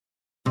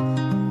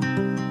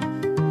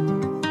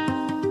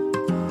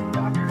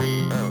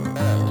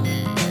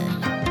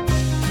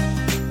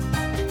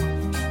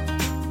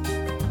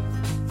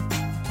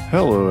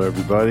Hello,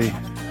 everybody.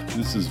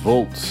 This is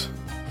Volts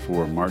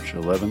for March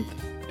 11th,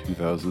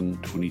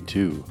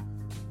 2022.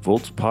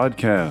 Volts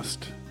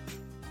Podcast.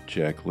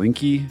 Jack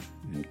Linke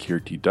and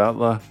Kirti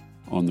Datla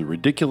on the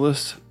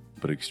ridiculous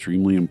but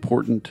extremely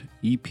important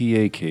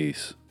EPA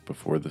case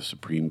before the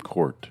Supreme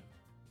Court.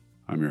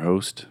 I'm your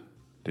host,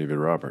 David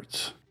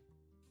Roberts.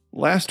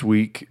 Last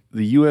week,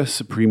 the U.S.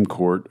 Supreme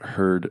Court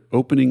heard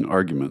opening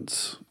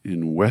arguments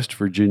in West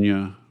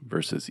Virginia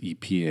versus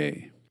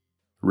EPA.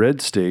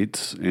 Red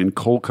states and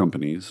coal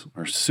companies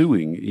are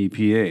suing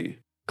EPA,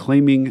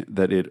 claiming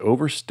that it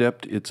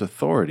overstepped its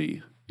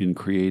authority in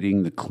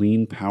creating the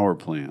Clean Power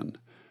Plan,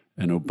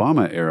 an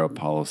Obama-era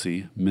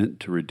policy meant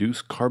to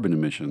reduce carbon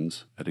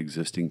emissions at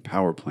existing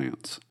power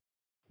plants.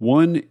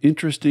 One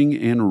interesting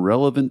and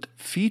relevant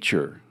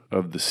feature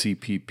of the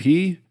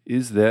CPP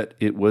is that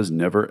it was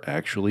never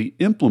actually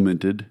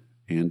implemented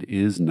and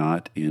is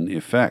not in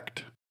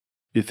effect.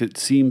 If it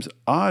seems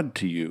odd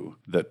to you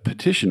that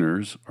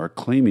petitioners are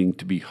claiming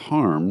to be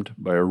harmed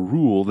by a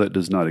rule that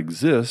does not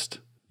exist,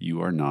 you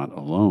are not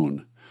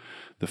alone.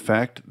 The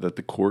fact that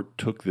the court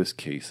took this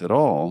case at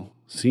all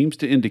seems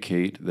to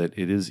indicate that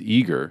it is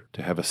eager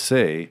to have a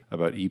say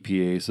about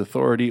EPA's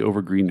authority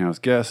over greenhouse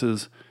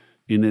gases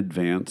in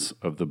advance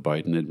of the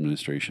Biden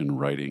administration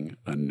writing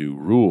a new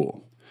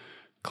rule.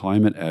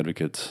 Climate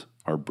advocates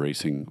are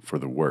bracing for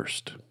the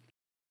worst.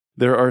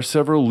 There are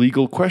several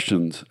legal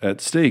questions at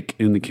stake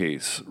in the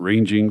case,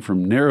 ranging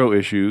from narrow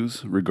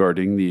issues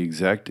regarding the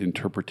exact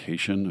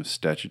interpretation of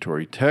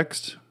statutory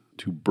text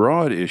to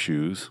broad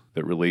issues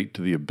that relate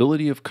to the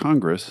ability of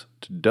Congress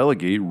to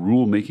delegate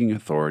rulemaking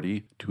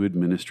authority to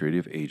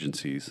administrative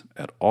agencies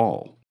at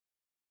all.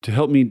 To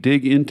help me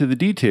dig into the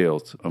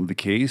details of the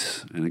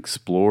case and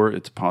explore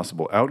its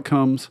possible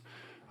outcomes,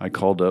 I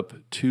called up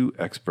two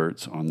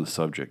experts on the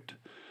subject.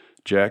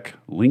 Jack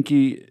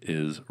Linke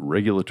is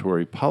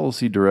Regulatory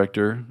Policy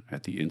Director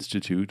at the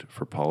Institute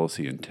for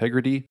Policy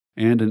Integrity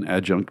and an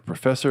adjunct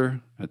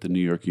professor at the New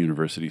York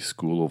University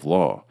School of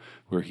Law,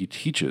 where he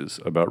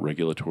teaches about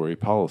regulatory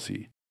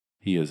policy.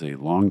 He is a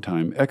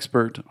longtime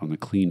expert on the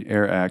Clean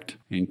Air Act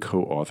and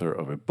co-author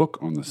of a book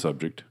on the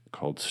subject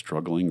called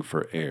Struggling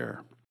for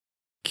Air.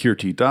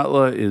 Kirti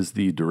Datla is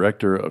the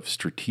Director of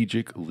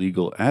Strategic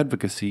Legal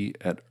Advocacy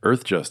at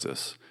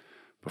Earthjustice.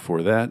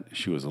 Before that,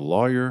 she was a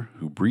lawyer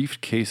who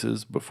briefed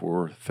cases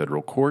before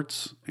federal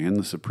courts and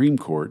the Supreme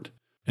Court,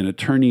 an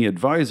attorney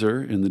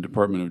advisor in the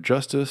Department of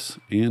Justice,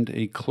 and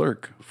a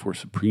clerk for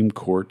Supreme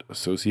Court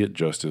Associate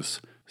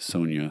Justice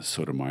Sonia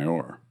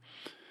Sotomayor.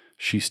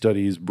 She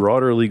studies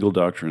broader legal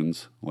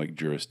doctrines like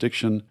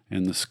jurisdiction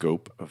and the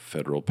scope of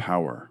federal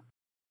power.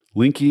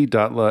 Linke,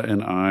 Datla,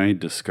 and I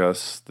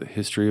discuss the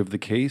history of the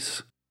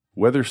case,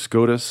 whether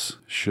SCOTUS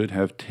should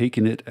have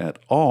taken it at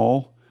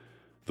all,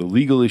 the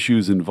legal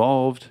issues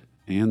involved,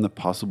 and the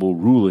possible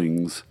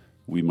rulings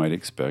we might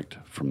expect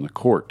from the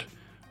court,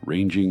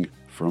 ranging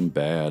from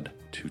bad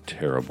to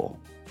terrible.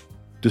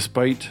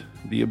 Despite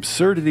the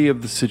absurdity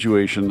of the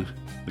situation,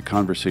 the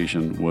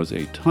conversation was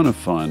a ton of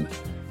fun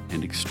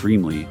and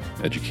extremely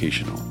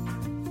educational.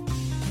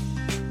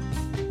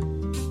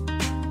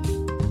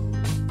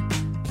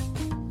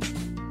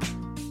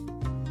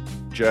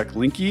 Jack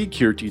Linke,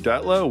 Kirti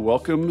Datla,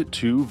 welcome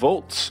to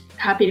Volts.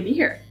 Happy to be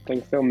here.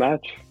 Thanks so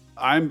much.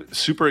 I'm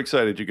super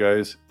excited, you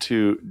guys,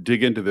 to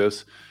dig into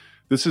this.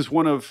 This is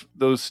one of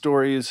those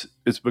stories,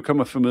 it's become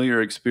a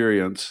familiar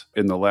experience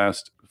in the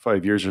last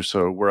 5 years or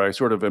so, where I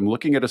sort of am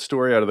looking at a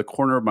story out of the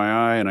corner of my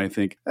eye and I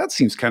think, that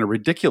seems kind of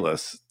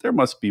ridiculous. There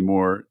must be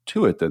more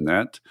to it than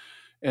that.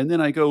 And then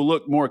I go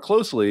look more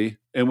closely,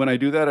 and when I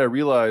do that, I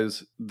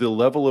realize the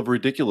level of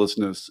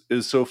ridiculousness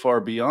is so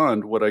far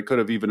beyond what I could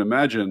have even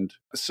imagined.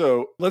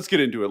 So let's get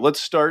into it.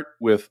 Let's start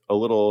with a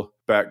little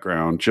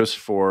background just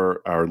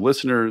for our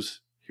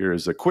listeners.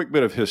 Here's a quick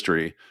bit of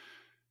history.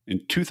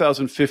 In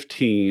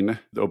 2015,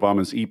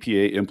 Obama's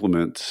EPA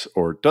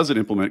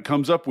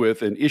comes up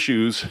with and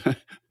issues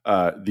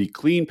the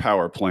Clean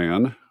Power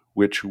Plan,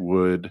 which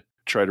would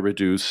try to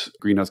reduce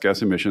greenhouse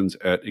gas emissions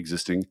at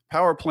existing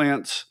power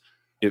plants.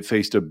 It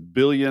faced 1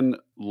 billion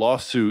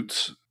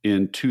lawsuits.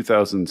 In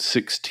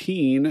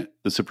 2016,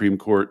 the Supreme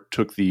Court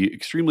took the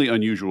extremely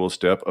unusual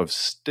step of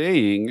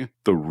staying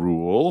the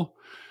rule.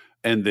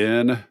 And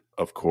then,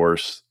 of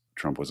course,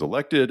 Trump was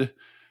elected.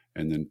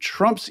 And then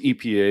Trump's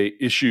EPA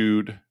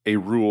issued a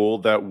rule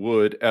that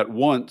would at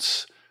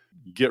once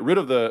get rid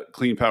of the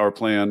Clean Power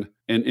Plan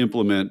and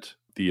implement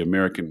the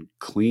American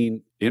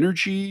Clean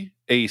Energy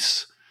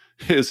ACE,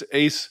 his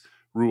ACE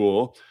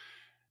rule.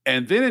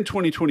 And then in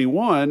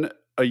 2021,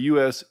 a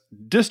U.S.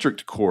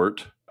 district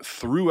court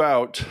threw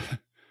out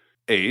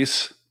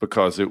ACE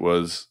because it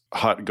was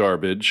hot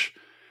garbage,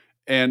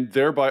 and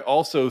thereby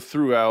also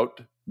threw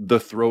out the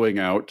throwing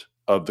out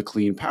of the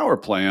Clean Power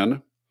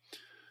Plan.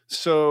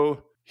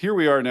 So here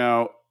we are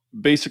now,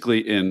 basically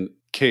in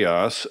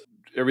chaos.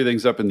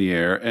 Everything's up in the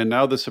air. And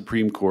now the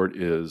Supreme Court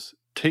is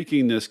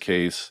taking this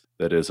case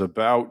that is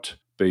about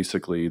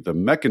basically the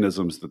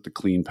mechanisms that the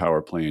Clean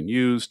Power Plan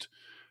used,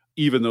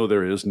 even though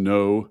there is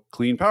no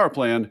Clean Power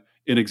Plan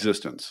in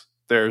existence.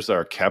 There's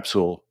our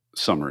capsule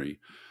summary.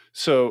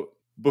 So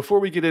before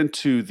we get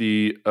into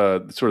the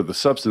sort of the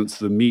substance,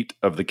 the meat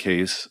of the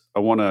case, I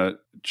want to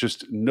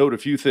just note a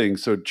few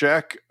things. So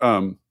Jack,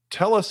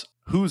 tell us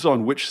who's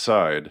on which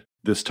side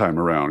this time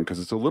around, because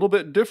it's a little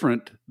bit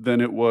different than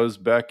it was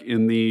back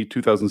in the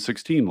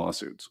 2016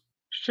 lawsuits.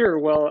 Sure.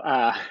 Well,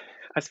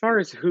 as far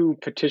as who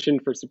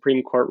petitioned for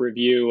Supreme Court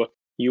review,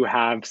 you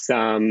have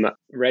some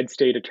red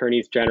state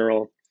attorneys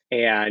general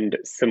and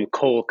some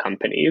coal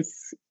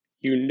companies.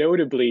 You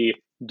notably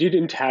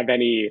didn't have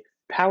any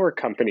power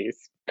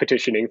companies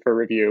petitioning for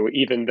review,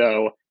 even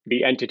though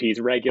the entities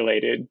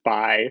regulated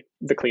by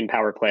the Clean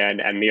Power Plan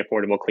and the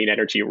Affordable Clean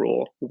Energy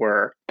Rule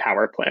were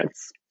power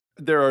plants.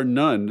 There are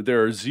none.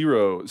 There are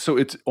zero. So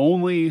it's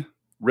only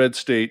red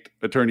state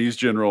attorneys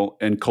general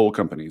and coal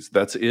companies.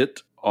 That's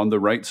it on the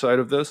right side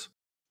of this?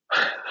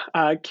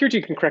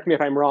 Kirti can correct me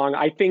if I'm wrong.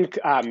 I think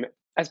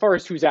as far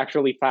as who's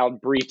actually filed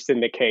briefs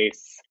in the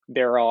case,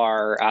 there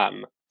are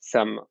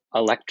some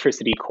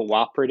electricity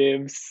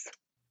cooperatives.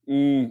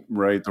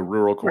 Right, the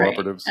rural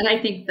cooperatives. Right. And I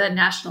think the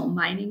National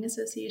Mining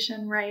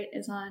Association, right,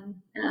 is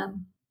on.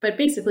 But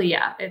basically,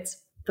 yeah,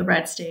 it's the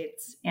red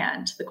states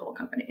and the coal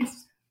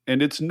companies.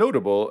 And it's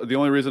notable. The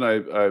only reason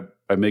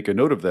I make a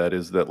note of that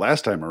is that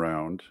last time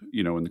around,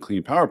 when the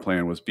Clean Power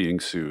Plan was being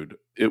sued,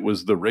 it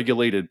was the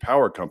regulated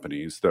power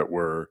companies that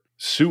were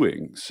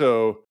suing.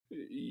 So,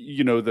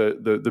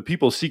 the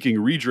people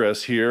seeking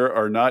redress here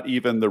are not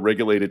even the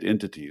regulated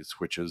entities,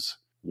 which is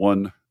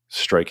one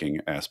striking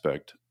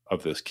aspect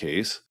of this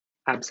case.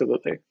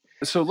 Absolutely.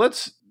 So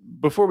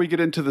before we get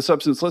into the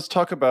substance, let's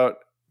talk about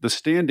the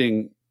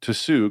standing to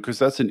sue, because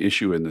that's an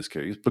issue in this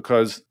case,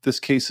 because this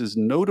case is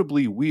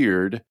notably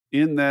weird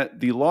in that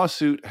the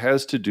lawsuit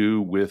has to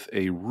do with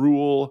a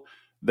rule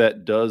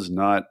that does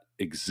not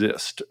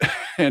exist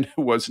and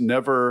was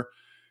never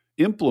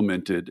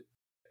implemented.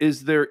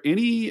 Is there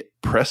any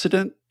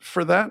precedent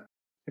for that?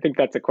 I think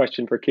that's a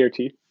question for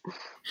Kirti.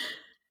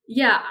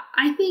 Yeah,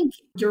 I think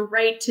you're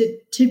right to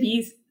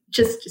be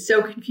just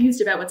so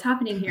confused about what's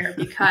happening here,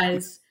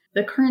 because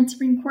the current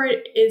Supreme Court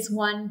is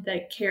one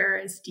that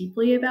cares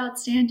deeply about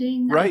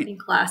standing. Right. I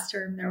think last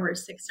term there were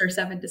 6 or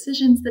 7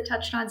 decisions that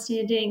touched on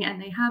standing,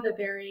 and they have a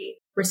very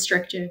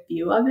restrictive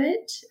view of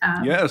it.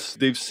 Yes,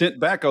 they've sent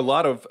back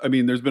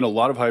there's been a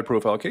lot of high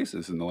profile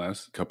cases in the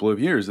last couple of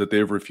years that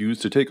they've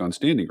refused to take on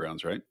standing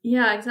grounds, right?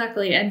 Yeah,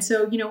 exactly. And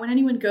so, when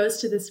anyone goes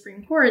to the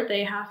Supreme Court,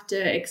 they have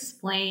to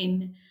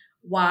explain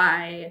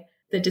why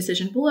the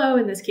decision below,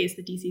 in this case,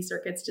 the DC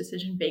Circuit's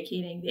decision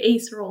vacating the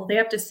ACE rule, they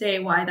have to say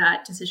why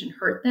that decision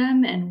hurt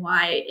them and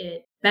why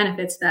it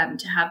benefits them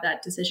to have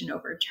that decision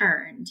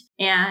overturned.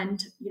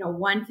 And,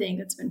 one thing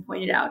that's been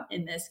pointed out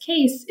in this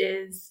case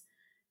is,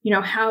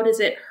 how does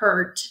it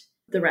hurt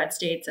the red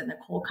states and the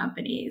coal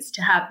companies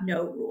to have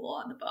no rule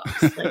on the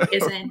books? Like,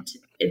 isn't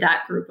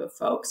that group of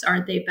folks,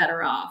 aren't they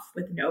better off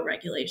with no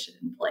regulation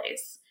in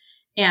place?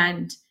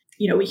 And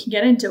we can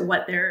get into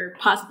what their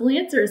possible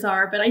answers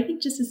are, but I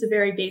think just as a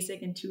very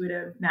basic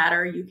intuitive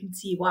matter, you can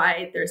see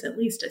why there's at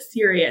least a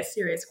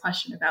serious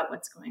question about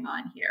what's going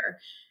on here.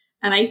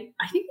 And I think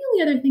the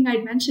only other thing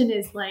I'd mention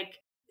is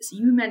so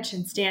you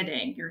mentioned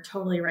standing, you're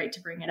totally right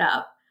to bring it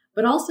up,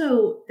 but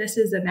also this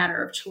is a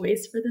matter of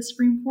choice for the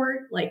Supreme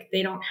Court.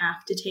 They don't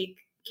have to take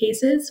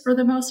cases for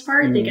the most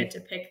part. Mm-hmm. They get to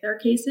pick their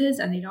cases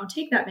and they don't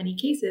take that many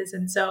cases.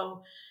 And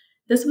so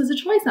this was a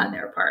choice on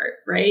their part,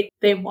 right?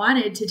 They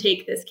wanted to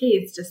take this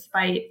case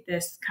despite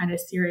this kind of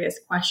serious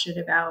question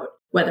about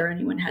whether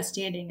anyone has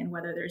standing and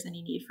whether there's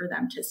any need for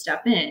them to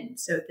step in.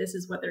 So this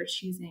is what they're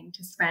choosing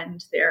to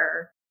spend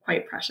their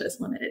quite precious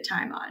limited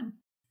time on.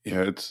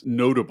 Yeah, it's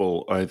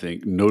notable, I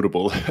think,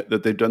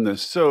 that they've done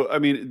this. So,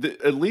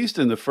 at least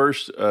in the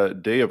first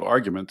day of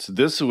arguments,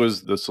 this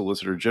was the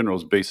Solicitor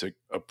General's basic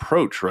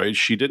approach, right?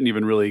 She didn't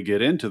even really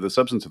get into the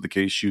substance of the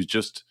case. She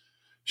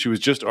was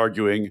just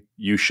arguing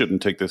you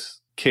shouldn't take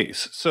this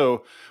case.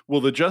 So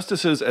will the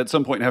justices at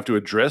some point have to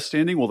address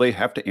standing? Will they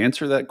have to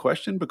answer that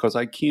question? Because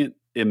I can't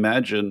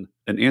imagine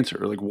an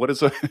answer. What is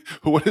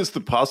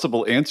the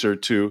possible answer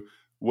to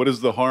what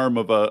is the harm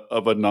of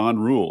a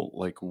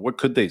non-rule? What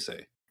could they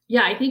say?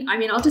 Yeah,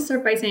 I'll just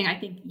start by saying, I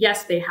think,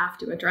 yes, they have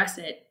to address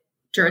it.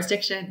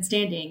 Jurisdiction,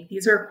 standing,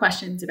 these are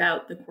questions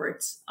about the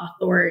court's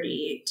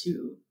authority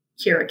to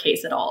hear a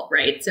case at all,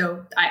 right?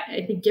 So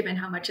I think given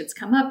how much it's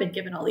come up and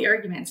given all the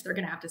arguments, they're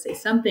going to have to say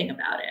something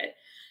about it.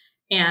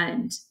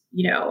 And,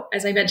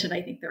 as I mentioned,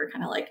 I think there are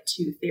kind of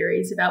 2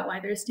 theories about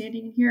why they're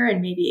standing in here.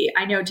 And maybe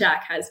I know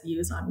Jack has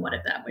views on one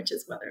of them, which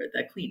is whether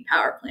the Clean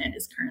Power Plan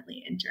is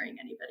currently injuring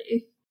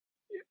anybody.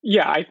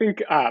 Yeah, I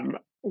think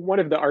one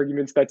of the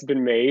arguments that's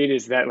been made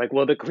is that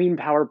the Clean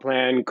Power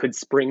Plan could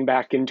spring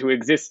back into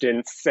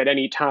existence at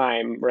any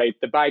time, right?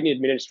 The Biden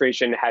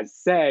administration has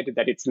said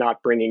that it's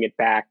not bringing it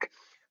back,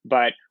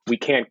 but we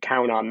can't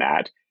count on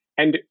that.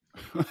 And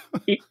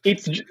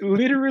it's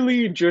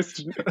literally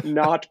just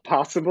not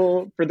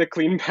possible for the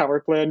Clean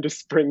Power Plan to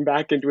spring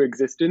back into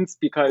existence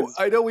because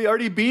I know we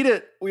already beat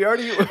it. We're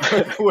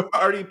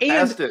already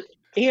past it.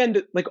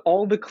 And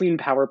all the Clean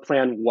Power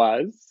Plan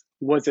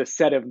was a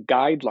set of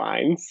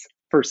guidelines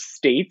for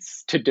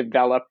states to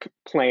develop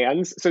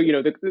plans. So,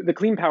 the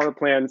Clean Power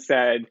Plan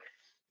said,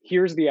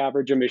 here's the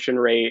average emission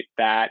rate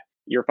that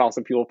your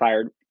fossil fuel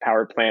fired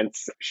power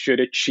plants should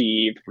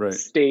achieve. Right.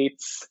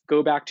 States,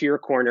 go back to your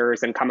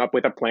corners and come up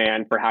with a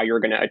plan for how you're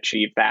going to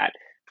achieve that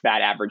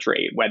average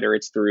rate, whether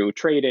it's through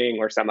trading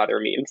or some other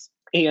means.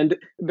 And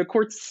the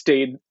courts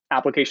stayed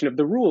application of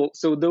the rule.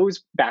 So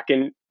those back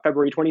in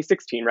February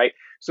 2016, right?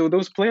 So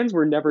those plans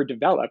were never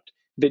developed.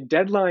 The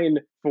deadline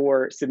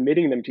for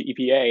submitting them to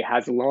EPA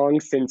has long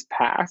since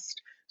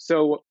passed.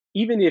 So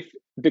even if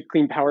the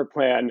Clean Power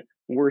Plan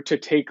were to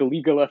take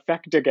legal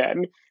effect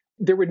again,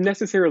 there would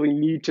necessarily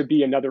need to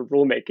be another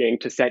rulemaking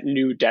to set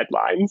new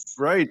deadlines.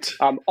 Right.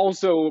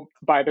 Also,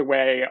 by the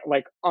way,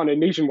 like on a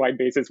nationwide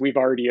basis, we've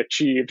already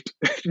achieved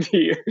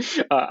the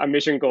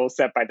emission goals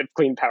set by the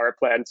Clean Power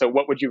Plan. So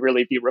what would you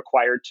really be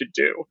required to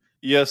do?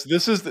 Yes,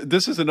 this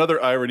is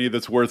another irony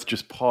that's worth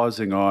just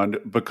pausing on,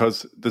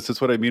 because this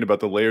is what I mean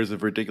about the layers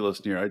of ridiculous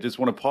here. I just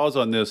want to pause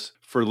on this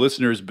for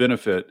listeners'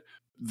 benefit.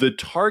 The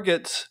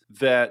targets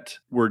that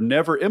were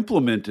never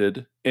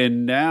implemented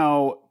and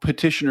now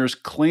petitioners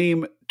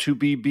claim to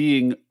be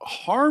being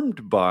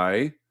harmed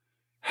by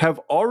have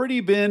already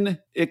been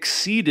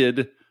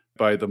exceeded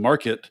by the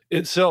market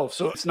itself.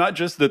 So it's not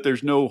just that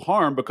there's no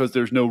harm because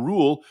there's no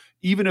rule.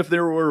 Even if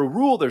there were a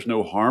rule, there's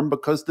no harm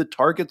because the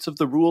targets of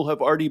the rule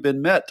have already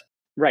been met.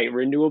 Right.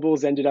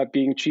 Renewables ended up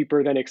being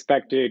cheaper than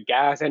expected.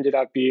 Gas ended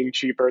up being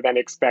cheaper than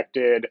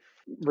expected.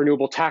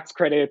 Renewable tax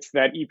credits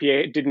that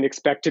EPA didn't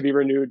expect to be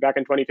renewed back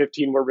in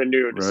 2015 were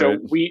renewed. Right. So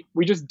we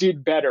just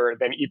did better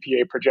than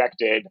EPA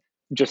projected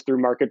just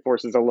through market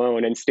forces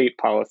alone and state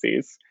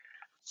policies.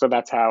 So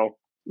that's how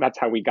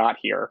we got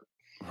here.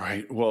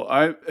 Right. Well,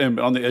 I am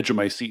on the edge of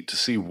my seat to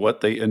see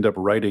what they end up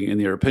writing in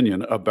their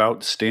opinion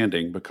about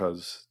standing,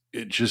 because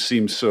it just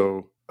seems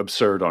so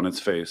absurd on its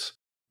face.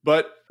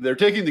 But they're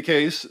taking the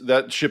case.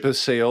 That ship has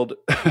sailed.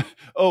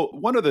 Oh,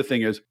 one other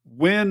thing is,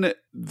 when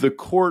the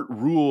court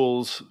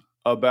rules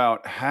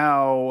about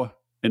how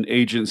an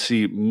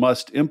agency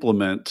must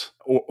implement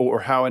or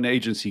how an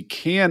agency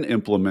can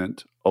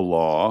implement a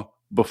law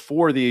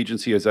before the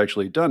agency has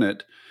actually done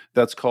it,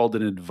 that's called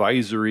an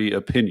advisory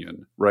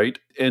opinion, right?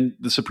 And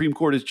the Supreme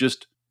Court is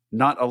just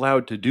not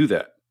allowed to do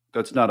that.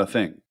 That's not a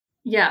thing.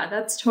 Yeah,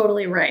 that's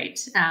totally right.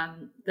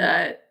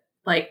 The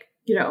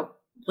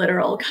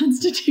literal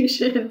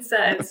Constitution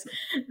says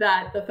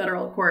that the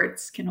federal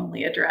courts can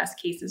only address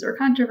cases or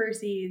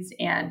controversies,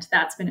 and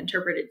that's been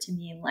interpreted to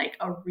mean like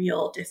a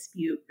real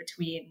dispute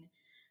between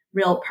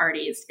real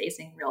parties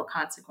facing real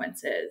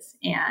consequences.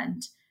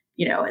 And,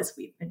 as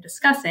we've been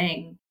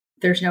discussing,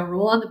 there's no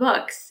rule on the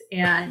books,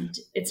 and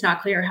it's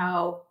not clear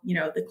how,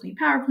 the Clean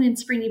Power Plan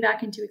springing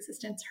back into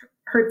existence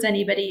hurts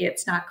anybody.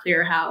 It's not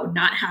clear how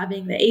not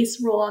having the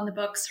ACE rule on the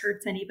books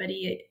hurts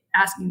anybody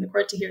asking the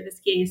court to hear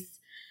this case.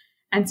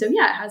 And so,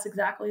 it has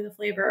exactly the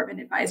flavor of an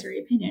advisory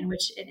opinion,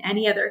 which in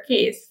any other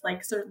case,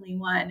 like certainly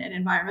one an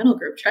environmental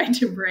group tried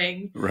to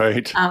bring,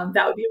 right,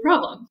 that would be a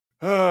problem.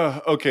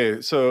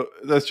 Okay, so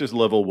that's just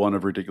level one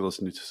of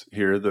ridiculousness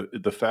here.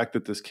 The fact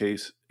that this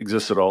case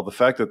exists at all, the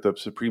fact that the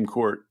Supreme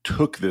Court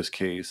took this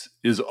case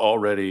is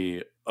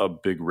already a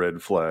big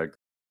red flag.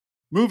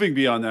 Moving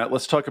beyond that,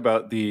 let's talk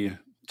about the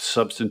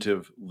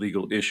substantive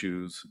legal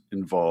issues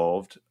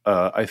involved.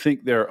 I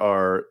think there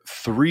are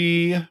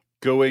three,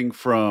 going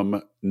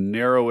from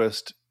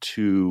narrowest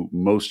to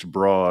most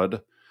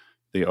broad.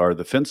 They are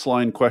the fence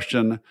line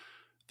question,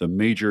 the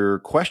major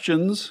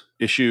questions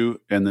issue,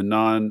 and the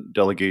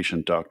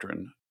non-delegation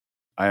doctrine.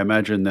 I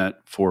imagine that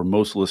for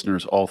most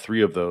listeners, all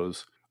three of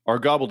those are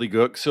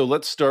gobbledygook. So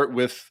let's start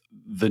with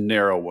the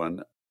narrow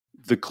one.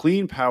 The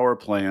Clean Power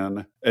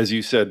Plan, as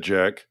you said,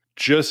 Jack,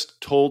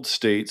 just told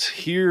states,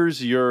 here's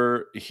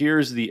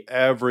the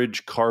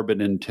average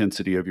carbon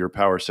intensity of your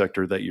power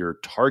sector that you're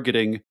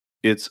targeting.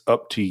 It's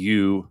up to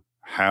you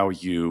how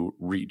you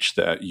reach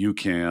that. You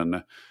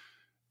can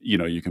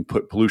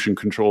put pollution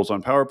controls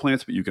on power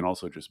plants, but you can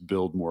also just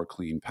build more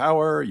clean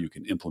power. You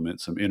can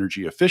implement some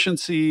energy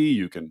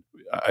efficiency.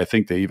 I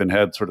think they even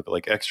had sort of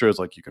like extras,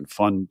 like you can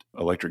fund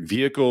electric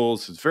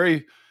vehicles. It's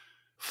very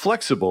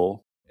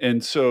flexible.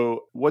 And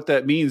so what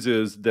that means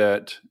is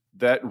that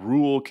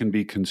rule can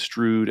be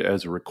construed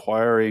as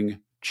requiring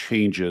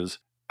changes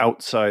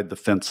outside the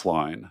fence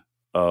line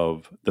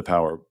of the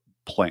power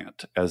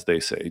plant, as they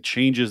say,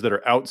 changes that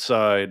are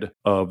outside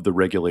of the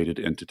regulated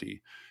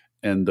entity.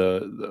 And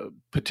the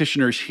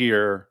petitioners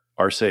here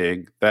are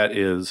saying that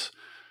is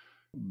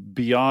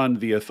beyond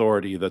the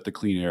authority that the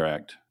Clean Air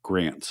Act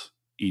grants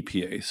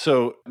EPA.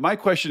 So my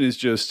question is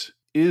just,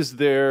 is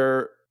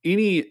there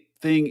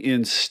anything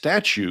in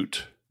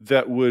statute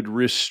that would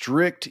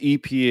restrict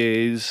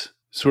EPA's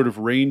sort of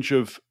range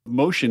of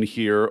motion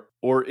here?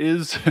 Or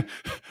is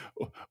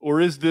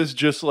this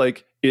just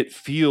like, it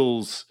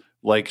feels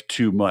like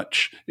too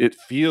much? It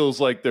feels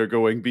like they're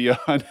going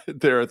beyond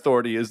their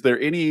authority. Is there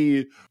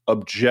any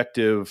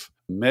objective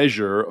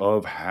measure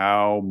of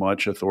how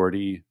much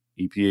authority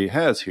EPA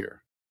has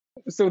here?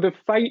 So the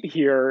fight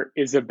here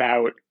is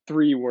about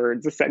three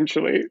words,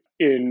 essentially,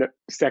 in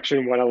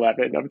Section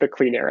 111 of the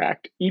Clean Air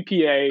Act.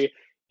 EPA,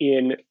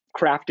 in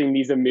crafting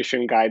these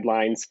emission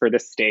guidelines for the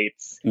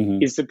states,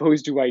 is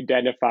supposed to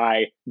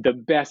identify the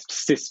best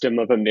system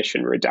of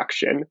emission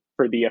reduction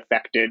for the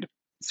affected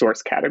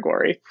source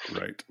category.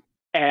 Right.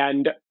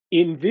 And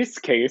in this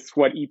case,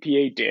 what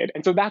EPA did,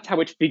 and so that's how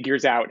it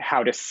figures out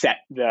how to set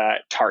the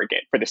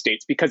target for the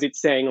states, because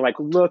it's saying, like,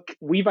 look,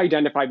 we've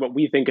identified what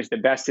we think is the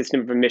best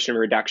system of emission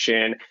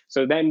reduction.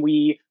 So then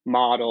we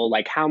model,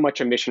 like, how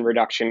much emission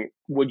reduction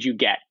would you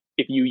get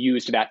if you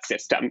used that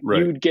system? Right.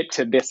 You'd get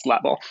to this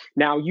level.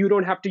 Now, you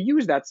don't have to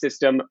use that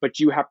system, but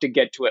you have to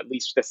get to at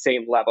least the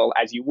same level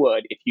as you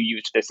would if you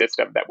used the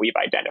system that we've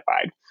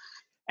identified.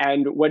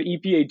 And what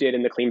EPA did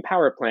in the Clean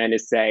Power Plan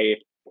is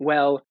say,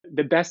 well,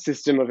 the best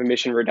system of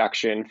emission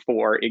reduction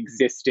for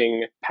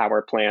existing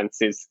power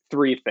plants is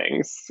three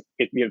things.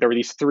 There were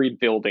these three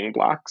building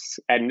blocks.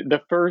 And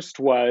the first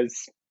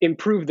was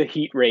improve the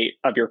heat rate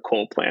of your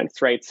coal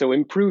plants, right? So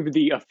improve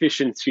the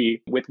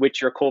efficiency with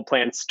which your coal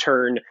plants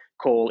turn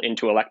coal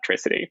into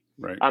electricity.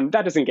 Right.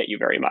 That doesn't get you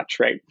very much,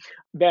 right?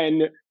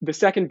 Then the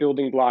second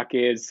building block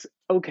is,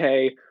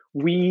 okay,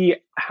 we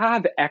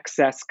have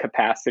excess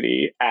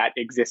capacity at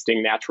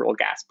existing natural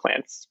gas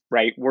plants,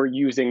 right? We're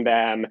using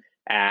them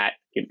at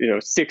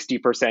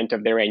 60%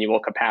 of their annual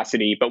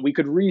capacity, but we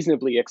could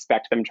reasonably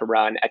expect them to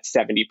run at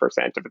 70%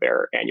 of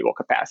their annual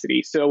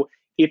capacity. So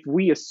if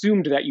we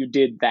assumed that you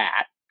did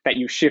that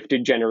you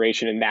shifted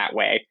generation in that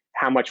way,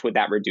 how much would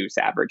that reduce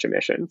average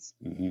emissions?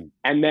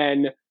 And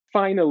then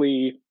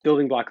finally,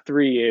 building block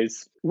 3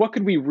 is, what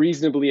could we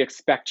reasonably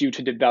expect you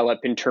to develop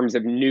in terms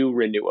of new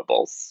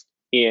renewables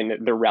in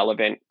the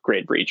relevant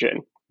grid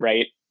region,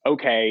 right?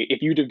 Okay,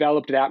 if you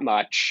developed that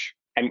much,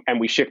 and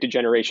we shifted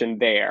generation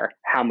there,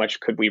 how much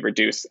could we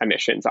reduce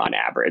emissions on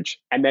average?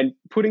 And then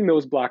putting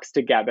those blocks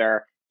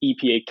together,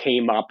 EPA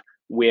came up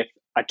with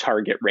a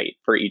target rate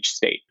for each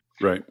state.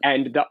 Right.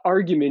 And the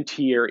argument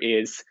here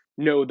is,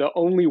 no, the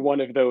only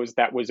one of those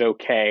that was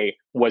okay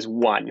was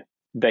one,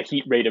 the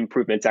heat rate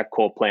improvements at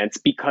coal plants,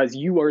 because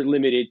you are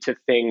limited to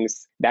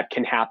things that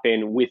can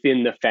happen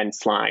within the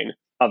fence line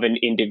of an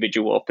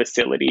individual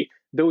facility.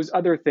 Those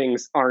other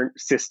things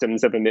aren't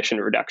systems of emission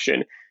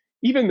reduction.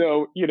 Even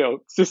though,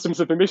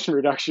 systems of emission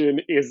reduction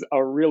is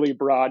a really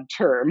broad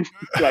term,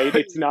 right?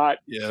 It's not,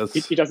 yes.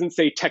 It doesn't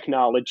say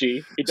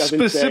technology. It doesn't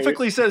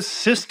specifically says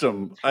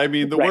system. I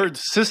mean, the word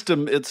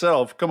system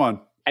itself, come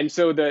on. And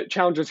so the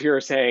challengers here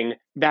are saying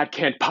that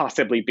can't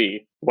possibly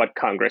be what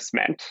Congress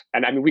meant.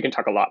 And I mean, we can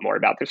talk a lot more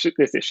about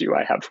this issue.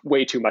 I have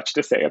way too much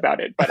to say about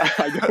it, but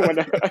I don't want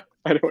to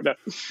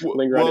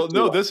linger on it. Well,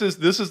 no, this is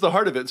the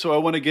heart of it. So I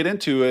want to get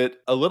into it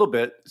a little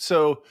bit.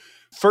 So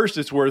first,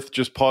 it's worth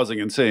just pausing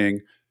and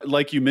saying,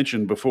 like you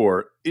mentioned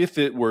before, if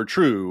it were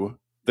true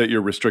that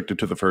you're restricted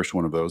to the first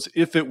one of those,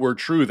 if it were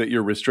true that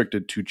you're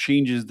restricted to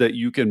changes that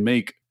you can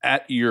make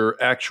at your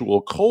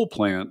actual coal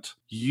plant,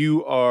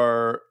 you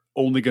are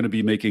only going to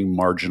be making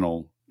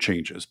marginal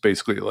changes.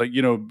 Basically, like,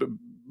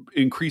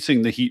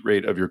 increasing the heat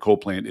rate of your coal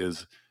plant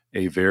is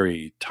a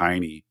very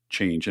tiny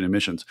change in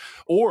emissions.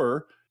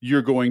 Or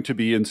you're going to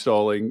be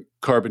installing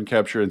carbon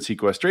capture and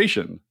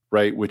sequestration,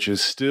 right? Which is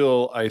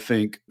still, I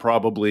think,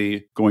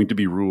 probably going to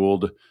be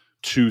ruled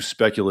too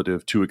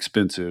speculative, too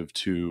expensive,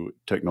 too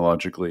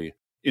technologically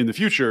in the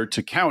future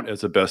to count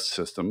as a best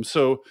system.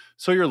 So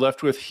you're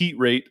left with heat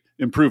rate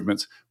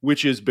improvements,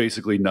 which is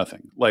basically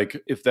nothing.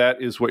 Like, if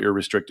that is what you're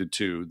restricted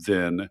to,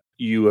 then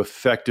you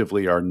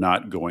effectively are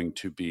not going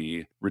to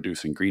be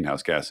reducing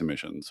greenhouse gas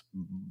emissions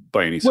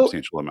by any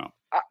substantial amount.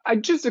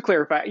 Just to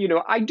clarify,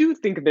 I do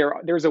think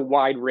there's a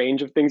wide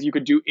range of things you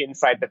could do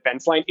inside the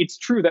fence line. It's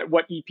true that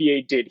what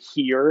EPA did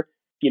here,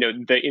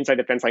 the inside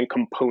the fence line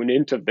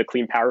component of the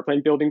Clean Power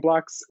Plan building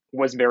blocks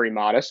was very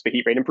modest, the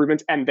heat rate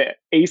improvements. And the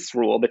ACE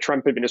rule, the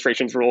Trump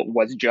administration's rule,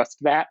 was just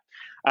that,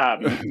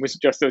 was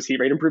just those heat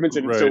rate improvements.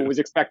 And so it was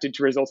expected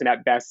to result in,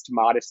 at best,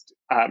 modest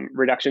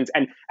reductions,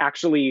 and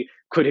actually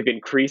could have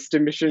increased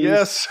emissions.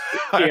 Yes,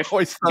 I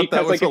always thought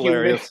that was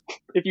hilarious.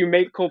 If you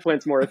make coal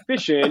plants more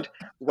efficient,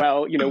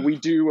 well, we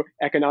do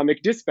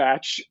economic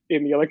dispatch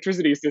in the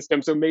electricity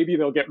system, so maybe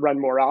they'll get run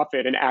more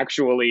often, and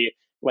actually,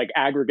 like,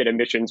 aggregate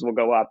emissions will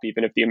go up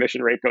even if the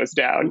emission rate goes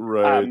down.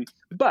 Right.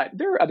 But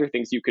there are other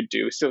things you could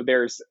do. So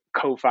there's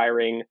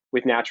co-firing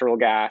with natural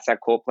gas at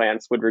coal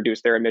plants would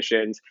reduce their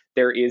emissions.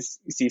 There is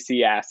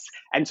CCS.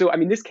 And so, I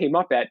mean, this came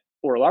up at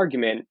oral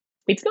argument.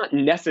 It's not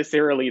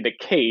necessarily the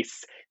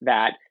case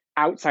that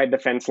outside the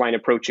fence line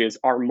approaches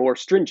are more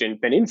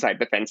stringent than inside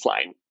the fence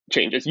line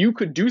changes. You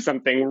could do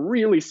something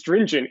really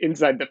stringent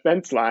inside the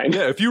fence line.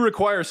 Yeah, if you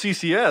require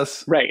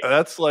CCS, right,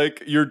 that's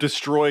like you're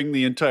destroying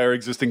the entire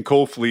existing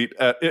coal fleet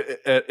at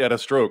a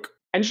stroke.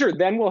 And sure,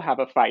 then we'll have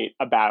a fight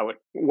about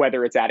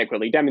whether it's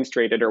adequately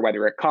demonstrated or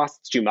whether it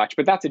costs too much,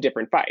 but that's a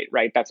different fight,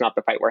 right? That's not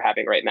the fight we're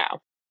having right now.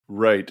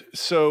 Right.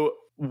 So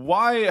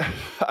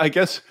I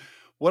guess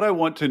what I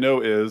want to know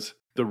is,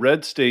 the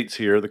red states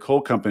here, the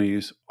coal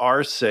companies,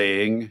 are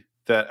saying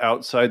that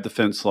outside the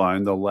fence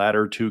line, the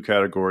latter two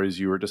categories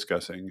you were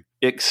discussing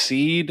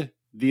exceed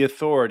the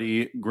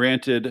authority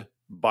granted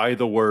by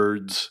the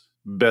words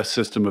best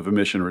system of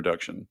emission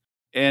reduction.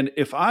 And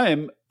if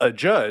I'm a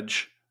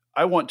judge,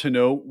 I want to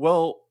know,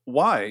 well,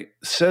 why?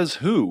 Says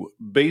who?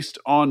 Based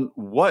on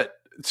what?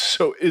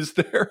 So is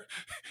there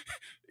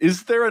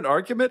an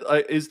argument?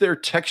 Is there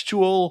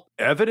textual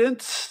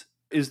evidence?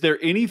 Is there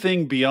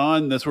anything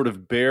beyond the sort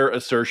of bare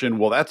assertion,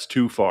 well, that's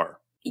too far?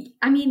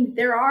 I mean,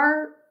 there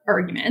are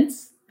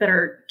arguments that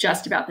are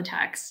just about the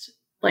text,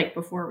 like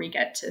before we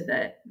get to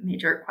the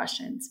major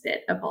questions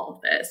bit of all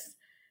of this.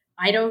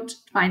 I don't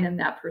find them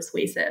that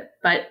persuasive.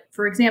 But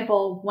for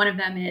example, one of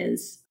them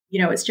is,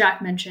 as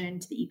Jack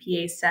mentioned, the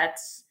EPA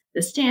sets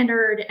the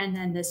standard and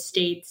then the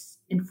states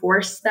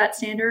enforce that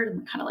standard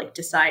and kind of like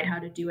decide how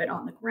to do it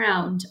on the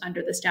ground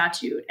under the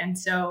statute. And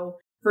so,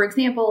 for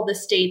example, the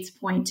states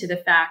point to the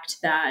fact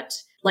that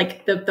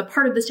like the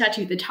part of the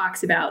statute that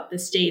talks about the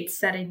states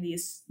setting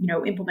these,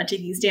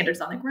 implementing these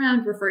standards on the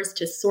ground refers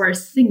to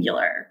source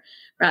singular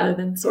rather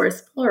than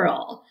source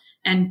plural,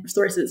 and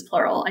sources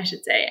plural, I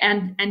should say.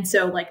 And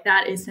so like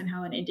that is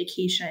somehow an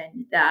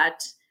indication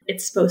that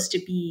it's supposed to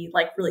be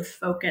like really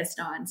focused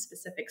on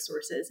specific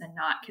sources and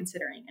not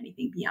considering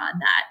anything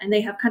beyond that. And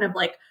they have kind of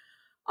like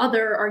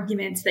other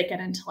arguments that get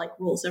into like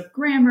rules of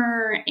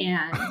grammar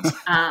and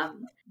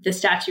the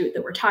statute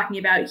that we're talking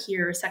about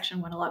here,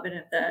 Section 111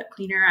 of the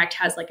Clean Air Act,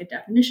 has like a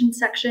definition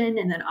section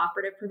and then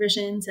operative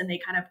provisions, and they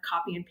kind of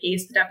copy and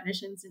paste the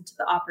definitions into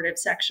the operative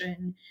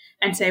section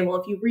and say, well,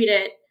 if you read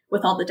it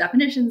with all the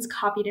definitions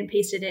copied and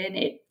pasted in,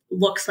 it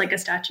looks like a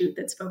statute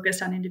that's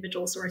focused on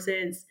individual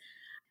sources.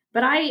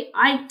 But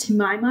I to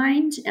my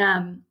mind,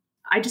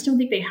 I just don't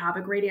think they have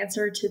a great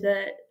answer to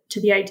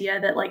the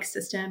idea that like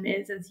system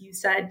is, as you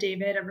said,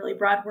 David, a really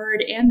broad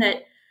word, and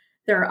that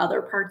there are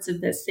other parts of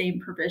this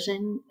same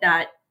provision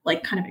that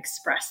like kind of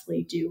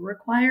expressly do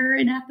require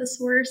an at the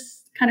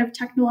source kind of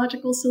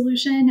technological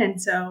solution.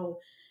 And so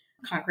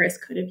Congress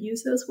could have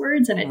used those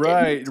words and it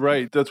didn't.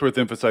 Right. That's worth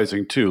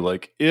emphasizing too.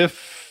 Like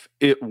if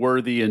it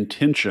were the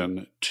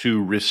intention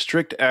to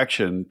restrict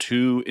action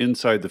to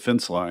inside the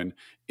fence line,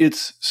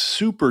 it's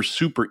super,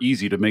 super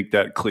easy to make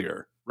that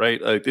clear, right?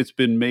 It's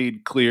been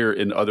made clear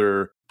in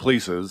other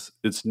places.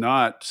 It's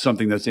not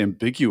something that's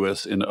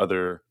ambiguous in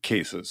other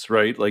cases,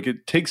 right? Like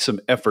it takes some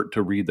effort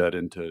to read that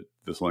into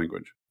this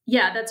language.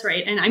 Yeah, that's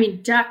right. And I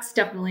mean, Jack's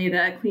definitely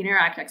the Clean Air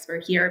Act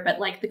expert here, but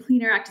like the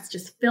Clean Air Act is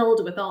just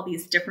filled with all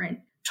these different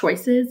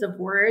choices of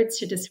words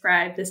to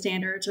describe the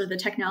standards or the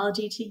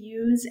technology to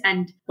use.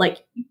 And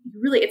like,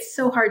 really, it's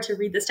so hard to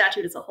read the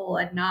statute as a whole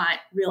and not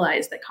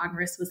realize that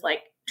Congress was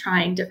like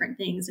trying different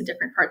things in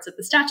different parts of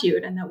the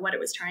statute, and that what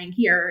it was trying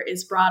here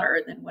is broader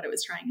than what it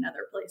was trying in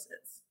other places.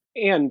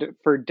 And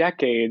for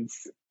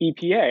decades,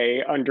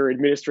 EPA, under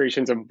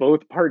administrations of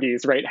both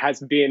parties, right,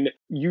 has been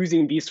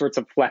using these sorts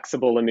of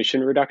flexible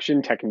emission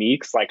reduction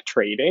techniques like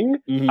trading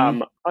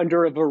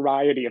under a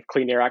variety of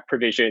Clean Air Act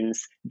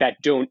provisions that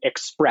don't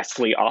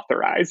expressly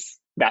authorize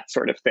that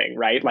sort of thing,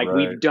 right? Like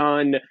we've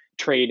done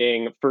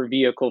trading for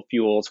vehicle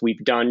fuels.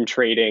 We've done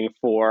trading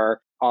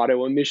for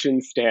auto emission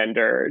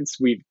standards.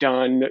 We've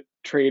done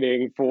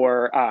trading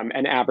for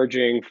and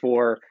averaging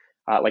for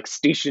like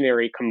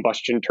stationary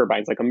combustion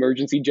turbines, like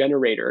emergency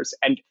generators.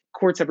 And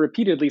courts have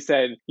repeatedly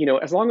said,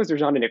 as long as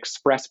there's not an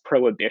express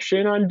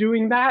prohibition on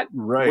doing that,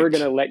 we're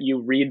going to let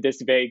you read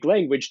this vague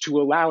language to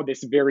allow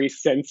this very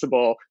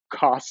sensible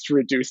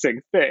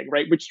cost-reducing thing,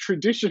 right? Which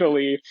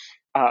traditionally,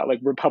 like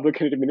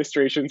Republican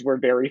administrations were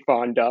very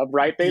fond of,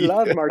 right? They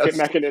love market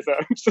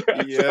mechanisms.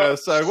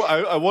 Yes,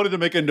 I wanted to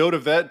make a note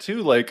of that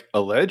too. Like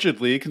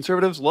allegedly,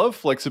 conservatives love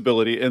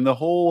flexibility, and the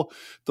whole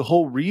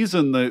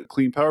reason the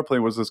Clean Power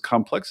Plan was as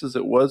complex as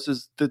it was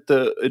is that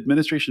the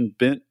administration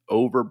bent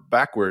over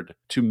backward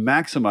to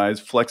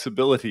maximize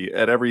flexibility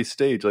at every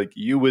stage. Like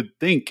you would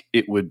think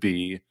it would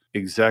be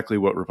exactly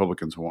what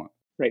Republicans want.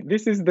 Right.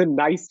 This is the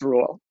nice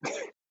rule.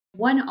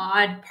 One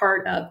odd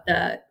part of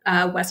the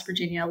West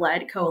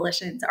Virginia-led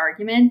coalition's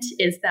argument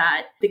is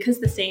that because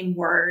the same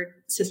word,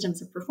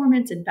 systems of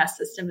performance and best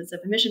systems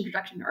of emission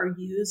reduction, are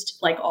used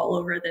like all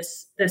over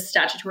this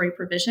statutory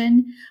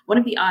provision, one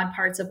of the odd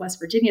parts of West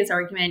Virginia's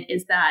argument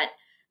is that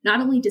not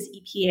only does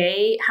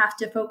EPA have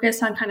to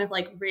focus on kind of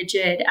like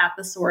rigid at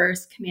the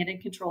source command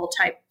and control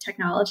type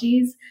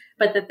technologies,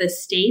 but that the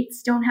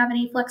states don't have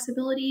any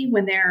flexibility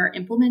when they're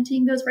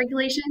implementing those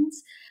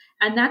regulations.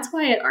 And that's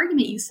why at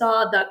argument, you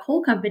saw the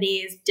coal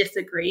companies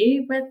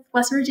disagree with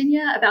West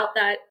Virginia about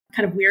that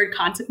kind of weird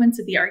consequence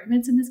of the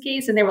arguments in this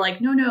case. And they were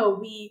like,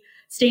 no,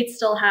 states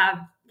still have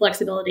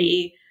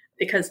flexibility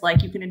because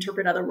like you can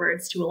interpret other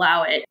words to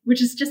allow it,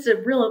 which is just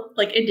a real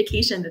like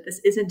indication that this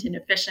isn't an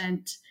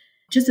efficient,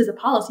 just as a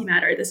policy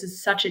matter, this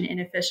is such an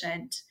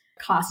inefficient,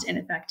 cost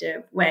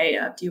ineffective way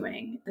of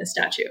doing the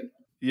statute.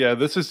 Yeah,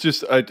 this is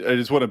just, I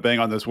just want to bang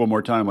on this one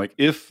more time. Like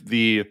if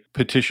the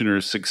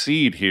petitioners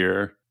succeed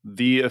here,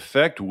 the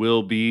effect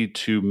will be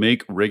to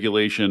make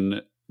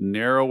regulation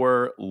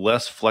narrower,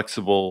 less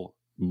flexible,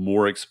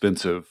 more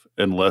expensive,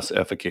 and less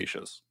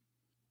efficacious,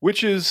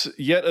 which is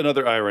yet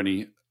another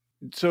irony.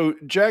 So,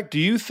 Jack, do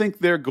you think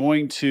they're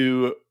going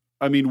to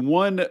I mean,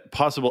 one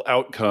possible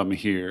outcome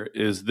here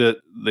is that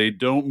they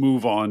don't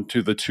move on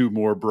to the two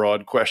more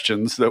broad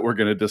questions that we're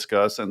going to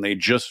discuss, and they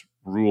just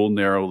rule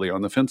narrowly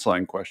on the fence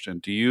line question.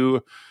 Do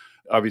you,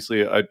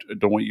 obviously, I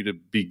don't want you to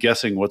be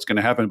guessing what's going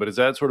to happen, but is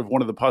that sort of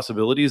one of the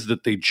possibilities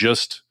that they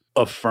just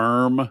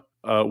affirm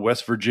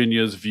West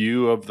Virginia's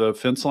view of the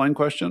fence line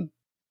question?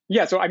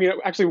 Yeah, so I mean,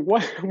 actually,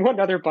 one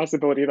other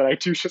possibility that I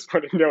do just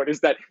want to note is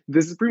that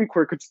the Supreme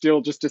Court could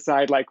still just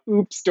decide, like,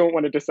 oops, don't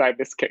want to decide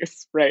this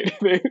case, right?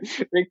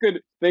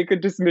 They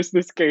could dismiss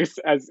this case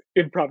as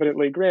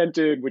improvidently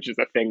granted, which is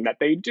a thing that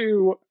they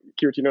do.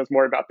 Kirti knows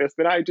more about this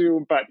than I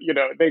do, but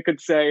they could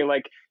say,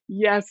 like,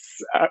 yes,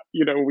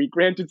 we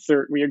granted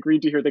cert, we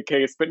agreed to hear the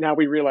case, but now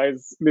we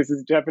realize this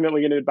is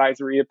definitely an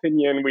advisory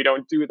opinion. We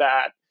don't do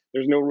that.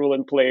 There's no rule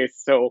in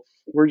place, so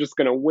we're just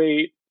going to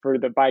wait for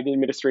the Biden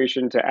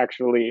administration to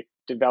actually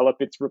develop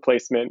its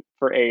replacement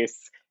for ACE.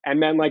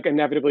 And then, like,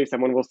 inevitably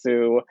someone will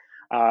sue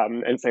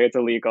and say it's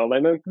illegal.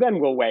 And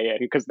then we'll weigh in,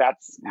 because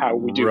that's how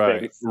we do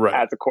things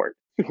as a court.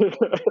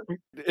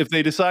 If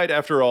they decide,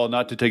 after all,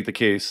 not to take the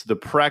case, the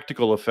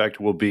practical effect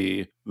will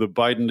be the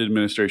Biden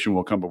administration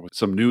will come up with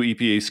some new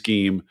EPA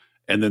scheme,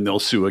 and then they'll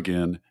sue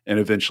again. And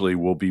eventually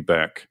we'll be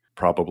back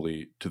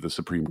probably to the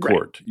Supreme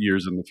Court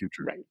years in the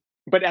future. Right.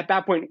 But at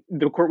that point,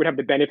 the court would have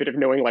the benefit of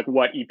knowing, like,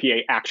 what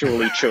EPA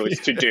actually chose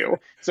to do.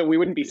 So we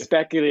wouldn't be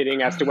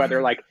speculating as to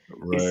whether, like,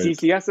 is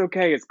CCS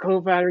okay? Is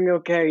co-firing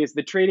okay? Is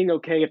the trading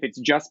okay if it's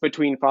just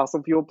between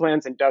fossil fuel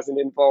plants and doesn't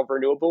involve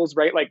renewables,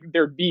 right? Like,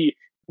 the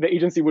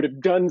agency would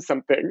have done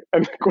something,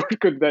 and the court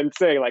could then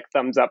say, like,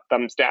 thumbs up,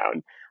 thumbs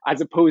down,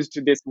 as opposed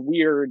to this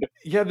weird...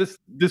 Yeah,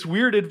 this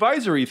weird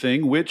advisory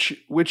thing, which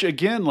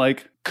again,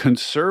 like,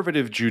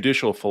 conservative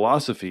judicial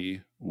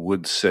philosophy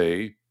would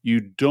say, you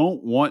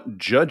don't want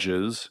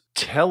judges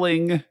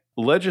telling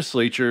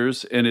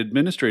legislatures and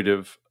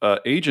administrative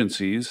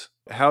agencies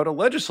how to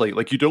legislate.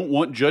 Like, you don't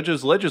want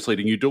judges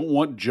legislating. You don't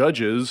want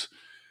judges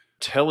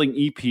telling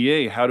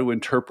EPA how to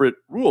interpret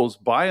rules.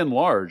 By and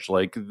large,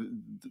 like,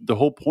 the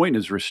whole point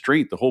is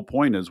restraint. The whole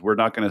point is we're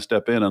not going to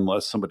step in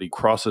unless somebody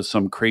crosses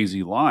some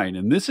crazy line.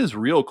 And this is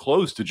real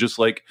close to just,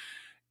 like,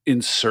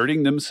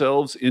 inserting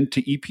themselves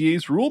into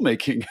EPA's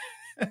rulemaking.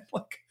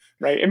 Like,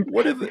 right. And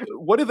what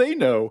do they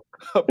know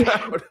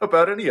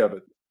about any of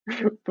it?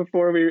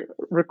 Before we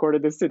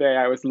recorded this today,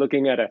 I was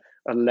looking at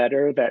a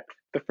letter that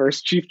the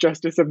first Chief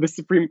Justice of the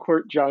Supreme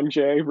Court, John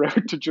Jay,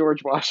 wrote to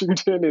George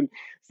Washington in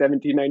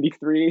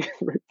 1793.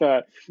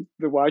 The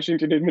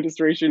Washington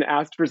administration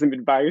asked for some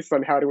advice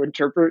on how to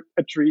interpret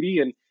a treaty,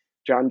 and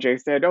John Jay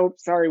said, "Oh,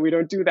 sorry, we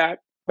don't do that.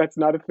 That's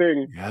not a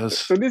thing." Yes.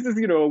 So this is,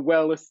 a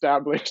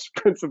well-established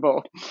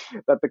principle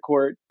that the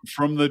court...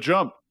 From the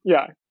jump.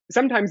 Yeah.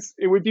 Sometimes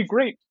it would be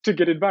great to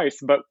get advice,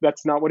 but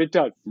that's not what it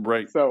does.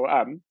 Right. So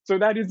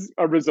that is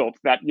a result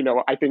that,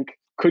 I think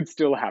could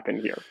still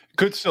happen here.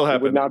 Could still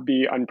happen. It would not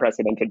be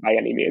unprecedented by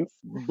any means.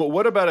 But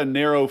what about a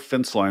narrow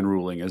fence line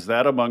ruling? Is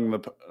that among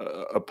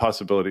the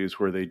possibilities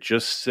where they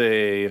just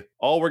say,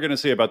 all we're going to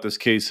say about this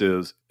case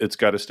is it's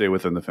got to stay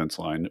within the fence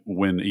line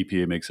when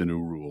EPA makes a new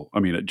rule? I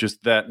mean,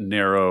 just that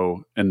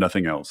narrow and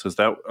nothing else. Is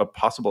that a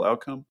possible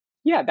outcome?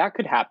 Yeah, that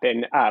could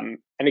happen. And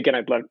again,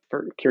 I'd love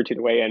for Kirti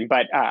to weigh in,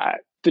 but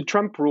the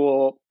Trump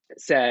rule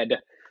said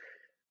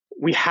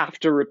we have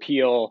to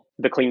repeal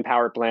the Clean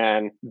Power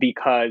Plan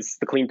because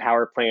the Clean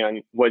Power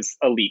Plan was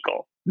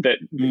illegal.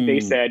 They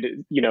said,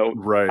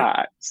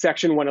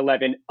 Section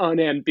 111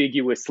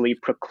 unambiguously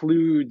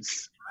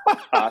precludes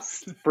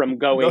us from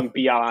going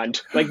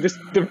beyond. Like, this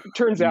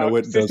turns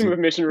out system of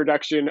emission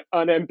reduction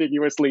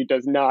unambiguously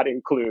does not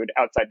include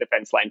outside the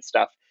fence line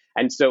stuff.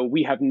 And so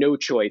we have no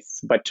choice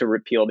but to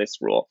repeal this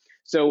rule.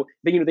 So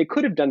they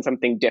could have done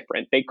something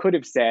different. They could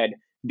have said,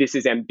 this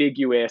is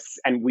ambiguous,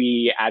 and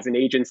we as an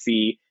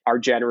agency are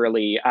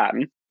generally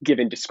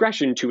given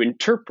discretion to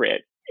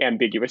interpret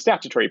ambiguous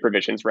statutory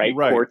provisions, right?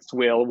 Courts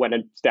will, when a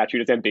statute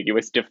is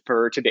ambiguous,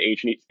 defer to the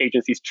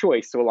agency's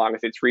choice so long as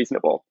it's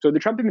reasonable. So the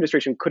Trump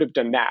administration could have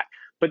done that,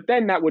 but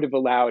then that would have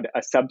allowed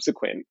a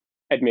subsequent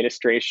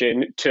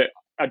administration to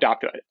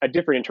adopt a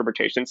different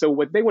interpretation. So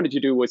what they wanted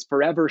to do was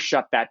forever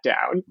shut that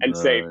down and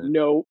say,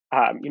 no,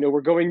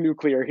 we're going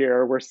nuclear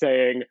here. We're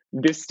saying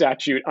this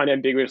statute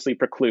unambiguously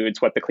precludes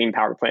what the Clean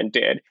Power Plan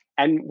did.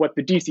 And what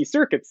the DC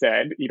Circuit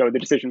said, the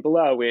decision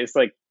below is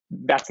like,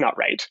 that's not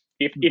right.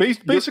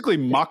 Basically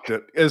mocked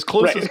it as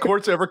close as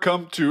courts ever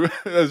come to,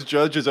 as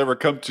judges ever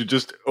come to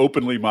just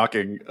openly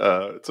mocking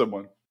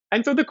someone.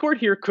 And so the court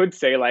here could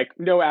say, like,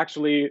 no,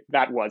 actually,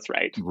 that was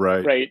right.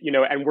 Right.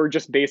 And we're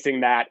just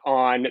basing that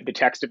on the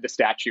text of the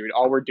statute.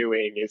 All we're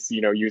doing is,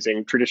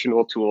 using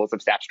traditional tools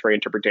of statutory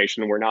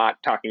interpretation. We're not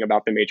talking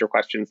about the major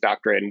questions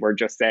doctrine. We're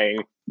just saying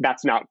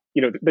that's not,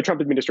 the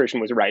Trump administration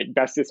was right.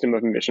 Best system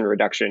of emission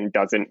reduction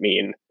doesn't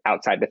mean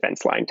outside the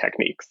fence line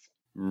techniques.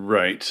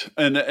 Right.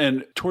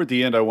 And toward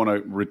the end, I want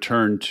to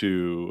return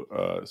to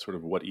sort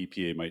of what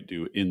EPA might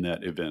do in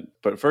that event.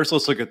 But first,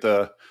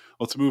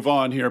 let's move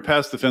on here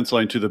past the fence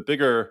line to the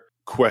bigger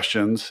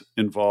questions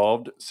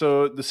involved.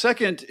 So the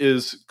second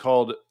is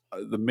called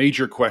the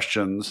major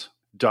questions.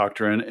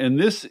 doctrine, and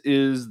this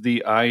is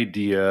the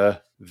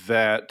idea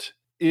that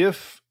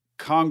if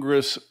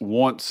Congress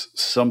wants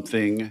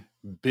something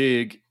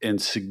big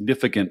and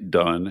significant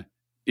done,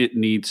 it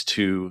needs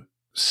to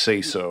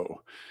say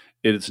so.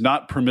 It's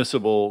not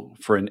permissible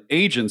for an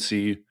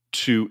agency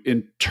to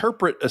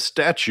interpret a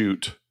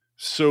statute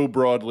so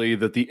broadly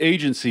that the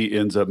agency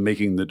ends up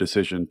making the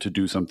decision to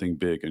do something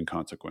big and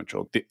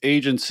consequential. The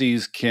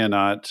agencies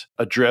cannot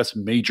address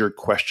major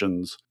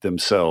questions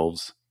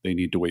themselves. They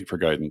need to wait for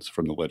guidance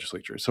from the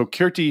legislature. So,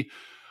 Kirti,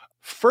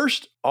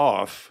 first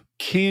off,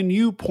 can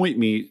you point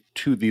me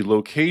to the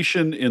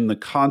location in the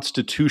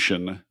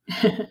Constitution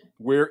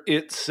where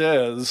it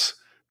says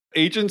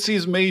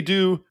agencies may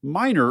do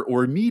minor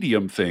or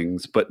medium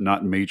things, but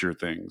not major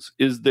things?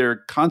 Is there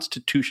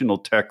constitutional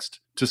text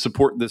to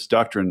support this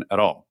doctrine at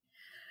all?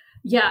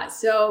 Yeah,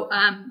 so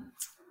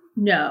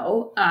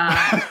no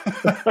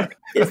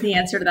is the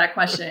answer to that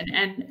question.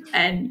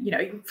 And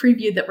you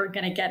previewed that we're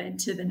going to get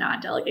into the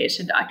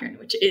non-delegation doctrine,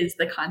 which is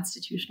the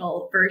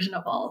constitutional version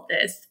of all of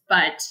this.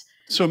 But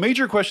so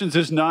major questions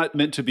is not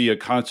meant to be a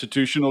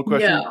constitutional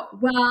question? No.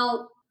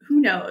 Well,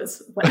 who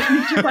knows what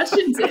major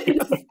questions is?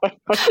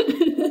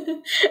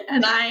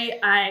 And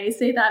I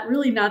say that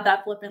really not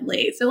that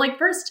flippantly. So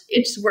first,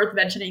 it's worth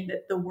mentioning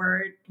that the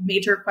word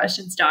major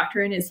questions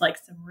doctrine is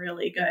some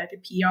really good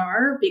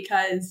PR,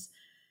 because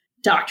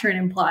doctrine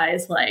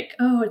implies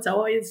it's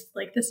always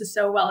this is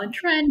so well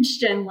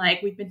entrenched and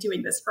we've been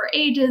doing this for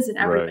ages and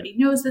everybody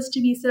knows this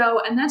to be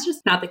so. And that's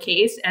just not the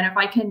case. And if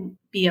I can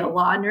be a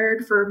law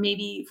nerd for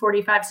maybe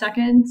 45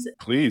 seconds,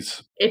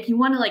 please. If you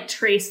want to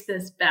trace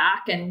this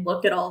back and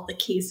look at all the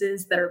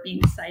cases that are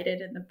being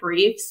cited in the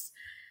briefs,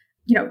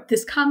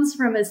 this comes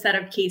from a set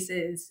of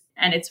cases,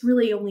 and it's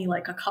really only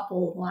a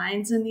couple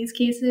lines in these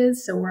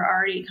cases. So we're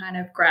already kind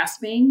of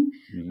grasping,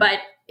 but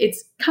it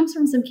comes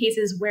from some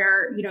cases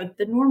where,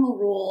 the normal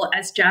rule,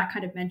 as Jack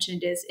kind of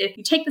mentioned, is if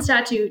you take the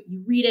statute,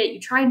 you read it, you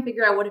try and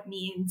figure out what it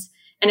means.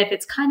 And if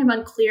it's kind of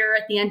unclear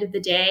at the end of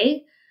the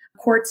day,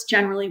 courts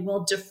generally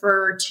will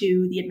defer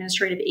to the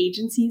administrative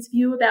agency's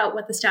view about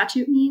what the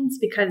statute means,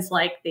 because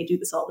they do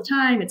this all the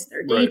time. It's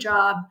their day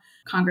job.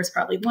 Congress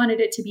probably wanted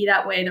it to be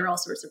that way. There are all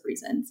sorts of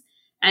reasons.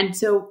 And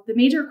so the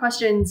major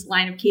questions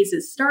line of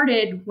cases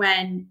started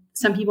when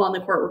some people on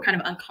the court were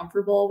kind of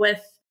uncomfortable with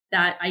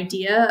that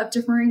idea of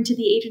deferring to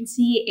the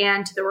agency.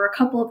 And there were a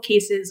couple of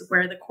cases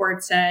where the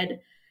court said,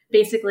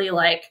 basically,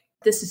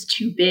 this is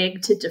too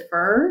big to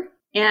defer.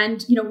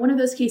 And, one of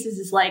those cases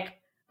is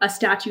a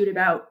statute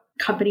about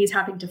companies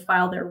having to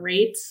file their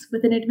rates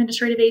with an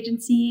administrative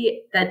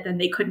agency that then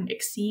they couldn't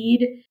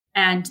exceed.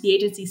 And the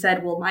agency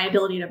said, well, my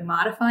ability to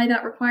modify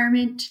that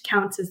requirement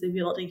counts as the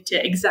ability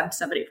to exempt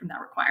somebody from that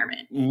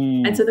requirement.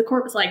 And so the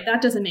court was like,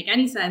 that doesn't make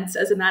any sense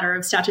as a matter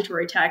of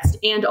statutory text.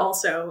 And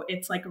also,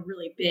 it's a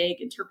really big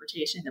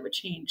interpretation that would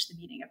change the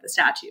meaning of the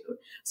statute.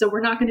 So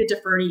we're not going to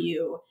defer to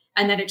you.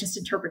 And then it just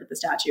interpreted the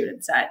statute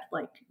and said,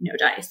 no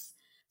dice.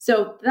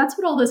 So that's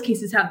what all those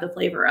cases have the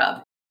flavor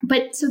of.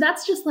 But so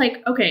that's just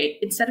okay,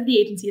 instead of the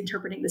agency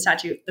interpreting the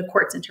statute, the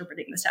court's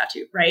interpreting the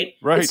statute, right?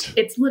 Right.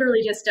 It's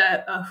literally just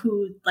a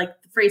who, the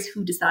phrase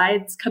who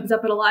decides comes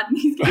up in a lot in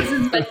these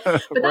cases, but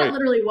that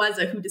literally was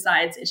a who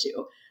decides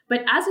issue. But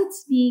as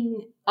it's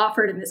being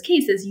offered in this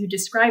case, as you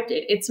described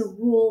it, it's a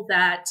rule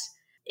that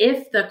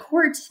if the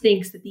court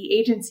thinks that the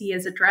agency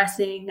is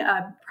addressing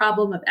a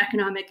problem of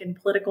economic and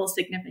political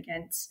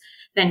significance,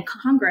 then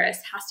Congress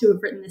has to have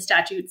written the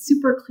statute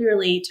super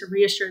clearly to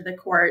reassure the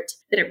court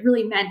that it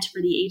really meant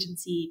for the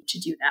agency to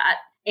do that.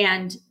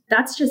 And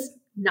that's just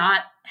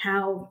not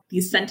how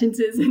these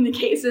sentences in the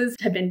cases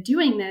have been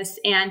doing this.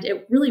 And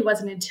it really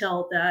wasn't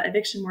until the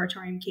eviction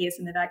moratorium case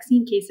and the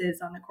vaccine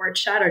cases on the court's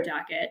shadow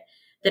docket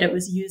that it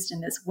was used in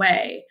this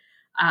way.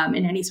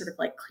 In any sort of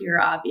clear,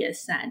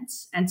 obvious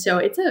sense. And so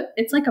it's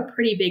a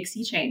pretty big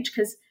sea change,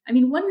 because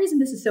one reason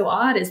this is so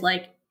odd is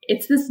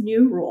it's this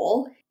new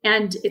rule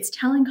and it's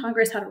telling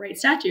Congress how to write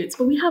statutes,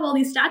 but we have all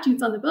these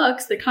statutes on the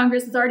books that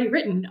Congress has already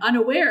written,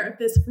 unaware of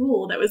this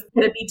rule that was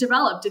going to be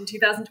developed in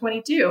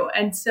 2022.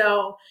 And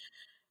so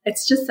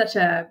it's just such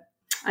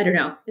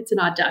it's an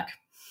odd duck.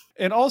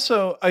 And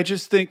also, I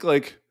just think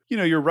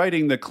you're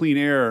writing the Clean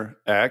Air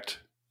Act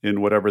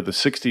in whatever the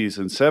 60s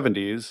and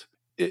 70s.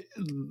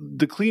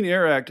 The Clean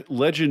Air Act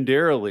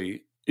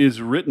legendarily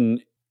is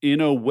written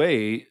in a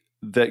way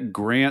that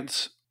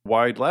grants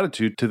wide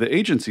latitude to the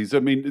agencies.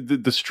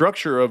 The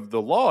structure of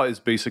the law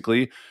is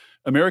basically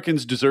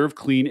Americans deserve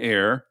clean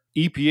air.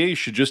 EPA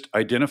should just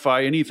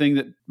identify anything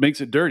that makes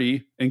it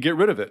dirty and get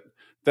rid of it.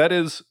 That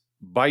is,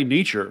 by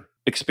nature,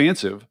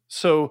 expansive.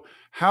 So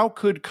how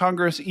could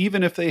Congress,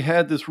 even if they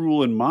had this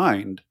rule in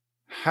mind,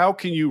 how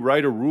can you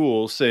write a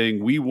rule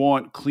saying we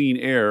want clean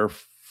air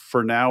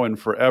for now and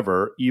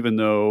forever, even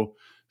though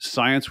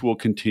science will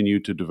continue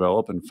to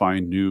develop and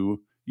find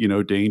new,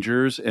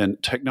 dangers, and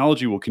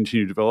technology will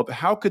continue to develop?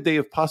 How could they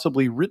have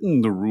possibly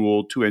written the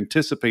rule to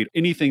anticipate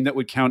anything that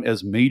would count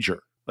as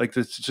major?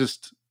 It's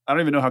just, I don't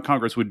even know how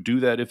Congress would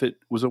do that if it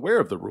was aware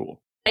of the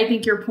rule. I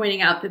think you're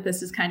pointing out that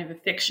this is kind of a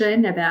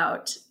fiction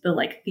about the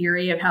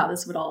theory of how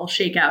this would all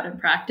shake out in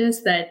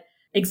practice, that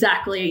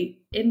exactly.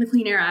 In the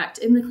Clean Air Act,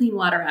 in the Clean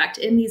Water Act,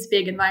 in these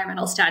big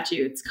environmental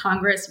statutes,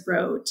 Congress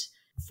wrote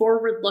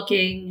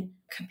forward-looking,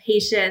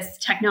 capacious,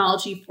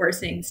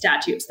 technology-forcing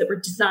statutes that were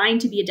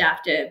designed to be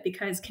adaptive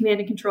because command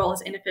and control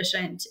is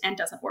inefficient and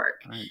doesn't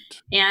work. Right.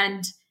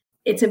 And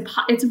it's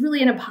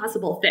really an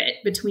impossible fit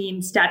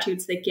between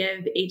statutes that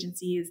give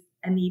agencies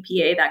and the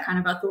EPA that kind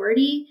of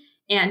authority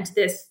and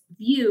this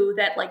view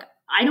that, like,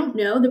 I don't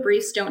know, the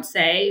briefs don't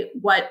say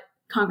what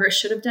Congress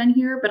should have done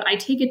here, but I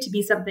take it to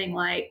be something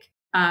like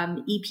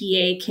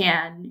EPA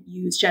can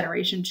use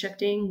generation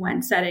shifting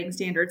when setting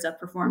standards of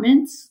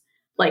performance.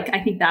 Like,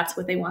 I think that's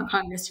what they want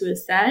Congress to have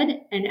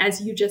said. And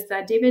as you just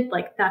said, David,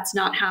 like, that's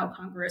not how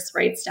Congress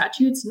writes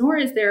statutes, nor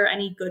is there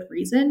any good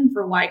reason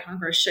for why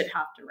Congress should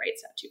have to write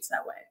statutes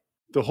that way.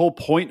 The whole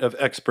point of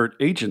expert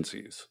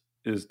agencies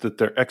is that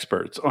they're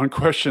experts on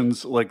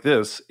questions like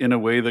this in a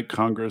way that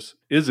Congress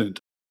isn't.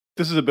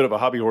 This is a bit of a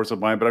hobby horse of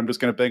mine, but I'm just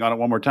going to bang on it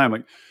one more time.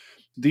 Like,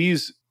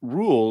 these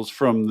rules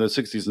from the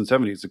 60s and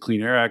 70s, the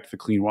Clean Air Act, the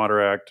Clean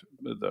Water Act,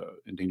 the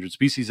Endangered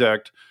Species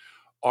Act,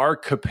 are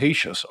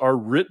capacious, are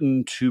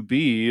written to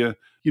be,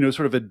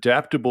 sort of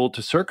adaptable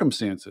to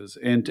circumstances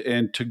and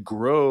to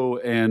grow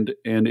and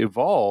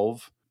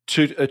evolve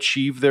to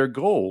achieve their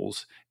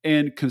goals.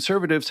 And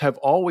conservatives have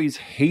always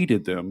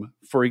hated them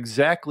for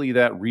exactly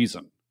that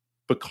reason,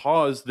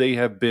 because they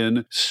have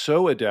been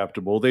so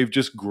adaptable. They've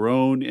just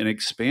grown and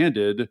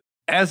expanded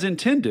as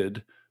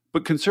intended.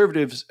 But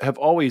conservatives have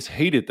always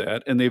hated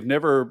that, and they've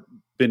never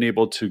been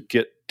able to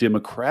get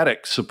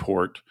democratic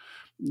support,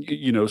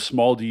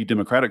 small d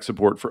democratic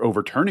support for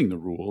overturning the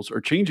rules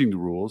or changing the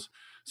rules.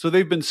 So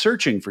they've been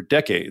searching for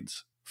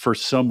decades for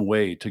some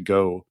way to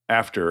go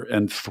after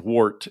and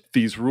thwart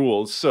these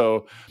rules.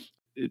 So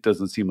it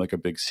doesn't seem like a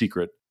big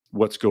secret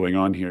what's going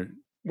on here.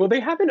 Well,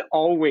 they haven't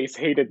always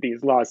hated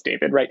these laws,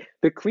 David, right?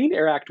 The Clean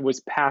Air Act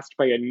was passed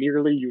by a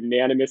nearly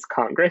unanimous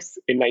Congress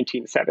in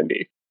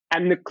 1970.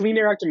 And the Clean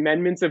Air Act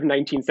amendments of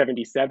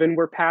 1977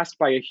 were passed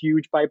by a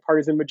huge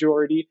bipartisan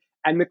majority.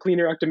 And the Clean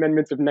Air Act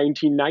amendments of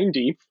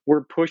 1990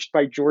 were pushed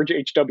by George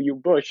H.W.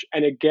 Bush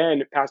and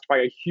again passed by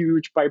a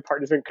huge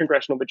bipartisan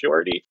congressional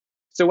majority.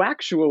 So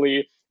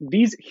actually,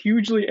 these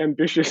hugely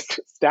ambitious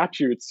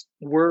statutes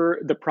were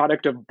the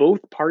product of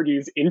both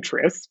parties'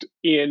 interest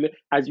in,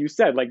 as you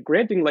said, like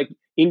granting like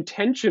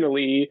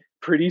intentionally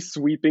pretty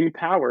sweeping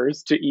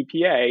powers to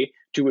EPA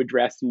to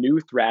address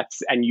new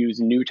threats and use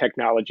new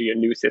technology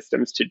and new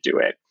systems to do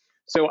it.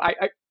 So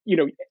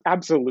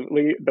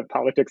absolutely, the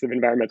politics of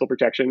environmental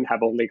protection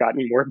have only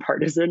gotten more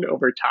partisan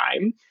over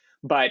time.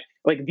 But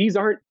like, these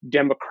aren't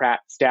Democrat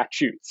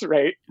statutes,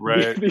 right?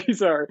 Right.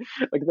 These are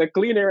like, the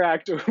Clean Air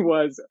Act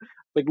was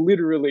like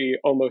literally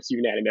almost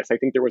unanimous. I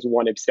think there was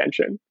one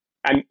abstention.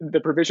 And the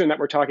provision that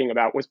we're talking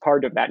about was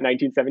part of that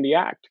 1970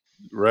 act.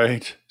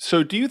 Right.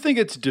 So do you think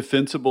it's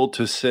defensible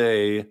to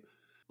say,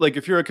 like,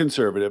 if you're a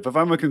conservative, if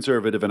I'm a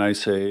conservative and I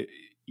say,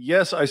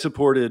 yes, I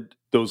supported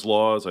those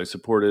laws, I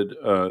supported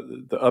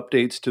the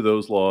updates to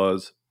those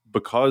laws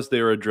because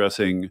they're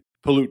addressing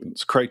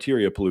pollutants,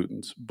 criteria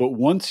pollutants. But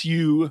once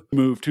you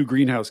move to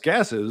greenhouse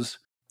gases,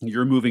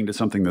 you're moving to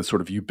something that's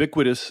sort of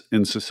ubiquitous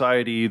in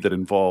society that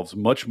involves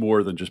much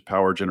more than just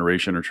power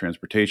generation or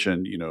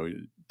transportation,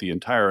 the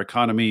entire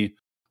economy.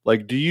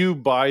 Like, do you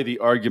buy the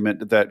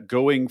argument that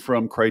going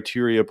from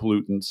criteria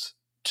pollutants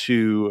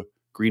to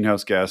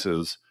greenhouse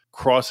gases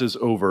crosses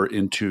over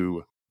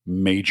into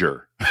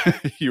major?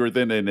 You're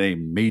then in a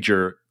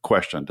major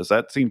question. Does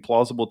that seem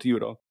plausible to you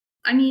at all?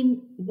 I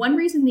mean, one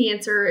reason the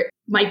answer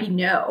might be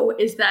no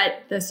is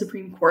that the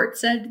Supreme Court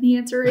said the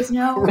answer is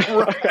no.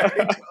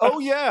 Right. Oh,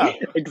 yeah.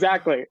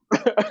 Exactly.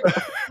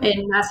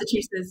 In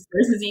Massachusetts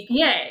versus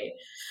EPA,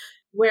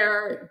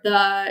 where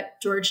the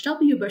George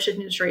W. Bush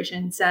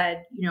administration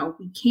said,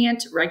 we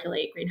can't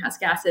regulate greenhouse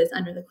gases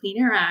under the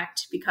Clean Air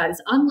Act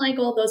because unlike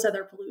all those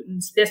other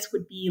pollutants, this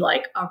would be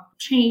like a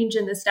change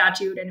in the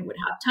statute and it would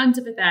have tons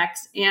of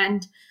effects.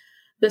 And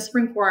the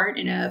Supreme Court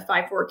in a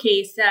 5-4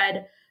 case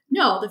said,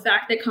 no, the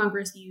fact that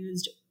Congress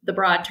used the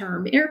broad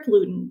term air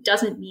pollutant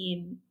doesn't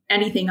mean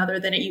anything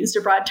other than it used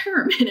a broad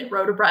term and it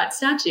wrote a broad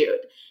statute.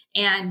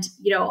 And,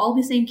 all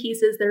the same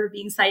cases that are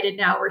being cited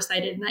now were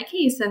cited in that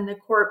case. And the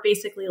court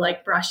basically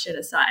like brushed it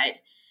aside.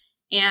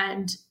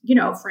 And,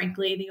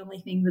 frankly, the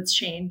only thing that's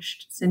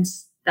changed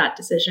since that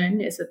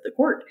decision is that the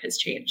court has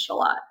changed a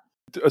lot.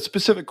 A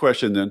specific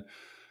question then.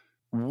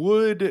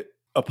 Would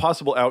a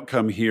possible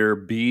outcome here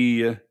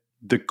be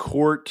the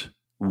court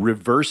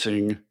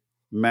reversing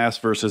Mass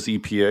versus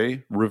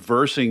EPA,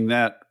 reversing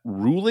that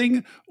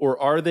ruling, or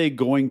are they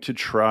going to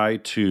try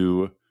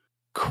to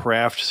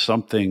craft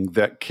something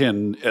that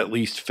can at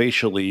least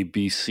facially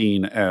be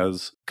seen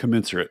as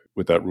commensurate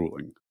with that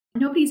ruling?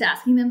 Nobody's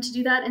asking them to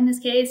do that in this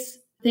case,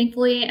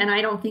 thankfully, and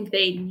I don't think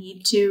they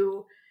need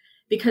to,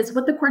 because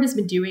what the court has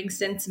been doing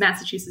since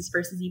Massachusetts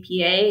versus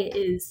EPA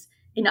is,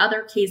 in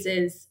other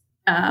cases,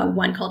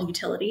 one called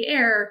utility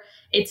air,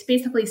 it's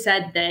basically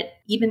said that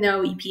even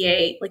though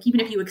EPA, like even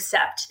if you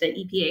accept that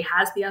EPA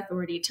has the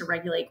authority to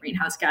regulate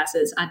greenhouse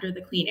gases under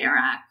the Clean Air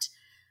Act,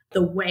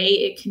 the way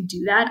it can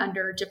do that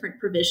under different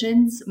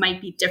provisions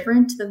might be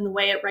different than the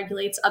way it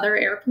regulates other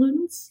air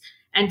pollutants.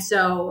 And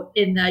so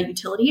in the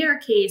utility air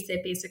case,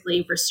 it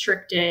basically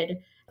restricted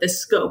the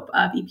scope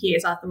of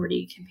EPA's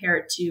authority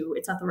compared to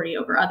its authority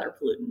over other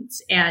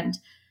pollutants. And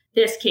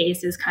this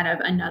case is kind of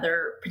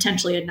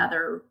potentially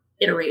another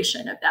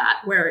iteration of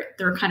that, where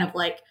they're kind of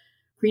like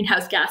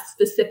greenhouse gas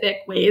specific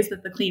ways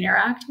that the Clean Air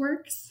Act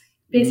works,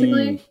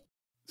 basically.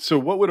 So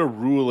what would a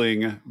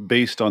ruling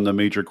based on the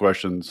major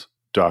questions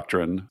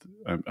doctrine,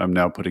 I'm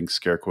now putting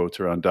scare quotes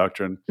around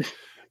doctrine,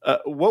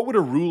 what would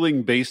a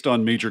ruling based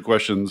on major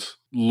questions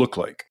look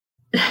like?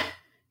 I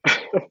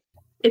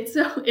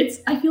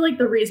feel like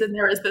the reason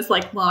there is this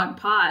like long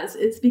pause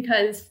is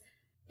because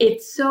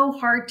it's so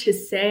hard to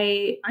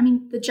say. I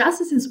mean, the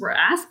justices were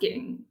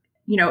asking,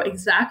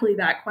 exactly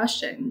that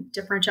question.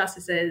 Different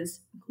justices,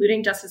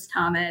 including Justice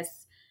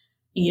Thomas,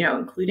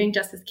 including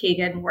Justice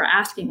Kagan, were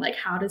asking, like,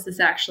 how does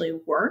this actually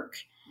work?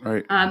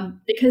 Right.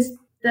 Because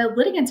the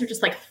litigants are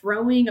just like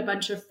throwing a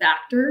bunch of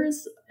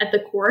factors at the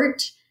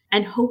court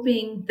and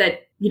hoping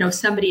that,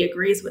 somebody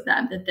agrees with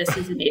them that this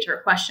is a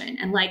major question.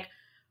 And like,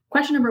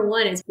 question number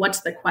one is,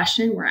 what's the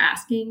question? We're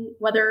asking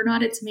whether or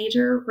not it's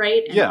major,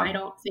 right? And I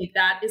don't think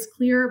that is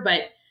clear,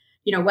 but,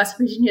 West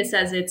Virginia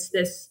says it's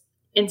this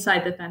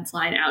inside the fence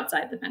line,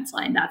 outside the fence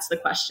line. That's the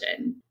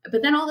question.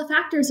 But then all the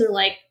factors are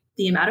like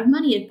the amount of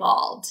money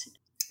involved,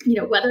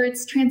 whether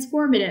it's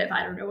transformative.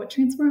 I don't know what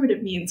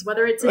transformative means,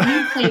 whether it's a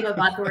new claim of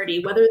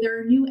authority, whether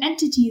there are new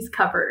entities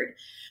covered,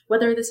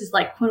 whether this is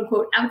like, quote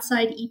unquote,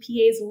 outside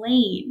EPA's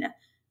lane.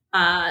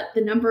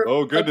 The number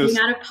of the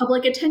amount of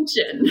public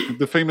attention.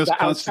 The famous the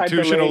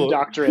constitutional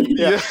doctrine.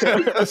 Yeah.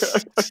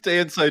 Stay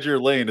inside your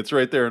lane. It's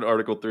right there in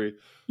Article 3.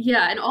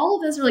 Yeah. And all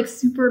of those are like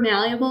super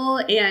malleable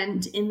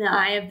and in the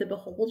eye of the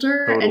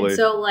beholder. Totally. And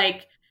so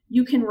like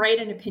you can write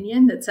an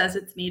opinion that says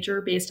it's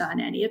major based on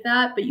any of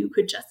that, but you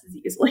could just as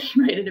easily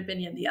write an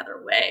opinion the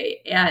other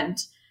way. And,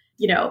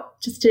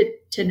 just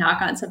to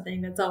knock on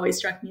something that's always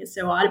struck me as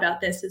so odd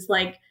about this is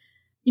like,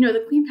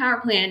 the Clean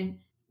Power Plan,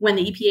 when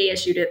the EPA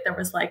issued it, there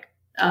was like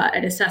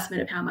an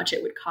assessment of how much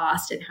it would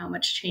cost and how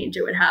much change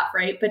it would have,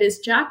 right? But as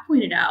Jack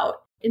pointed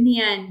out, in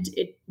the end,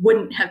 it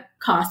wouldn't have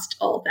cost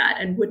all of that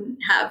and wouldn't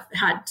have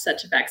had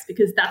such effects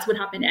because that's what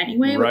happened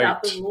anyway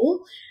without the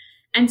rule.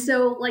 And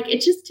so, like,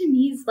 it just to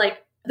me is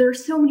like, there are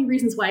so many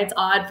reasons why it's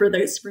odd for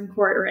the Supreme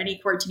Court or any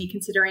court to be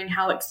considering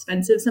how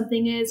expensive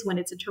something is when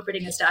it's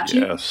interpreting a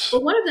statute. Yes.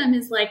 But one of them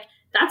is like,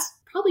 that's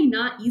probably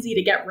not easy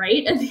to get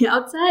right at the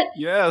outset.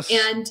 Yes.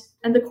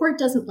 And the court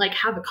doesn't like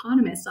have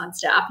economists on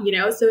staff,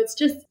 so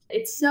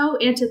it's so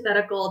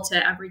antithetical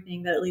to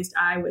everything that at least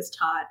I was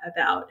taught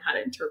about how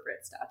to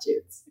interpret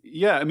statutes.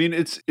 Yeah, I mean,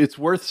 it's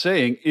worth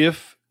saying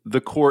if the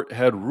court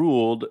had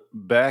ruled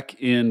back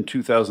in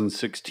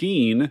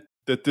 2016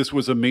 that this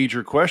was a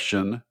major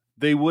question,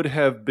 they would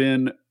have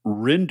been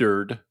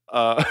rendered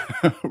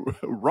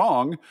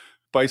wrong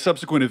by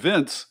subsequent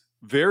events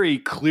very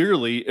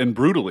clearly and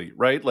brutally,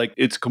 right? Like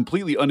it's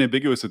completely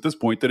unambiguous at this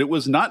point that it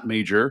was not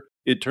major.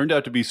 It turned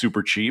out to be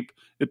super cheap.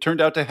 It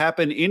turned out to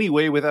happen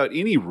anyway without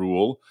any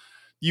rule.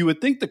 You would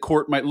think the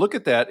court might look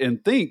at that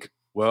and think,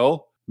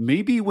 well,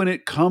 maybe when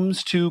it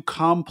comes to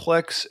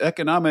complex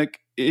economic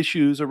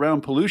issues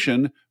around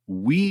pollution,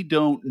 we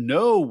don't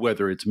know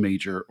whether it's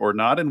major or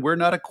not, and we're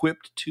not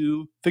equipped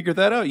to figure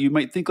that out. You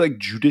might think like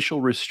judicial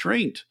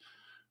restraint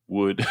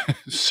would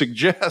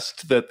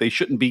suggest that they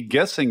shouldn't be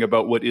guessing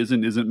about what is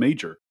and isn't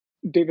major.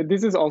 David,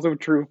 this is also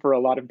true for a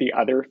lot of the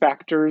other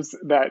factors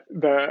that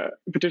the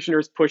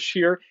petitioners push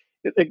here.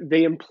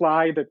 They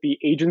imply that the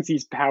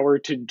agency's power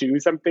to do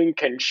something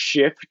can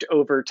shift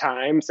over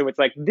time. So it's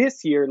like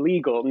this year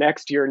legal,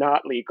 next year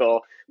not legal,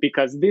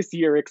 because this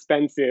year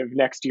expensive,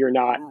 next year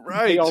not.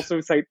 Right. They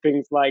also cite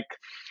things like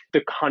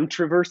the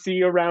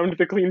controversy around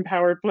the Clean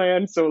Power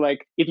Plan. So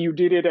like if you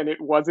did it and it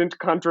wasn't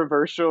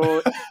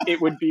controversial,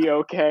 it would be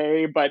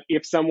okay. But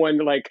if someone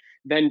like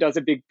then does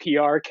a big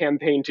PR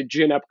campaign to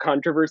gin up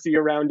controversy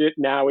around it,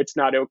 now it's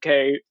not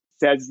okay,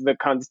 says the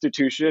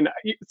Constitution.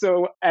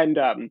 So, and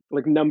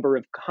like number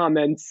of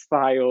comments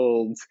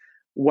filed,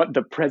 what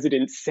the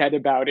president said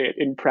about it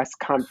in press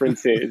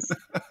conferences.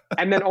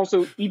 And then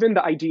also even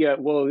the idea,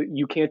 well,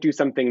 you can't do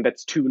something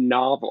that's too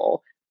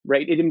novel,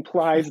 right? It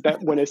implies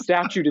that when a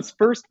statute is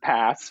first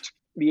passed,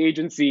 the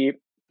agency,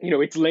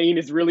 its lane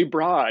is really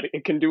broad.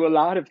 It can do a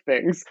lot of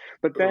things.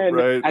 But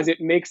then as it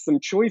makes some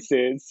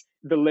choices,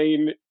 the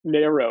lane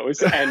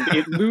narrows and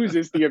it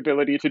loses the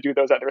ability to do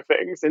those other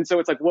things. And so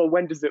it's like, well,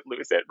 when does it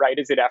lose it, right?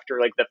 Is it after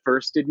like the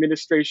first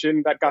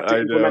administration that got to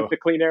implement the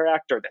Clean Air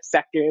Act or the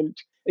second?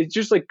 It's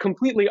just like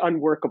completely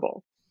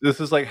unworkable. This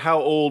is like,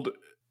 how old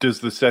does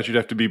the statute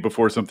have to be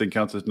before something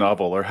counts as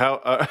novel, or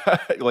how,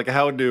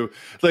 how new?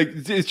 Like,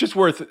 it's just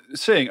worth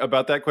saying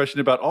about that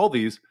question about all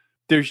these.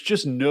 There's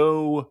just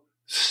no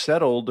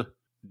settled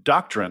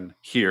doctrine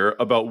here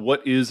about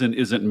what is and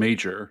isn't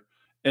major.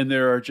 And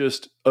there are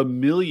just a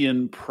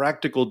million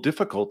practical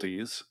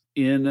difficulties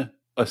in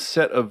a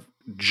set of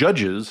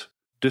judges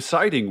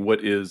deciding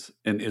what is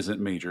and isn't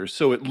major.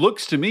 So it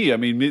looks to me, I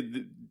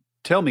mean,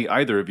 tell me,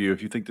 either of you,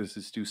 if you think this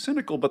is too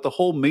cynical, but the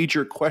whole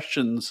major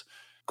questions,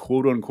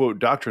 quote unquote,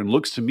 doctrine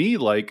looks to me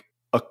like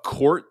a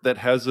court that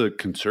has a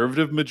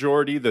conservative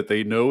majority that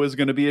they know is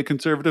going to be a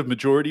conservative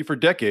majority for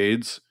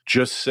decades,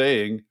 just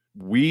saying,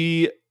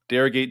 we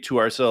derogate to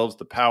ourselves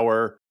the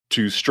power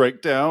to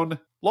strike down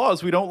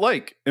laws we don't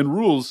like and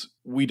rules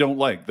we don't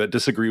like that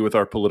disagree with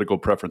our political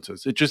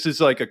preferences. It just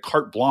is like a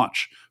carte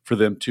blanche for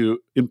them to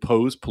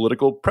impose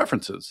political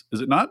preferences,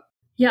 is it not?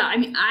 Yeah, I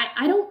mean,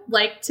 I don't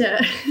like to,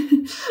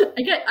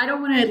 I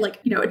don't want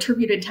to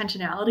attribute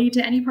intentionality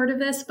to any part of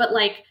this, but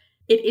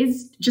it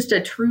is just a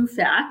true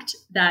fact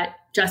that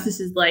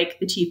justices like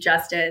the Chief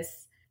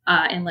Justice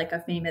in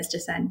a famous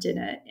dissent in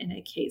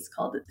a case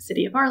called the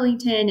City of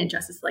Arlington, and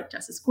Justice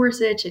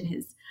Gorsuch in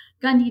his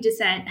Gundy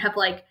dissent have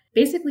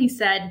basically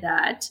said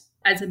that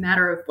as a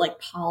matter of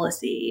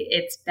policy,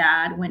 it's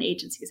bad when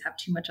agencies have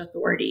too much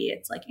authority.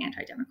 It's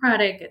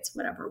anti-democratic, it's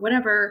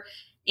whatever.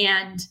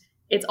 And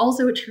it's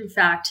also a true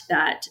fact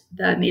that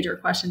the major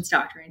questions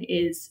doctrine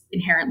is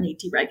inherently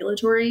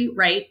deregulatory,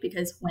 right?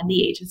 Because when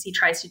the agency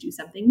tries to do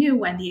something new,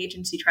 when the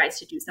agency tries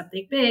to do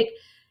something big,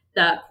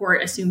 the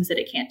court assumes that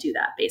it can't do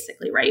that,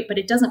 basically, right? But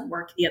it doesn't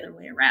work the other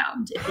way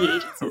around. If the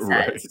agency says,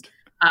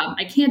 right.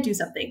 I can't do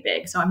something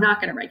big, so I'm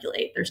not going to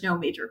regulate, there's no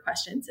major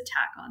questions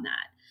attack on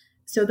that.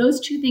 So those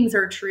two things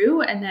are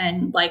true. And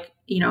then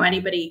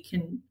anybody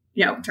can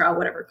draw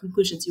whatever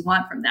conclusions you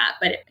want from that.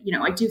 But,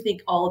 I do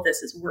think all of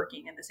this is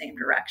working in the same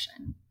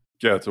direction.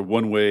 Yeah, it's a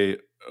one-way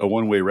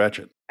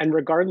ratchet. And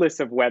regardless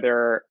of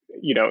whether,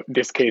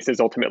 this case is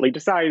ultimately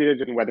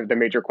decided and whether the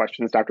major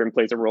questions doctrine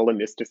plays a role in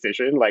this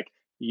decision,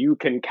 you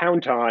can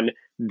count on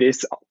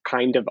this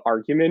kind of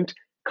argument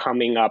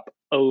coming up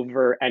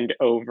over and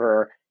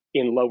over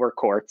in lower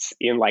courts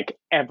in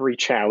every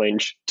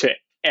challenge to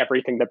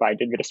everything the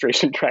Biden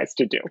administration tries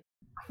to do.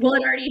 Well,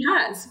 it already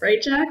has,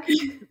 right, Jack?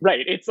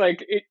 Right. It's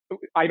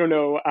I don't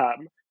know,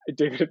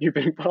 David, if you've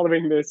been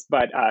following this,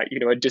 but,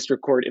 a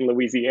district court in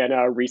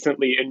Louisiana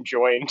recently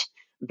enjoined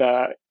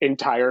the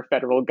entire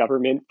federal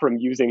government from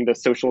using the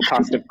social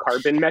cost of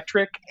carbon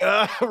metric.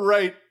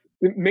 Right.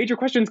 Major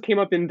questions came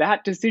up in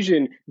that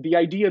decision, the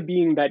idea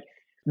being that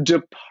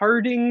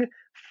departing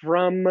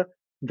from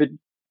the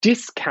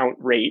discount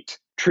rate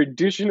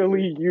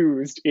traditionally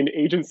used in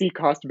agency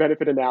cost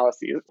benefit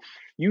analyses.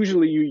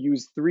 Usually you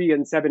use 3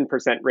 and 7%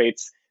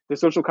 rates. The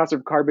social cost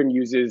of carbon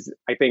uses,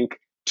 I think,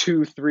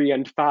 2, 3,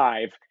 and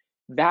 5.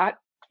 That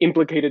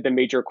implicated the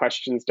major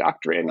questions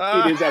doctrine.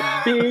 It is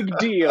a big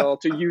deal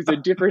to use a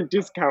different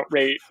discount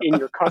rate in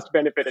your cost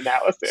benefit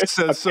analysis. It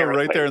says so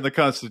right there in the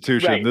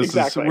Constitution. Right,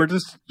 exactly. We're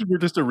just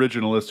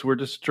originalists. We're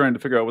just trying to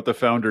figure out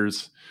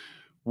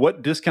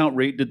what discount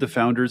rate did the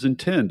founders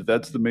intend?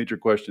 That's the major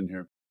question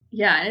here.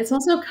 Yeah, and it's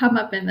also come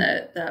up in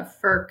the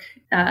FERC,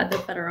 the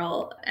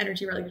Federal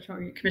Energy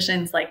Regulatory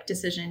Commission's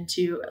decision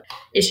to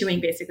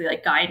issuing basically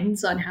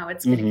guidance on how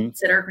it's going to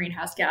consider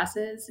greenhouse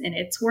gases in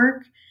its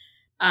work.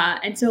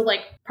 And so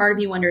part of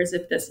me wonders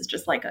if this is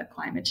just a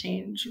climate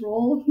change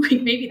rule.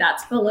 Maybe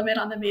that's the limit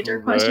on the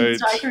major questions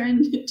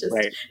doctrine.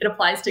 It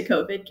applies to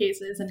COVID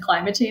cases and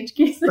climate change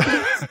cases.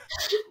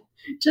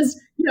 Just,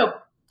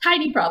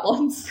 tiny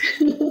problems.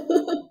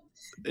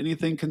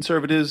 Anything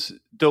conservatives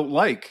don't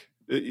like.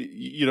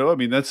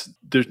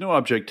 There's no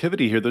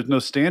objectivity here. There's no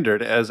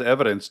standard as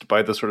evidenced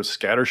by the sort of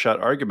scattershot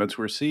arguments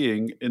we're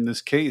seeing in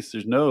this case.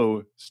 There's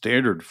no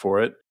standard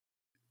for it.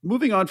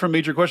 Moving on from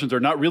major questions, or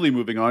not really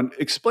moving on,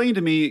 explain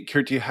to me,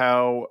 Kirti,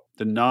 how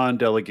the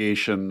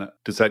non-delegation,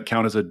 does that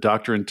count as a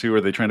doctrine too? Are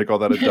they trying to call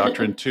that a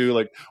doctrine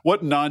too?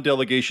 What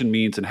non-delegation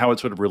means and how it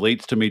sort of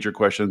relates to major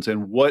questions,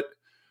 and what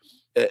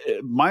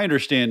my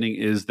understanding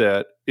is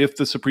that if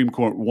the Supreme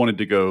Court wanted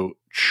to go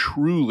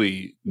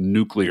truly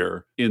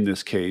nuclear in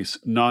this case,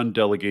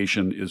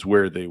 non-delegation is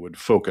where they would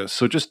focus.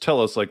 So just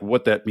tell us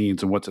what that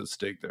means and what's at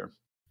stake there.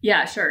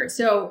 Yeah, sure.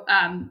 So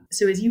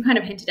as you kind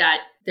of hinted at,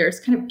 there's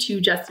kind of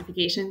two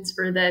justifications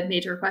for the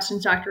major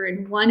questions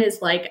doctrine. One is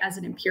as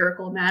an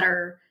empirical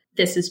matter,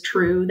 this is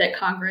true that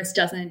Congress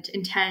doesn't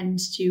intend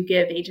to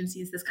give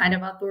agencies this kind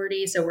of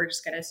authority. So we're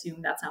just going to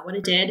assume that's not what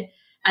it did.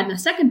 And the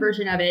second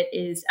version of it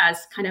is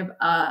as kind of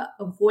a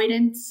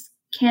avoidance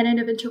canon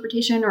of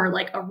interpretation, or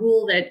a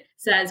rule that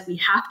says we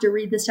have to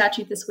read the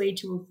statute this way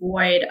to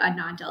avoid a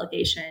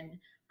non-delegation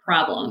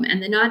problem.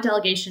 And the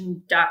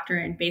non-delegation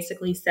doctrine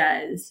basically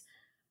says,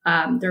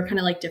 there are kind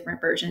of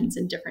different versions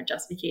and different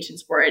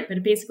justifications for it, but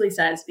it basically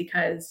says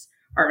because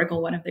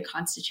Article 1 of the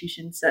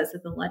Constitution says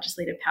that the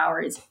legislative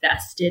power is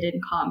vested in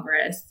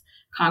Congress,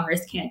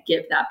 Congress can't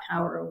give that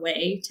power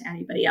away to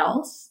anybody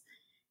else.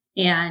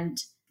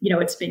 And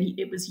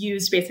it was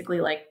used basically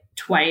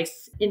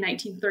twice in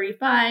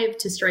 1935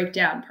 to strike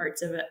down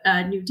parts of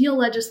a New Deal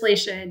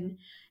legislation,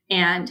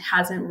 and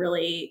hasn't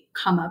really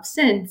come up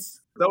since.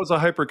 That was a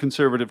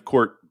hyper-conservative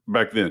court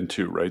back then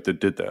too, right? That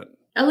did that.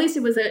 At least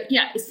it was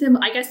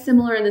I guess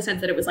similar in the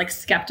sense that it was like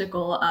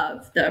skeptical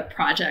of the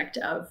project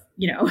of,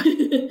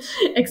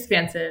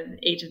 expansive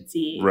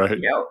agency, right.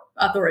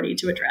 Authority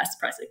to address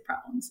pressing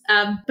problems.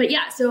 But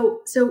yeah,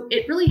 so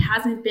it really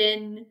hasn't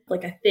been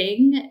like a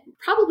thing,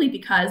 precisely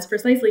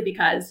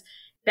because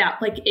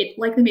that like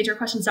the major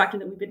questions doctrine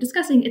that we've been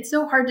discussing, it's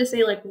so hard to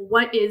say like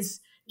what is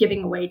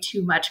giving away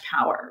too much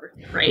power,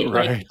 right?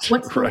 Like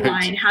what's the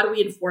line? How do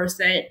we enforce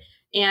it?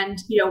 And,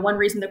 one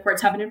reason the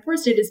courts haven't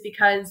enforced it is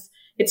because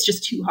it's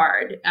just too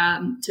hard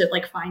to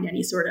like find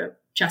any sort of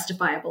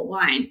justifiable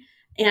line.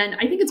 And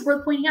I think it's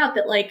worth pointing out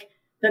that like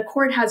the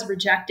court has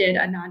rejected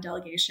a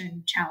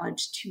non-delegation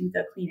challenge to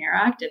the Clean Air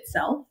Act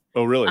itself.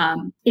 Oh, really?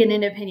 In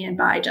an opinion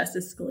by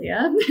Justice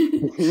Scalia.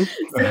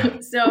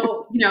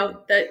 so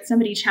that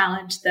somebody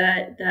challenged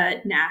the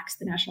NAAQS,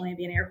 the National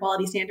Ambient Air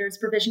Quality Standards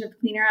provision of the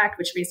Clean Air Act,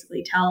 which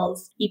basically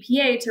tells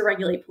EPA to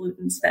regulate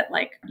pollutants that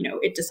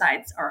it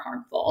decides are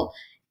harmful.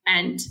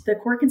 And the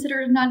court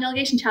considered a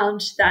non-delegation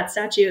challenge to that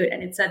statute,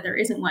 and it said there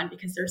isn't one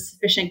because there's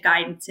sufficient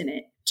guidance in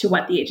it to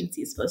what the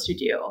agency is supposed to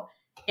do.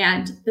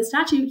 And the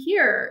statute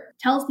here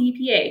tells the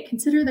EPA,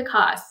 consider the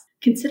costs,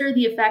 consider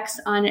the effects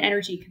on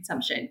energy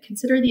consumption,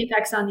 consider the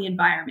effects on the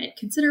environment,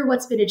 consider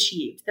what's been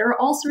achieved. There are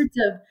all sorts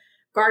of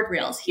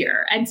guardrails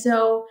here. And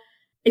so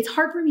it's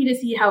hard for me to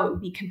see how it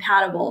would be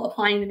compatible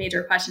applying the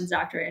major questions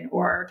doctrine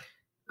or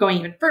going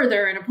even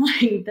further and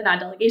applying the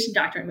non-delegation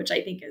doctrine, which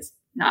I think is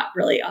not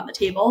really on the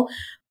table,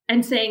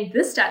 and saying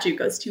this statute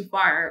goes too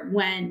far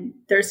when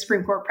there's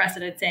Supreme Court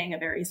precedent saying a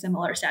very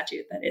similar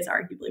statute that is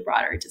arguably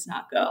broader does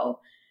not go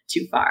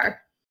too far.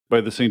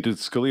 By the St.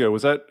 Scalia,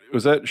 was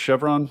that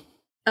Chevron?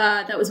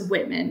 That was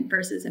Whitman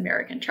versus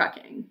American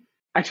Trucking.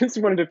 I just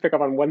wanted to pick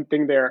up on one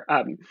thing there.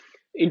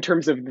 In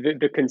terms of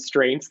the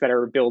constraints that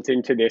are built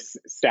into this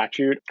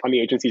statute on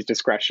the agency's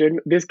discretion,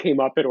 this came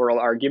up at oral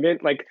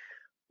argument. Like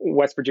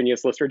West Virginia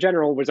Solicitor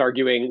General was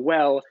arguing,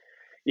 well,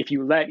 if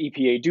you let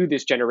EPA do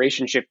this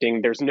generation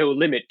shifting, there's no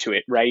limit to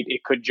it, right?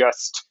 It could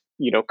just,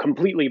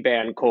 completely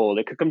ban coal.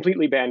 It could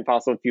completely ban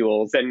fossil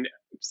fuels. And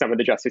some of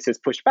the justices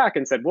pushed back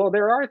and said, well,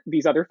 there are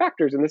these other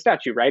factors in the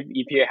statute, right?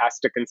 The EPA has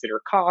to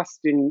consider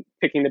cost in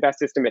picking the best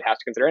system. It has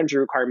to consider energy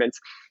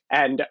requirements.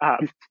 And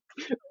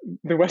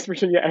the West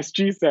Virginia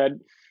SG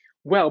said,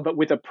 well, but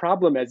with a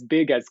problem as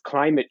big as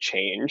climate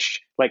change,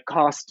 like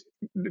cost,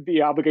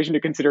 the obligation to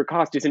consider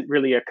cost isn't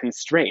really a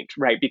constraint,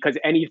 right? Because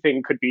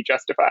anything could be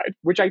justified,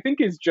 which I think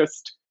is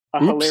just a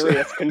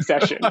hilarious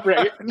concession,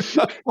 right?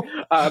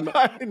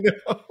 I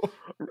know.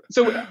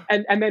 So,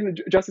 and then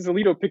Justice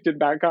Alito picked it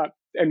back up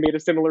and made a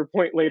similar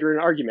point later in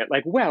an argument,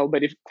 like, well,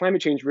 but if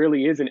climate change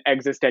really is an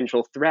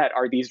existential threat,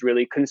 are these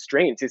really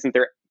constraints?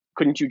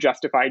 Couldn't you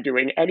justify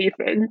doing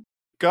anything?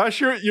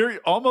 Gosh,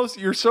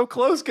 you're so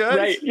close, guys.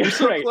 Right, you're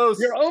so close.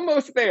 You're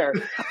almost there.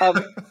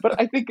 But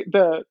I think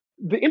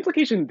the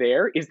implication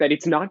there is that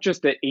it's not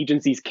just that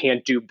agencies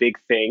can't do big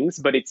things,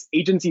 but it's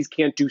agencies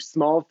can't do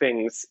small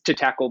things to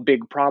tackle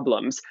big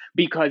problems.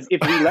 Because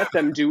if we let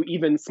them do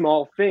even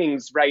small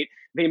things, right,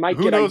 they might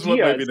get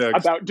ideas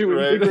about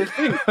doing bigger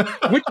things.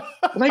 Which,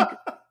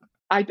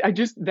 I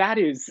just, that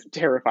is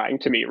terrifying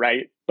to me,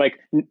 right? Like,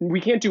 we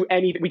can't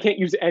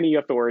use any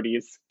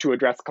authorities to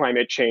address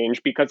climate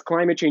change because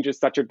climate change is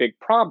such a big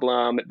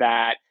problem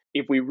that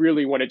if we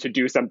really wanted to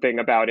do something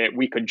about it,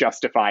 we could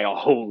justify a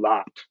whole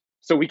lot.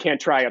 So we can't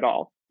try at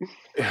all.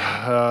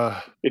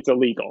 It's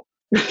illegal.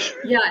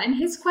 Yeah. And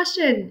his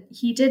question,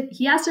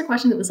 he asked a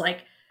question that was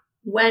like,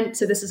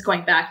 so this is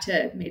going back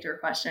to major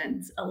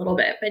questions a little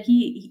bit, but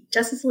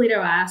Justice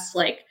Alito asked,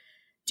 like,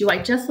 do I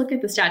just look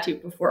at the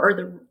statute before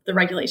or the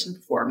regulation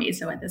before me?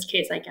 So in this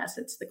case, I guess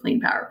it's the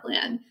Clean Power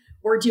Plan.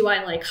 Or do I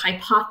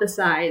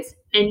hypothesize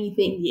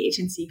anything the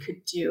agency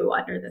could do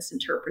under this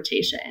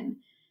interpretation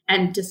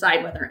and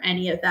decide whether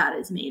any of that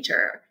is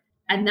major?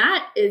 And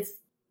that is,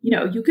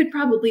 you could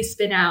probably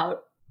spin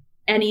out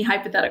any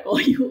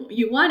hypothetical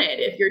you wanted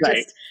if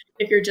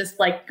you're just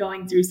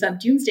going through some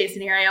doomsday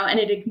scenario, and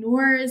it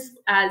ignores,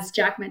 as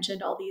Jack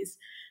mentioned, all these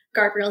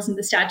guardrails in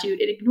the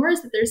statute. It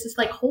ignores that there's this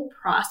whole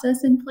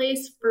process in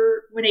place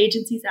for when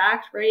agencies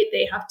act, right?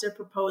 They have to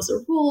propose a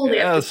rule, they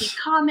have to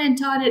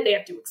comment on it, they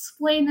have to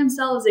explain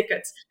themselves, it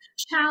gets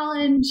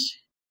challenged.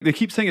 They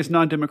keep saying it's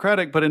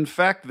non-democratic, but in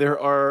fact, there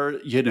are,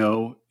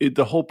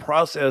 the whole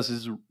process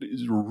is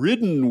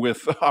ridden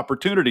with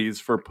opportunities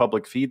for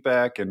public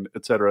feedback and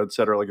et cetera, et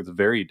cetera. It's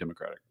very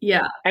democratic.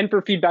 Yeah. And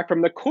for feedback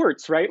from the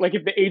courts, right?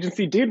 If the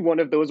agency did one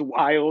of those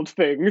wild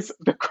things,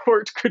 the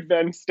court could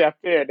then step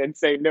in and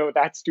say, no,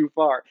 that's too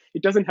far.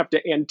 It doesn't have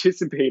to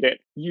anticipate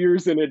it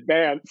years in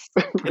advance.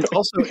 It's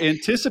also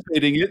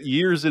anticipating it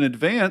years in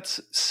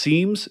advance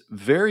seems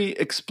very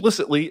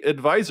explicitly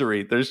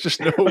advisory. There's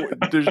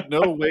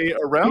no way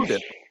around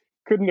it.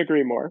 Couldn't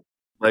agree more.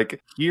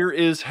 Here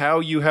is how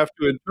you have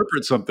to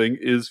interpret something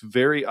is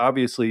very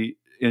obviously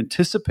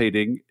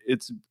anticipating.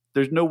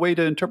 There's no way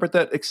to interpret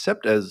that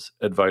except as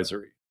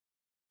advisory.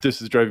 This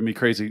is driving me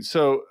crazy.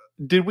 So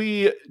did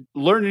we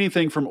learn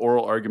anything from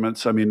oral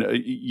arguments? I mean,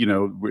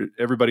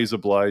 everybody's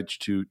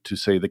obliged to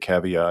say the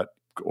caveat.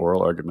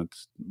 oral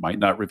arguments might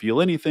not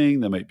reveal anything.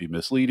 They might be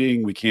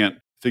misleading. We can't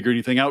figure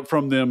anything out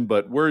from them.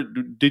 But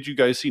did you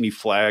guys see any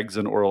flags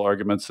in oral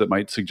arguments that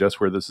might suggest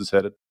where this is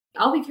headed?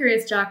 I'll be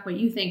curious, Jack, what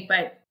you think,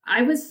 but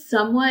I was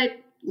somewhat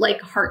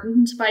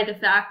heartened by the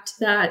fact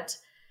that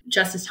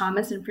Justice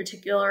Thomas in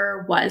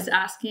particular was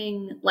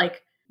asking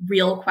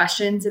real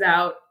questions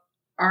about,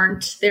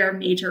 aren't there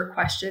major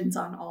questions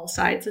on all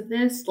sides of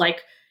this?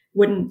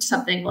 Wouldn't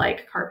something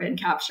like carbon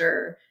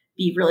capture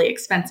be really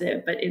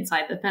expensive, but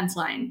inside the fence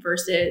line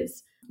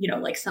versus,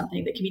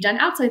 something that can be done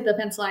outside the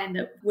fence line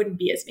that wouldn't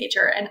be as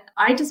major? And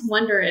I just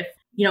wonder if,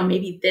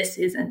 maybe this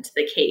isn't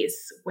the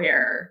case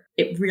where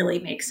it really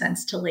makes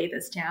sense to lay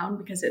this down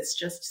because it's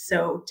just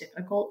so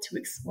difficult to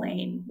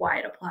explain why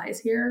it applies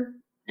here.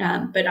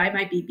 But I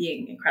might be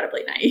being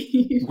incredibly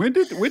naive. When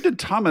did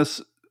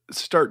Thomas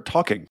start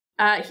talking?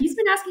 He's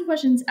been asking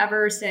questions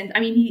ever since. I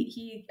mean,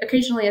 he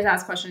occasionally has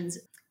asked questions,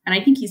 and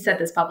I think he said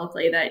this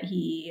publicly that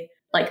he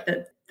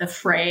the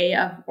fray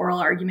of oral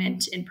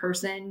argument in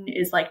person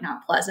is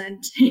not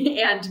pleasant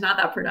and not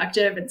that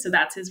productive, and so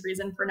that's his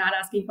reason for not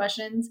asking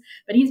questions.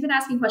 But he's been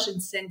asking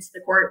questions since the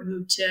court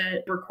moved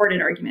to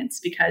recorded arguments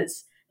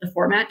because the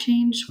format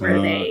changed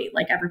where they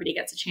everybody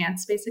gets a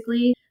chance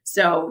basically.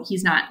 So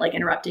he's not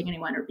interrupting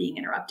anyone or being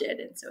interrupted,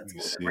 and so it's a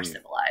little bit more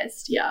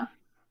civilized. Yeah,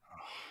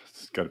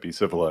 it's got to be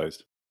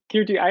civilized.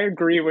 Kirti, I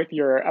agree with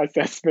your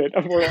assessment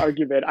of oral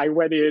argument. I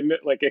went in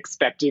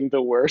expecting the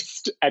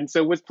worst, and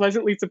so was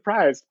pleasantly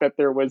surprised that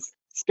there was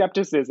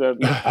skepticism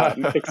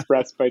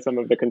expressed by some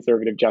of the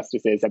conservative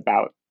justices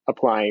about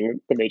applying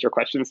the major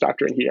questions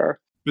doctrine here.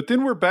 But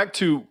then we're back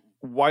to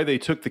why they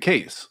took the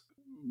case.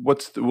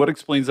 What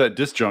explains that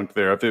disjunct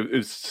there? If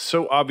it's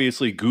so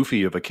obviously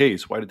goofy of a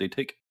case, why did they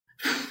take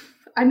it?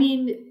 I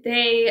mean,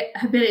 they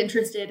have been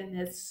interested in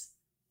this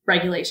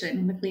regulation,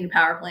 in the Clean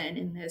Power Plan,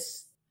 in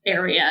this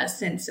area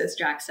since, as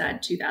Jack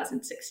said,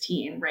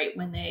 2016, right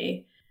when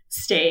they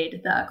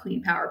stayed the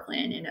Clean Power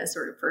Plan in a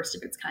sort of first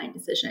of its kind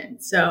decision.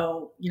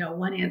 So,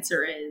 one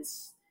answer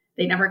is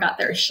they never got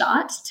their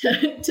shot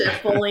to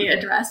fully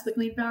address the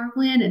Clean Power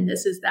Plan, and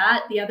this is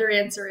that. The other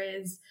answer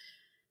is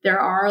there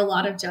are a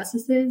lot of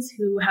justices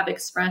who have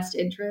expressed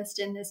interest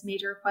in this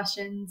major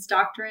questions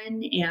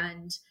doctrine,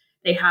 and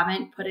they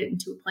haven't put it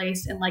into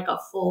place in a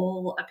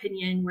full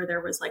opinion where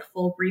there was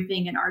full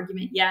briefing and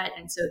argument yet.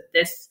 And so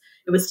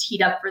it was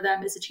teed up for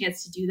them as a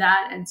chance to do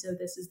that. And so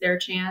this is their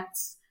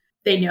chance.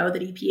 They know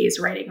that EPA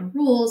is writing a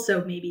rule.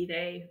 So maybe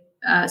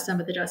some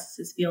of the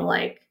justices feel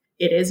like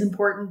it is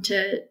important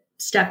to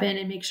step in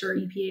and make sure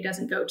EPA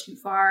doesn't go too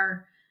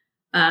far.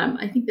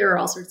 I think there are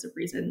all sorts of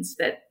reasons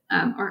that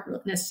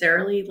aren't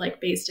necessarily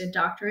based in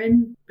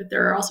doctrine, but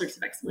there are all sorts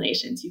of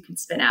explanations you can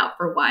spin out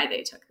for why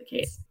they took the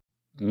case.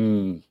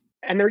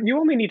 And you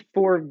only need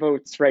 4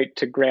 votes, right,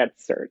 to grant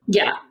cert.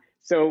 Yeah.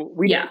 So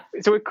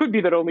it could be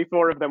that only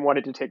 4 of them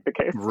wanted to take the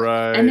case.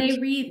 Right. And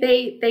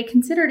they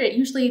considered it.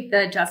 Usually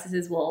the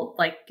justices will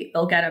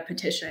they'll get a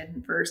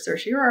petition for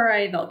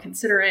certiorari, they'll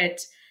consider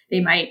it. They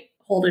might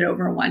hold it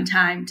over one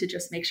time to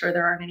just make sure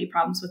there aren't any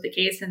problems with the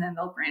case, and then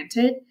they'll grant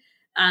it.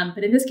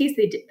 But in this case,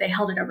 they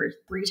held it over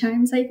 3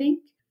 times, I think,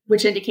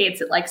 which indicates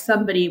that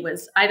somebody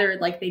was either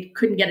they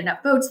couldn't get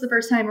enough votes the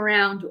first time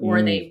around,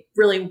 or they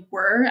really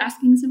were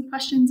asking some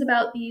questions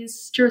about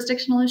these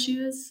jurisdictional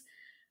issues.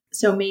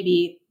 So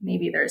maybe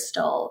there's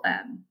still,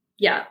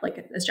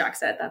 as Jack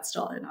said, that's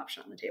still an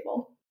option on the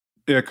table.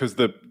 Yeah, because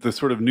the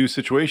sort of new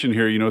situation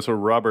here, so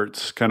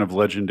Roberts kind of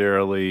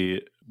legendarily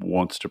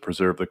wants to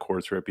preserve the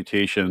court's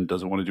reputation,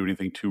 doesn't want to do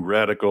anything too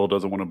radical,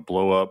 doesn't want to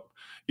blow up,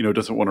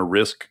 doesn't want to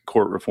risk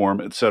court reform,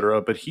 et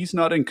cetera. But he's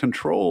not in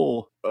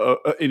control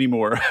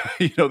anymore.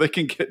 They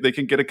can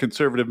get a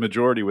conservative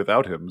majority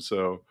without him.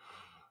 So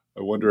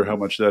I wonder how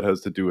much that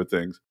has to do with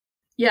things.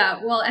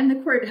 Yeah, well, and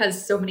the court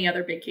has so many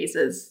other big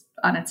cases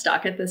on its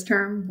docket this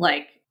term.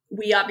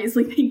 We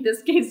obviously think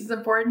this case is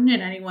important,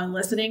 and anyone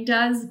listening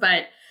does,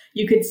 but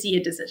you could see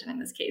a decision in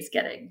this case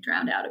getting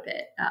drowned out a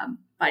bit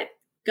by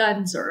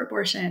guns or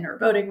abortion or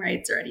voting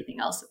rights or anything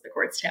else that the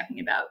court's talking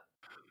about.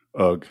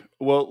 Ugh.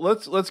 Well,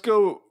 let's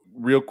go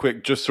real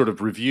quick, just sort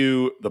of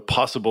review the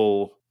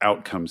possible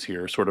outcomes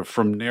here, sort of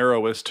from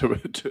narrowest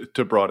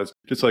to broadest,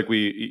 just like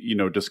we,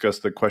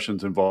 discussed the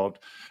questions involved.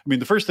 I mean,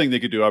 the first thing they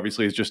could do,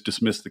 obviously, is just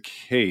dismiss the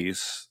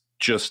case,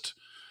 just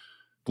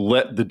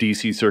let the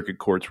DC Circuit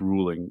Court's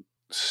ruling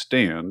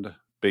stand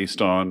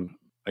based on,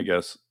 I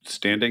guess,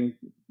 standing.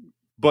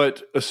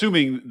 But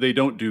assuming they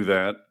don't do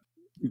that,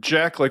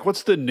 Jack,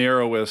 what's the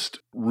narrowest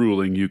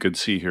ruling you could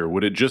see here?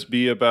 Would it just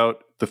be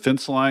about the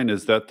fence line?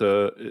 Is that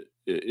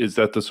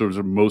the sort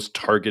of most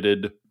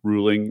targeted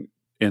ruling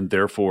and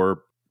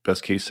therefore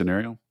best case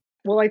scenario?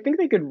 Well, I think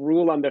they could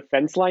rule on the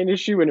fence line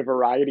issue in a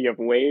variety of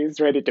ways,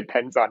 right? It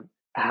depends on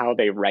how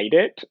they write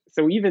it.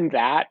 So even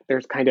that,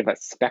 there's kind of a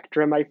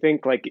spectrum, I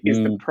think. Is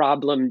the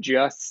problem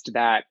just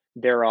that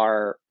there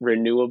are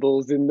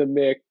renewables in the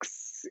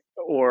mix?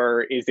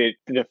 Or is it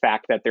the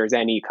fact that there's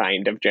any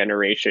kind of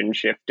generation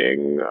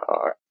shifting?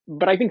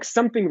 But I think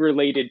something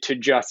related to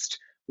just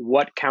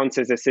what counts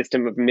as a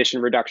system of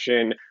emission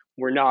reduction,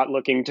 we're not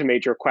looking to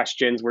major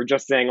questions. We're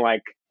just saying,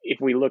 like, if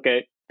we look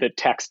at the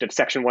text of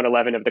Section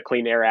 111 of the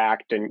Clean Air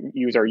Act and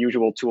use our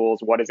usual tools,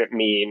 what does it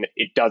mean?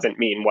 It doesn't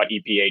mean what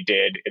EPA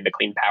did in the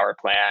Clean Power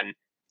Plan.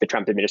 The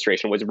Trump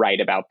administration was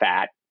right about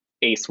that.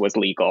 ACE was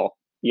legal,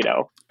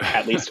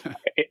 at least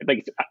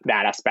like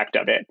that aspect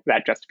of it,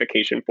 that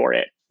justification for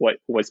it, what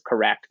was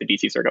correct. The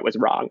DC Circuit was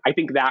wrong. I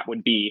think that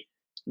would be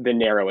the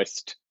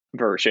narrowest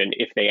version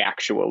if they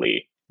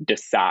actually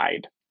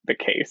decide the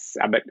case.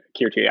 But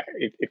Kirti,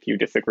 if you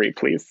disagree,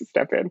 please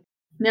step in.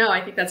 No,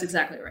 I think that's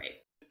exactly right.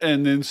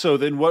 And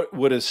then what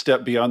would a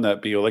step beyond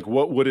that be? Like,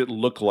 what would it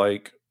look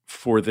like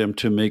for them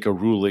to make a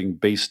ruling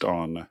based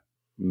on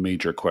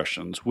major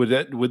questions? Would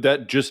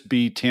that just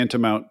be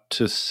tantamount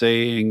to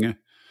saying,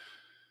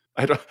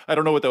 I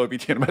don't know what that would be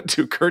tantamount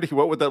to. Kirti,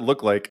 what would that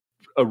look like?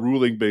 A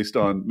ruling based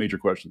on major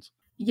questions?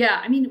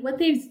 Yeah, I mean, what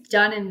they've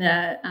done in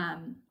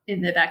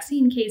the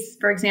vaccine case,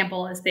 for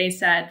example, is they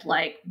said,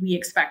 like, we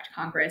expect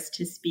Congress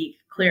to speak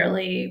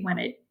clearly when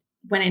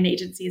an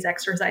agency is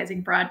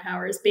exercising broad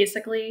powers,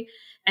 basically.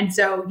 And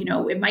so,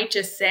 it might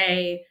just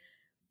say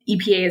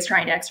EPA is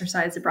trying to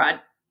exercise a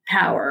broad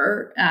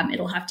power.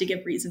 It'll have to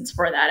give reasons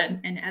for that.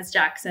 And as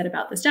Jack said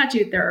about the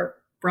statute, there are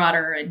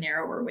broader and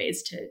narrower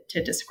ways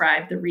to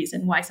describe the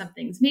reason why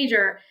something's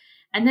major.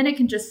 And then it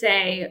can just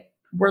say,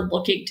 we're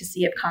looking to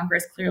see if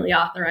Congress clearly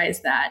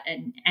authorized that,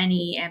 and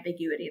any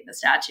ambiguity in the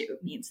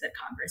statute means that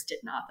Congress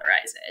didn't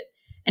authorize it.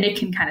 And it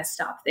can kind of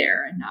stop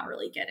there and not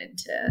really get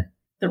into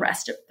the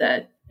rest of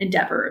the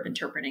endeavor of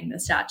interpreting the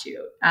statute.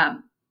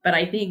 But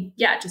I think,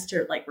 just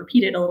to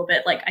repeat it a little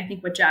bit, I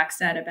think what Jack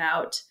said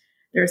about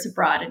there's a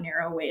broad and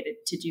narrow way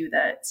to do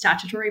the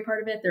statutory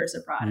part of it. There's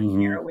a broad and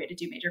narrow way to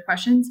do major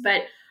questions.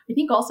 But I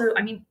think also,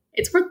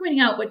 it's worth pointing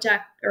out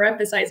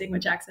emphasizing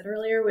what Jack said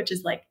earlier, which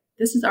is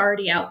this is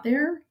already out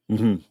there.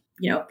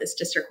 This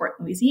district court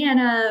in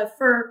Louisiana,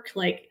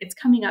 FERC, it's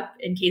coming up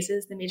in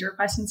cases, the major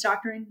questions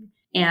doctrine,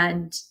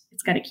 and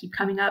it's going to keep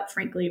coming up,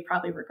 frankly,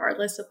 probably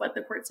regardless of what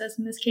the court says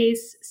in this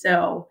case.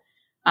 So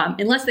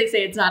unless they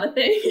say it's not a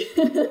thing.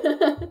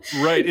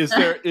 Right.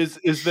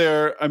 Is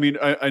there,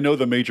 I know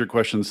the major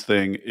questions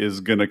thing is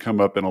going to come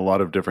up in a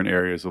lot of different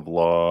areas of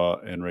law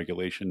and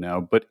regulation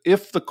now, but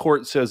if the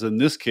court says in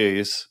this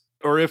case,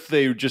 or if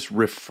they just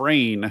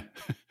refrain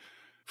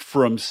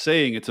from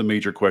saying it's a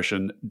major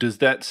question, does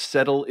that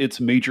settle its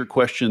major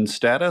question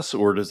status,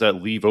 or does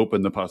that leave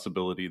open the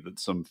possibility that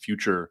some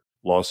future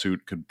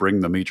lawsuit could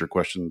bring the major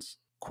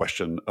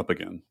question up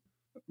again?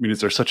 Is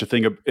there such a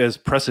thing as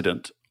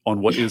precedent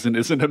on what is and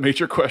isn't a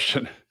major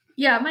question?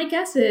 Yeah, my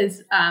guess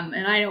is,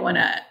 and I don't want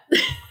to,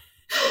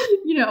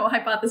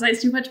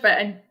 hypothesize too much, but,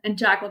 and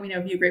Jack, let me know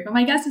if you agree, but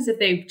my guess is if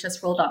they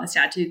just rolled on the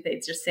statute,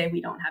 they'd just say,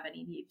 we don't have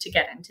any need to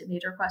get into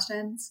major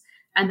questions.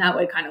 And that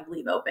would kind of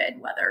leave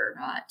open whether or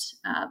not,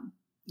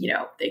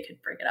 they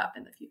could bring it up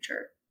in the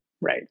future.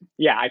 Right.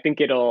 Yeah, I think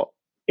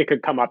it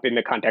could come up in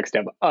the context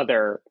of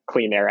other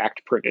Clean Air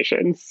Act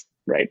provisions,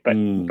 right?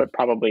 But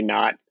probably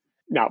not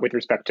with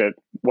respect to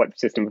what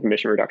system of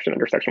emission reduction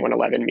under Section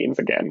 111 means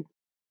again.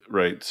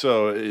 Right.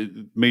 So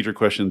major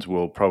questions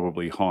will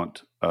probably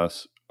haunt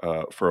us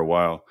for a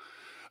while.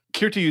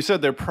 Kirti, you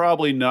said they're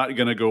probably not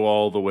going to go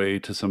all the way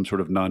to some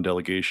sort of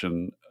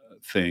non-delegation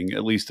thing,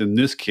 at least in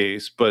this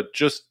case, but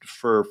just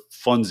for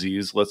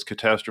funsies, let's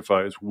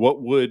catastrophize.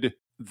 What would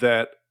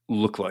that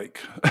look like?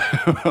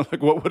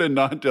 What would a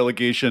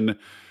non-delegation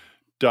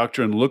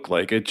doctrine look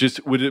like?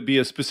 Would it be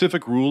a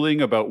specific ruling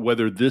about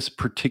whether this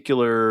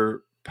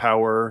particular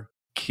power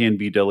can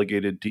be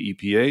delegated to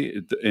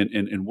EPA?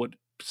 And what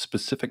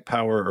specific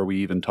power are we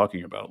even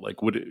talking about?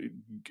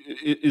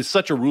 Is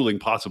such a ruling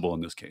possible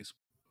in this case?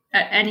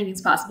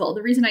 Anything's possible.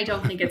 The reason I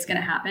don't think it's going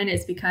to happen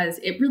is because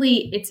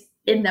it's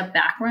in the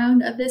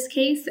background of this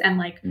case.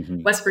 And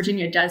West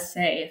Virginia does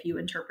say, if you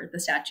interpret the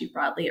statute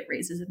broadly, it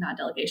raises a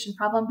non-delegation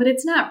problem, but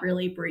it's not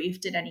really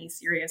briefed in any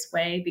serious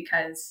way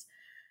because,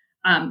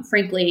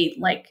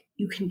 frankly,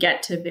 you can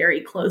get to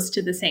very close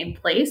to the same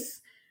place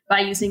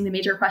by using the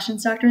major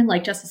questions doctrine.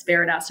 Justice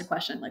Barrett asked a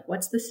question,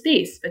 what's the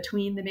space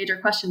between the major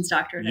questions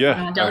doctrine and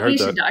the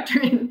non-delegation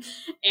doctrine?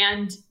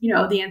 And,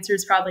 the answer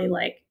is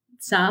probably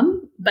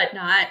some, but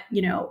not,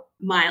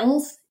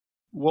 miles.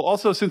 Well,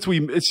 also,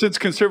 since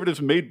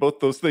conservatives made both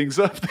those things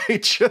up,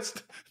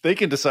 they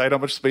can decide how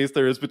much space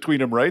there is between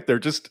them, right? They're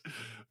just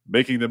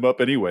making them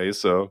up anyway.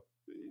 So,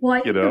 well,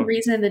 I think the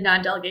reason the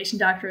non-delegation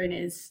doctrine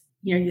is,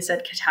 you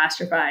said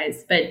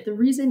catastrophize, but the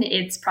reason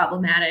it's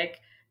problematic,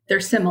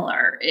 they're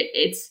similar.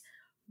 It's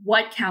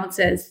what counts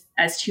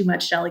as too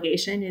much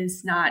delegation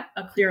is not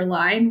a clear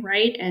line,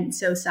 right? And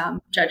so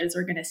some judges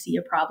are going to see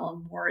a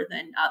problem more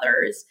than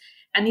others.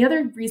 And the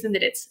other reason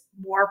that it's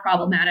more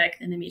problematic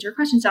than the major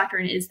questions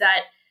doctrine is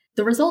that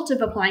the result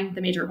of applying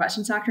the major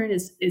questions doctrine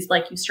is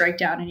you strike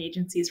down an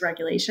agency's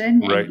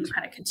regulation and you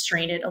kind of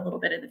constrain it a little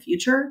bit in the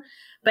future.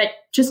 But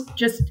just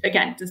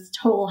again, just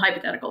total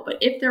hypothetical. But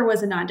if there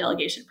was a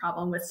non-delegation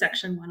problem with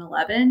Section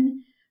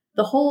 111,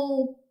 the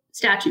whole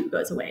statute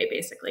goes away,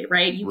 basically,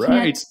 right? You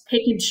can't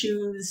pick and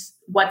choose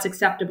what's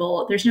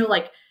acceptable. There's no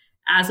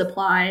as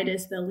applied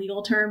is the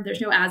legal term.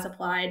 There's no as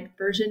applied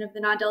version of the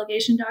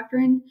non-delegation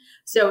doctrine.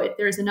 So if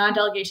there's a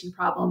non-delegation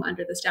problem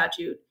under the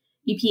statute,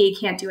 EPA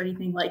can't do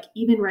anything like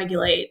even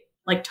regulate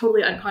like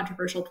totally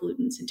uncontroversial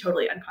pollutants in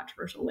totally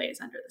uncontroversial ways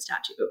under the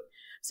statute.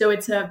 So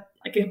it's a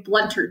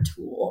blunter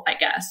tool, I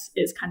guess,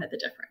 is kind of the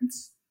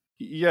difference.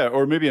 Yeah,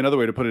 or maybe another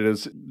way to put it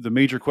is the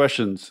major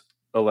questions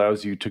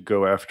allows you to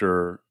go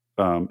after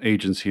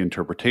agency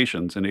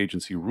interpretations and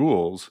agency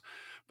rules,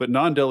 but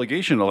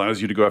non-delegation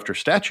allows you to go after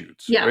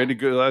statutes, right?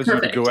 It allows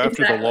you to go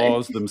after the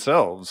laws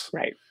themselves.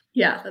 Right.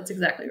 Yeah, that's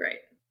exactly right.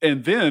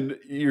 And then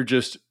you're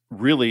just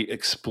really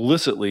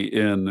explicitly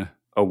in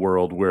a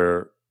world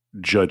where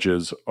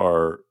judges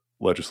are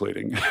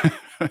legislating,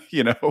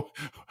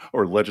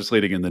 or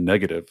legislating in the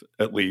negative,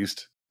 at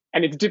least.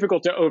 And it's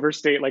difficult to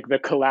overstate like the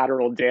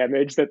collateral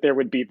damage that there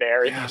would be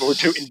there if you were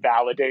to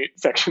invalidate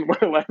Section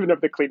 111 of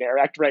the Clean Air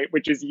Act, right,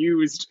 which is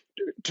used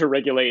to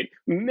regulate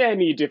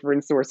many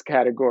different source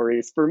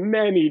categories for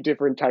many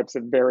different types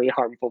of very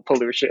harmful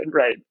pollution,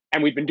 right?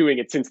 And we've been doing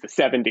it since the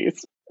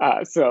 70s.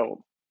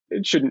 So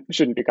it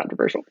shouldn't be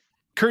controversial.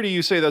 Curti,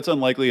 you say that's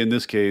unlikely in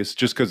this case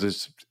just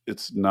because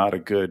it's not a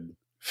good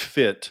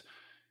fit.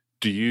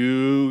 Do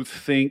you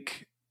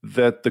think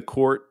that the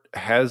court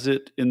has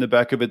it in the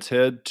back of its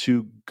head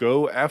to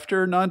go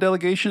after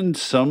non-delegation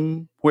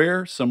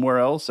somewhere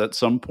else at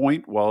some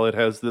point while it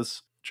has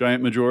this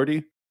giant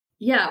majority?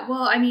 Yeah,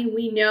 well, I mean,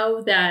 we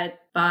know that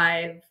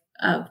 5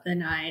 of the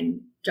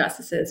 9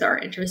 justices are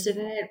interested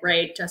in it,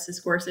 right? Justice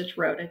Gorsuch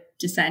wrote a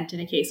dissent in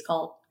a case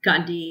called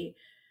Gundy,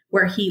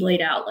 where he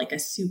laid out like a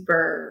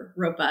super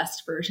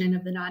robust version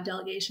of the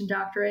non-delegation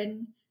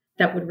doctrine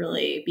that would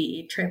really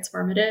be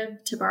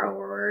transformative, to borrow a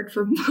word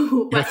from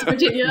West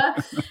Virginia.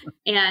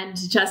 And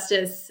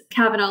Justice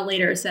Kavanaugh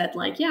later said,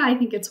 like, yeah, I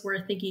think it's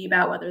worth thinking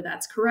about whether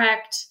that's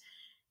correct.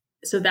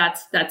 So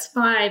that's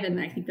 5. And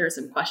I think there are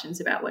some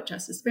questions about what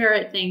Justice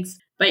Barrett thinks.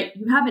 But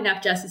you have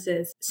enough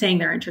justices saying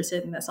they're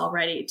interested in this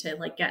already to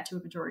like get to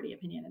a majority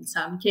opinion in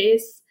some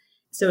case.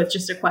 So it's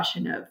just a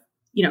question of,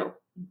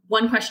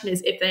 one question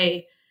is if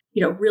they,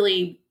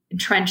 really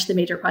entrench the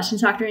major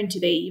questions doctrine, do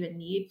they even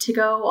need to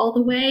go all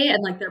the way?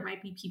 And like there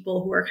might be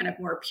people who are kind of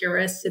more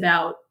purists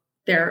about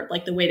their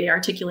like the way they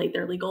articulate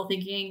their legal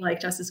thinking,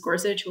 like Justice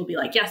Gorsuch, who will be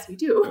like, yes, we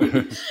do,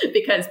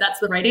 because that's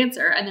the right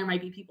answer. And there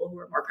might be people who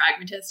are more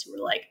pragmatists who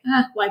are like,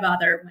 why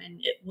bother when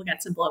it will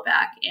get some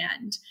blowback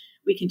and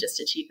we can just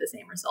achieve the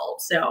same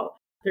result. So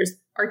there's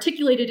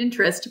articulated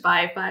interest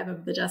by 5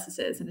 of the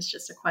justices, and it's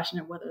just a question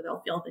of whether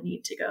they'll feel the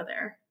need to go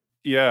there.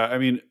 Yeah, I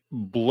mean,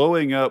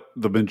 blowing up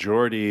the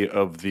majority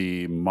of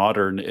the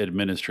modern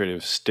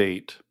administrative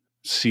state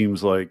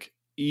seems like,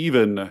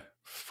 even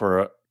for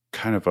a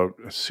kind of a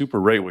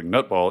super right-wing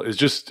nutball, is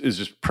just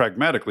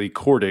pragmatically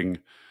courting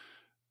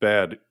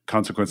bad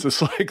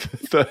consequences. Like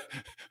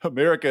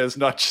America is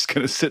not just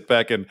going to sit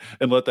back and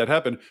let that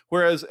happen.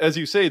 Whereas, as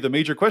you say, the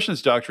major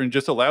questions doctrine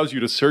just allows you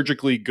to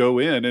surgically go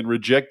in and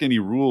reject any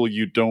rule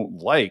you don't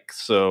like.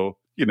 So,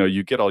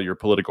 you get all your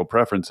political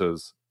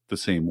preferences the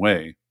same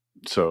way.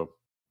 So,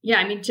 yeah,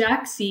 I mean,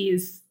 Jack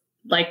sees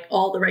like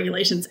all the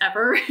regulations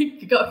ever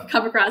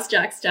come across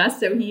Jack's desk.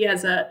 So he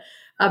has a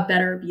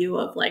better view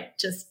of like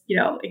just,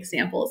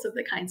 examples of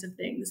the kinds of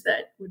things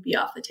that would be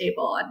off the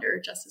table under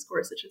Justice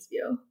Gorsuch's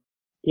view.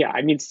 Yeah,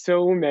 I mean,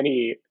 so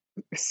many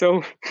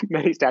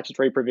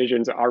statutory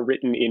provisions are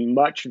written in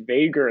much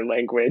vaguer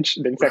language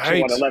than Section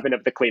 111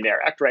 of the Clean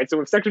Air Act, right? So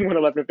if Section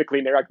 111 of the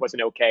Clean Air Act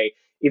wasn't okay,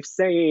 if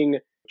saying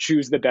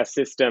choose the best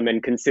system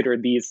and consider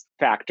these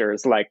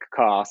factors like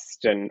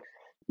cost and,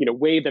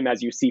 weigh them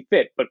as you see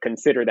fit, but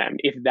consider them,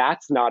 if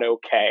that's not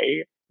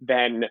okay,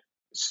 then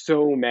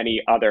so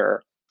many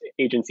other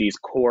agencies'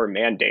 core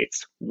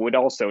mandates would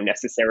also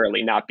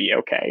necessarily not be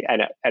okay.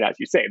 And as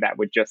you say, that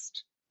would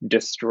just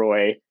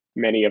destroy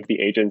many of the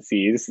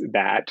agencies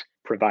that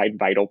provide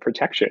vital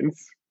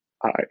protections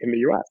in the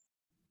U.S.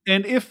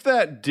 And if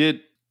that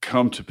did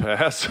come to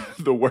pass,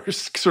 the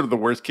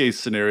worst case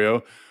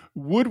scenario,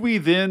 would we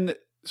then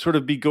sort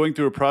of be going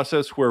through a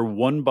process where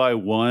one by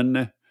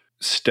one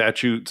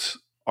statutes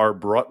are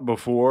brought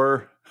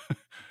before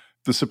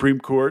the Supreme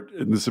Court,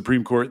 and the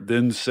Supreme Court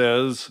then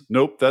says,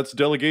 nope, that's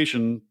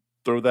delegation,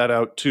 throw that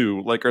out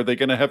too? Like, are they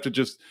going to have to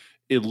just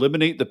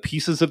eliminate the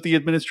pieces of the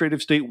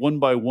administrative state one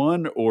by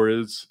one,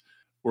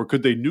 or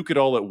could they nuke it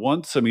all at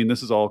once? I mean,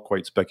 this is all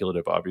quite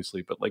speculative,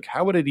 obviously, but like,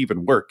 how would it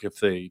even work if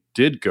they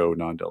did go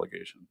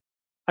non-delegation?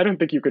 I don't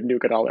think you could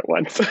nuke it all at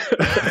once.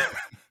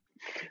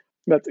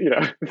 That's,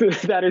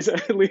 that is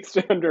at least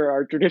under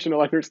our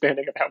traditional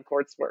understanding of how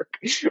courts work,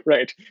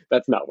 right?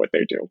 That's not what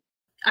they do.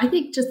 I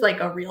think just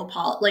like a real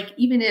like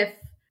even if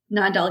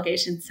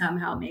non-delegation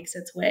somehow makes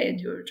its way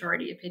into a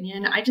majority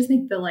opinion, I just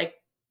think the like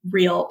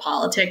real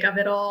politic of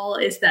it all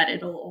is that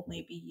it'll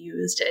only be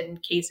used in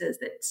cases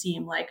that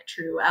seem like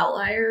true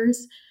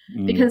outliers.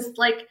 Because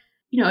like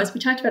as we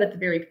talked about at the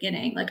very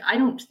beginning, like, I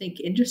don't think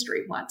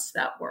industry wants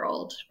that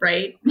world,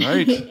 right?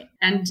 Right.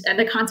 and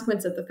the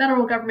consequence of the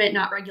federal government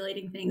not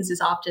regulating things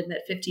is often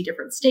that 50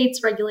 different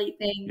states regulate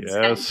things.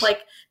 And Yes.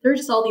 like, there are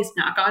just all these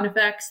knock-on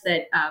effects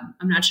that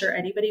I'm not sure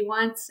anybody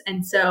wants.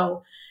 And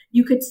so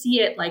you could see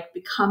it like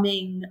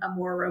becoming a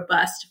more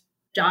robust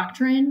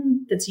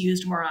doctrine that's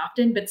used more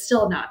often, but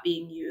still not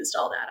being used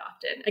all that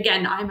often.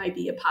 Again, I might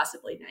be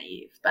possibly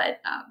naive,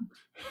 but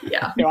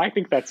yeah. No, I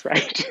think that's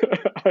right.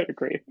 I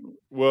agree.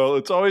 Well,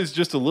 it's always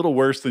just a little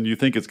worse than you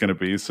think it's going to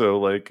be. So,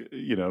 like,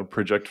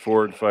 project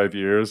forward 5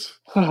 years,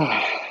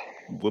 a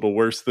little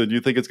worse than you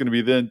think it's going to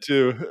be then,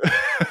 too.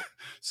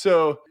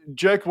 So,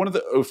 Jack, one of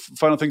the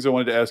final things I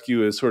wanted to ask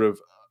you is sort of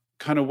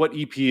kind of what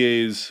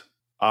EPA's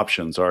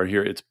options are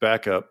here, its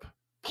backup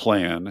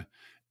plan.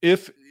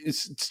 If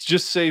it's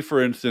just say,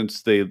 for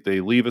instance, they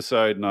leave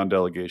aside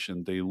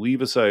non-delegation, they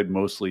leave aside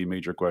mostly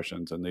major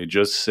questions, and they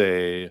just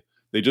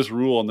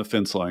rule on the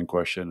fence line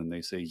question, and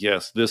they say,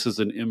 yes, this is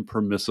an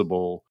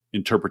impermissible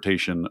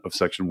interpretation of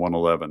Section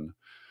 111.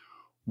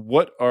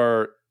 What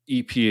are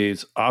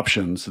EPA's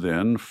options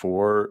then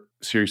for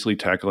seriously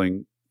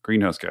tackling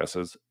greenhouse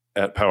gases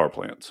at power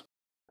plants?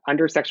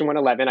 Under Section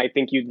 111, I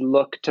think you'd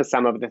look to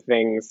some of the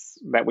things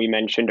that we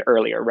mentioned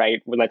earlier,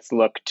 right? Let's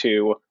look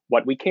to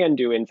what we can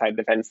do inside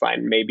the fence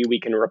line. Maybe we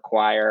can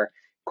require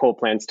coal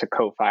plants to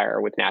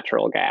co-fire with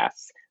natural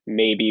gas.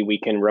 Maybe we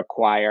can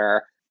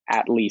require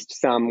at least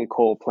some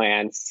coal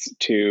plants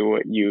to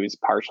use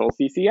partial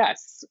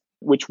CCS,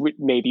 which would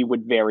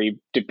vary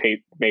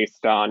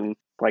based on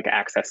like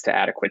access to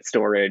adequate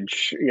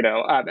storage,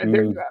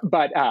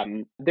 but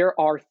there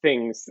are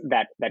things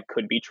that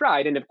could be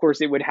tried. And of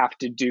course, it would have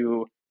to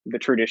do the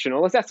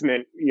traditional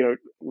assessment,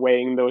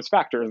 weighing those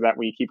factors that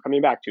we keep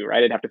coming back to, right?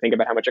 It'd have to think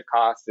about how much it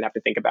costs and have to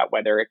think about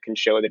whether it can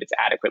show that it's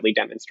adequately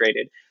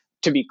demonstrated.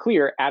 To be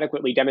clear,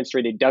 adequately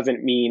demonstrated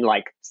doesn't mean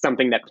like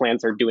something that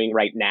plants are doing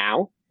right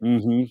now.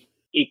 Mm-hmm.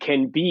 It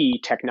can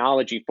be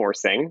technology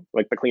forcing,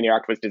 like the Clean Air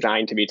Act was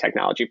designed to be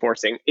technology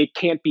forcing. It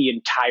can't be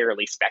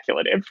entirely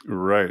speculative.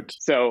 Right.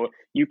 So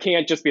you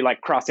can't just be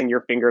like crossing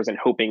your fingers and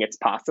hoping it's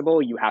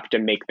possible. You have to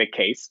make the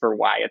case for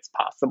why it's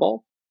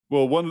possible.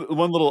 Well, one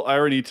little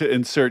irony to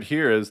insert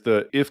here is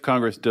that if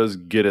Congress does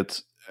get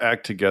its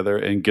act together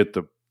and get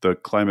the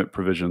climate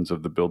provisions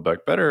of the Build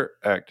Back Better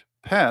Act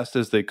passed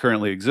as they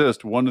currently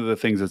exist, one of the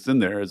things that's in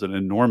there is an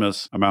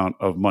enormous amount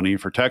of money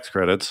for tax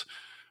credits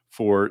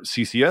for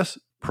CCS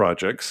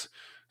projects.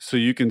 So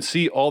you can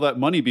see all that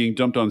money being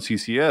dumped on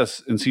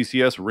CCS and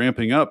CCS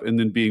ramping up and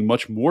then being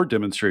much more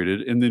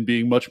demonstrated and then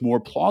being much more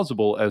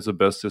plausible as the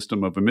best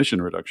system of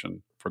emission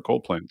reduction for coal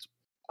plants.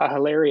 A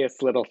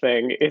hilarious little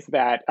thing is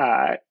that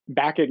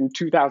back in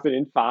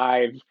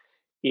 2005,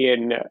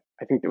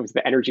 I think it was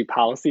the Energy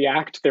Policy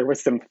Act, there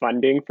was some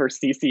funding for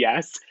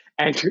CCS,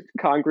 and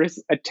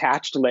Congress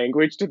attached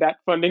language to that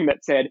funding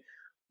that said,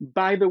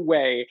 by the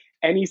way,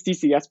 any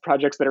CCS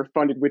projects that are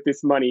funded with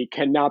this money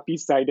cannot be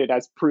cited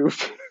as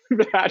proof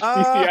that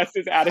CCS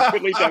is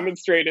adequately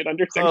demonstrated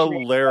under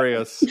Section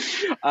Hilarious.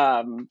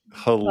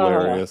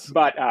 Hilarious.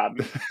 But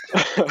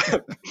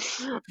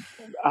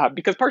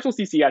because partial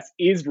CCS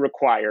is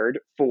required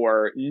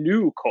for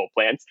new coal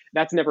plants,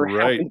 that's never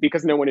happened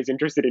because no one is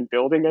interested in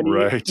building any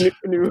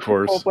new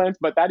coal plants.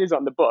 But that is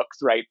on the books,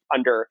 right,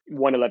 under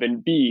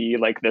 111B,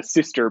 like the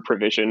sister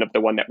provision of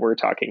the one that we're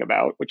talking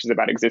about, which is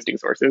about existing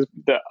sources.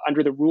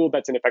 Under the rule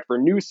that's in effect for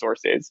new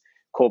sources,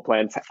 coal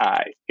plants,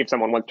 if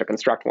someone wants to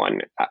construct one,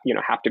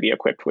 have to be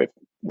equipped with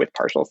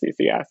partial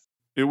CCS.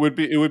 It would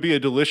be a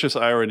delicious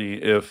irony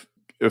if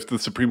the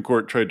Supreme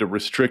Court tried to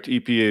restrict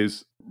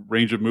EPA's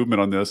range of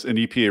movement on this, and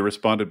EPA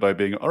responded by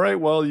being, all right,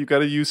 well, you got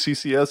to use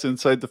CCS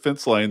inside the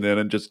fence line then,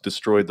 and just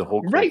destroyed the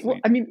whole right. Well,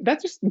 I mean,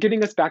 that's just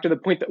getting us back to the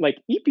point that like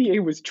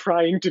EPA was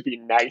trying to be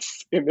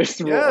nice in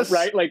this rule,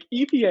 right? Like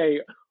EPA,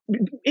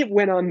 it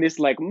went on this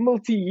like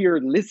multi-year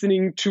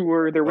listening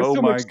tour. There was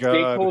so much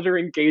stakeholder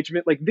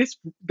engagement. Like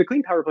the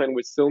Clean Power Plan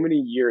was so many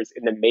years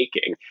in the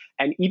making,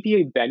 and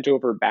EPA bent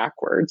over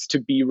backwards to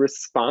be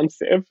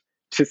responsive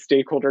to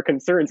stakeholder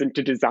concerns and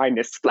to design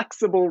this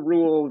flexible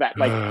rule that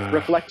like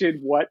reflected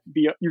what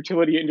the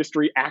utility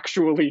industry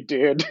actually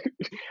did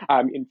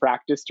in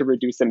practice to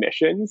reduce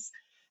emissions.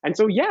 And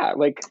so, yeah,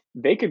 like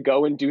they could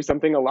go and do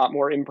something a lot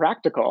more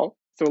impractical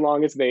so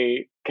long as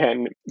they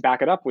can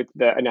back it up with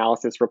the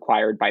analysis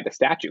required by the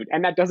statute.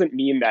 And that doesn't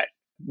mean that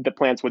the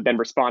plants would then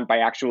respond by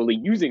actually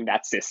using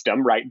that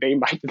system, right? They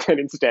might then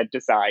instead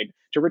decide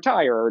to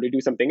retire or to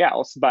do something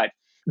else. But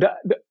the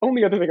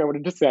only other thing I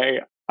wanted to say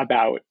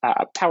about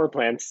power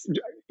plants,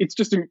 it's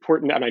just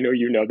important, and I know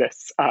you know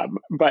this,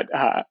 but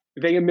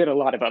they emit a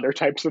lot of other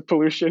types of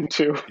pollution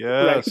too.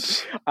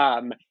 Yes.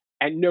 Right?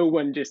 And no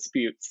one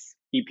disputes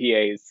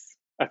EPA's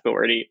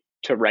authority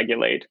to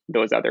regulate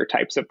those other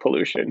types of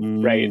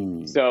pollution, right?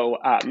 So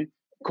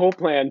coal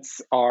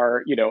plants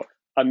are,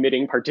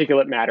 emitting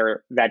particulate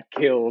matter that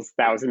kills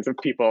thousands of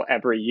people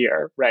every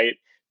year, right?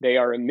 They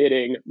are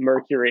emitting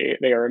mercury,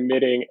 they are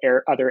emitting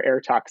other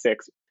air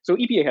toxics. So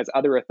EPA has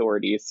other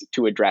authorities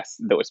to address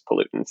those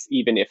pollutants,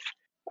 even if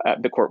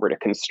the court were to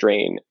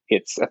constrain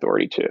its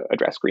authority to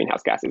address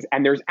greenhouse gases.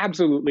 And there's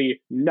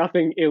absolutely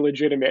nothing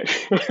illegitimate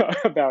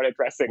about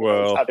addressing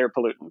those other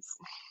pollutants.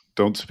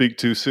 Don't speak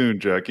too soon,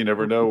 Jack. You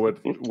never know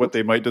what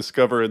they might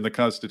discover in the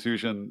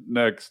Constitution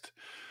next.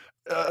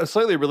 A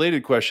slightly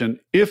related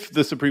question. If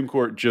the Supreme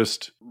Court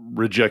just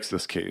rejects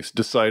this case,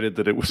 decided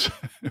that it was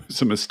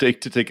a mistake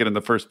to take it in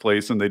the first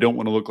place, and they don't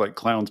want to look like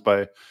clowns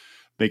by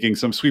making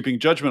some sweeping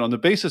judgment on the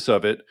basis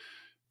of it,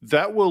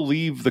 that will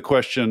leave the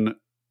question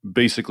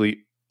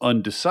basically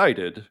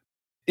undecided.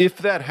 If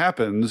that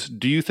happens,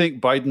 do you think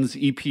Biden's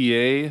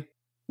EPA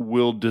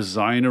will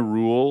design a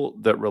rule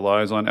that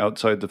relies on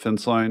outside the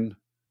fence line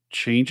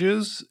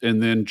changes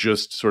and then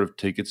just sort of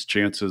take its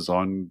chances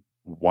on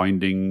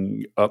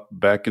winding up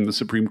back in the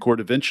Supreme Court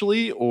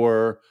eventually?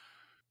 Or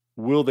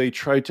will they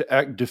try to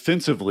act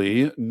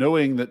defensively,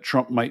 knowing that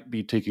Trump might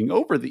be taking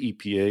over the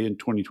EPA in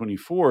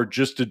 2024,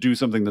 just to do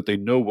something that they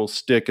know will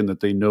stick and that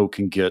they know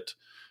can get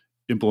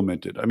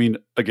implemented? I mean,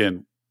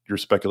 again, you're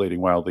speculating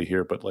wildly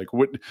here, but like,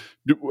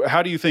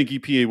 how do you think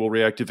EPA will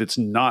react if it's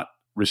not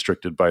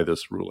restricted by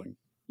this ruling?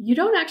 You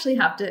don't actually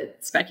have to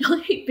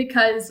speculate,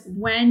 because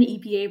when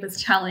EPA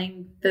was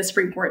telling the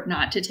Supreme Court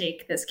not to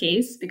take this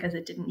case because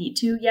it didn't need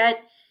to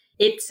yet,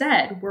 it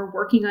said, we're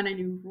working on a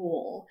new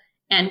rule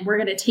and we're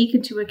going to take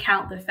into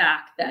account the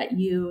fact that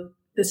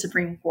the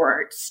Supreme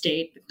Court,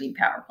 stayed the Clean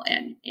Power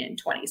Plan in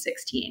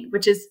 2016,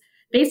 which is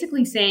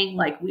basically saying,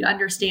 like, we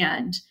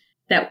understand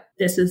that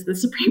this is the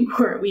Supreme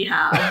Court we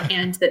have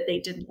and that they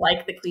didn't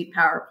like the Clean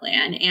Power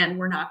Plan, and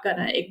we're not going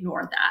to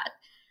ignore that.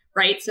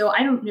 Right. So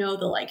I don't know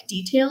the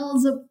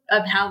details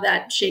of how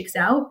that shakes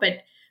out, but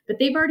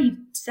they've already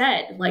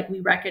said, we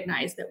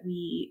recognize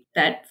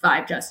that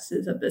 5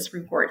 justices of the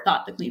Supreme Court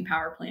thought the Clean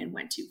Power Plan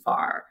went too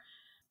far.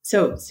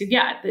 So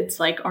yeah,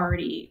 it's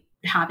already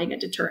having a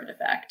deterrent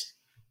effect.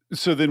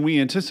 So then we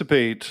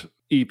anticipate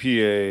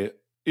EPA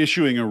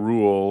issuing a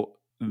rule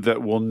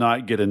that will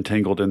not get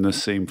entangled in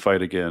this same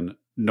fight again,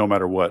 no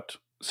matter what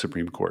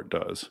Supreme Court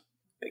does.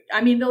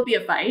 I mean, there'll be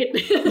a fight.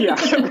 Yeah,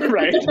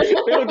 right.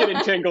 It'll get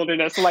entangled in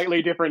a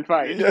slightly different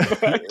fight.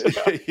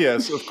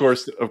 Yes, of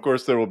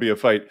course there will be a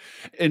fight.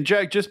 And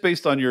Jack, just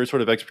based on your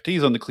sort of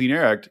expertise on the Clean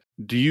Air Act,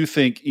 do you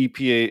think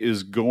EPA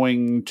is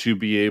going to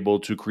be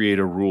able to create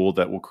a rule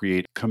that will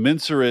create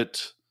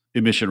commensurate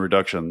emission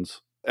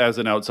reductions as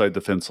an outside the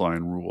fence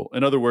line rule?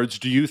 In other words,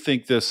 do you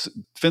think this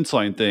fence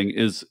line thing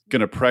is going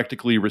to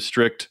practically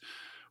restrict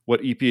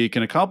what EPA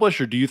can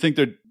accomplish, or do you think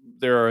that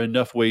there are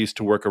enough ways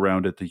to work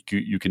around it that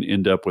you can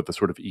end up with a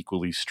sort of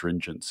equally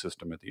stringent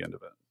system at the end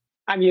of it?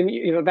 I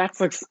mean,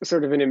 that's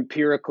sort of an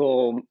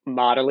empirical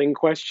modeling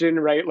question,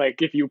 right?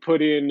 Like if you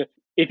put in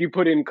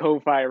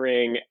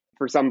co-firing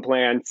for some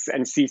plants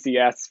and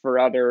CCS for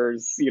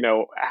others,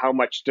 how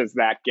much does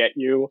that get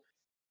you?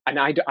 And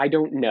I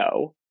don't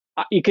know.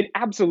 You can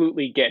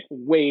absolutely get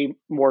way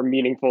more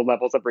meaningful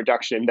levels of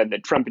reduction than the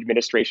Trump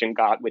administration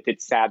got with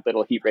its sad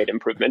little heat rate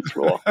improvements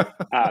rule.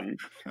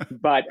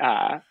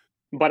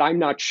 But I'm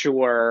not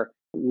sure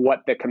what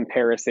the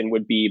comparison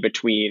would be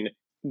between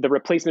the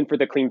replacement for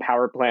the Clean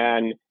Power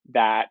Plan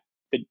that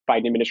the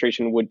Biden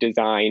administration would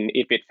design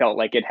if it felt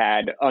like it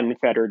had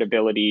unfettered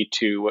ability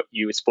to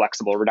use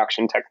flexible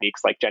reduction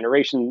techniques like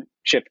generation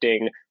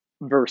shifting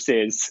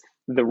versus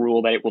the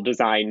rule that it will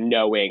design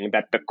knowing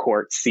that the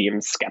court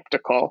seems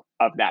skeptical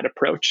of that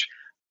approach.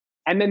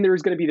 And then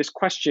there's going to be this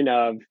question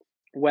of,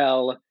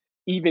 well,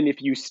 even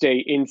if you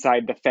stay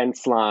inside the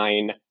fence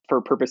line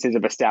for purposes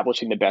of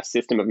establishing the best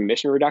system of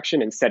emission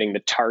reduction and setting the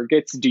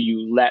targets, do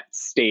you let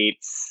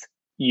states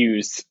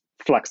use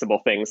flexible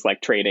things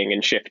like trading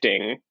and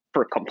shifting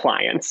for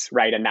compliance,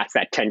 right? And that's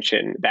that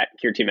tension that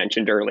Kirti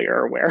mentioned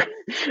earlier, where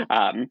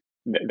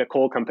the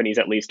coal companies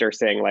at least are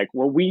saying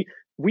well, we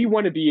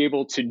want to be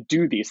able to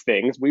do these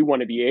things. We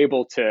want to be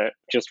able to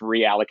just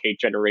reallocate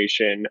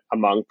generation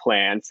among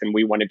plants, and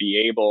we want to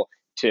be able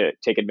to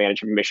take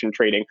advantage of emission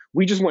trading.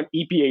 We just want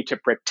EPA to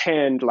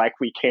pretend like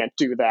we can't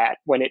do that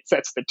when it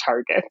sets the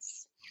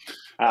targets.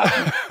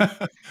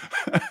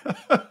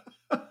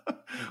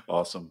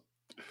 Awesome.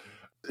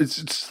 It's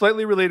a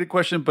slightly related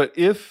question, but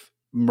if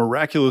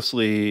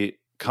miraculously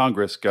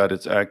Congress got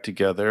its act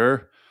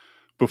together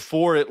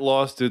before it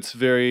lost its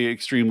very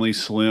extremely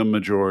slim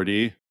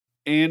majority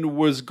and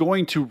was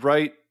going to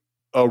write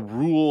a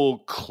rule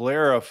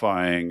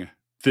clarifying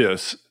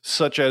this,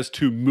 such as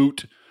to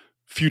moot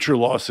future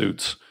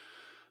lawsuits,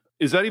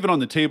 is that even on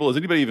the table? Is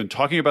anybody even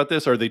talking about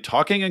this? Are they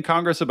talking in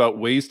Congress about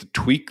ways to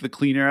tweak the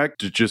Clean Air Act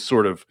to just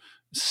sort of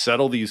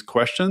settle these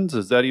questions?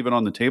 Is that even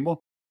on the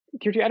table?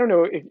 Kirti, I don't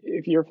know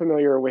if you're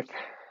familiar with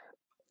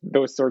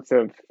those sorts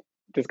of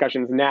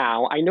discussions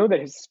now. I know that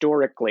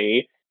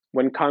historically,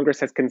 when Congress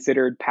has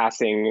considered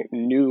passing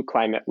new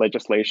climate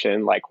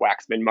legislation like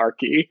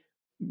Waxman-Markey,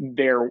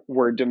 there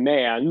were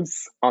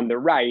demands on the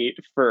right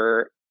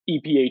for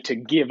EPA to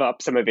give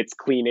up some of its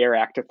Clean Air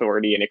Act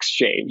authority in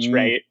exchange,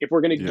 right? If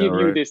we're going to give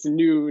you this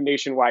new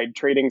nationwide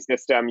trading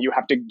system, you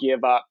have to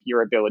give up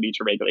your ability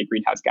to regulate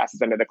greenhouse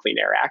gases under the Clean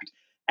Air Act.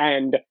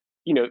 And,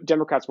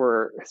 Democrats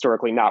were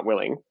historically not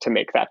willing to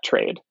make that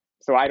trade.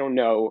 So I don't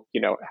know,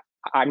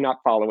 I'm not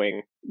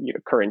following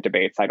current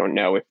debates. I don't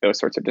know if those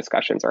sorts of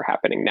discussions are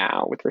happening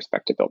now with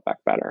respect to Build Back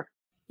Better.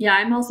 Yeah,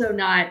 I'm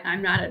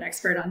not an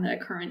expert on the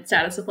current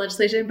status of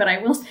legislation, but I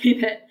will say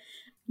that,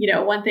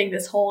 one thing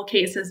this whole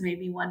case has made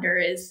me wonder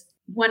is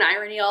one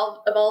irony of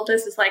all of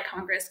this is like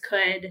Congress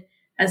could,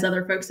 as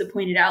other folks have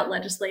pointed out,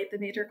 legislate the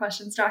major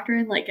questions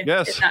doctrine. Like,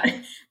 yes.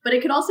 But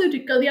it could also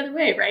go the other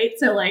way, right?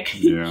 So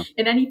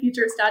in any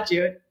future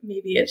statute,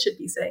 maybe it should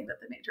be saying that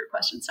the major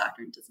questions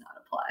doctrine does not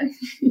apply.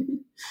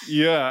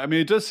 Yeah, I mean,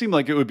 it does seem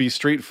like it would be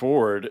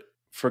straightforward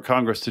for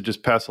Congress to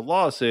just pass a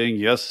law saying,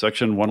 yes,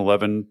 Section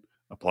 111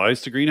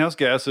 applies to greenhouse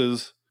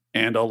gases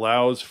and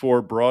allows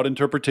for broad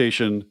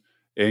interpretation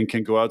and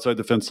can go outside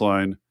the fence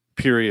line,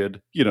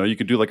 period. You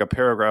could do like a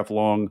paragraph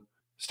long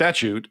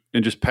statute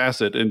and just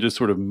pass it and just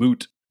sort of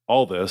moot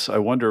all this. I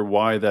wonder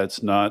why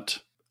that's not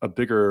a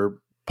bigger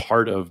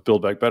part of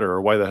Build Back Better,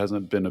 or why that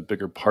hasn't been a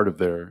bigger part of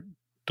their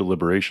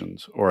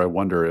deliberations. Or I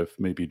wonder if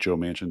maybe Joe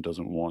Manchin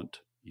doesn't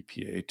want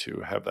EPA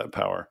to have that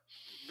power.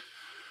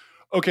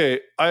 Okay,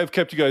 I've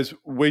kept you guys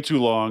way too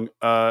long.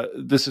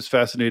 This is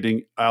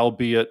fascinating,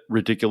 albeit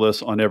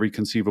ridiculous on every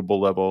conceivable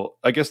level.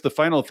 I guess the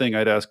final thing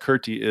I'd ask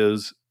Kirti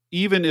is,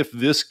 even if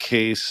this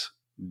case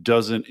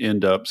doesn't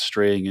end up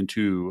straying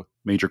into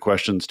major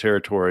questions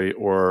territory,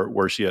 or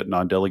worse yet,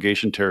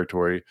 non-delegation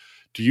territory,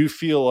 do you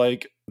feel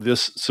like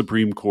this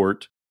Supreme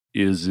Court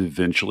is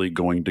eventually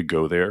going to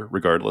go there,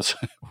 regardless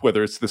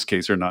whether it's this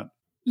case or not?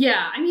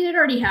 Yeah, I mean, it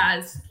already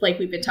has, like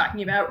we've been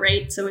talking about,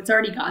 right? So it's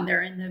already gone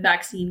there in the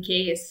vaccine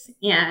case.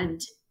 And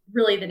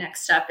really the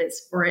next step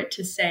is for it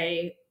to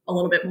say a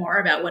little bit more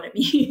about what it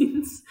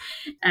means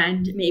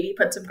and maybe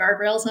put some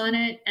guardrails on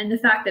it. And the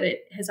fact that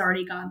it has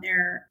already gone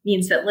there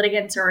means that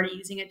litigants are already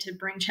using it to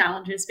bring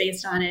challenges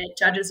based on it.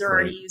 Judges are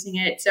already using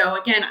it. So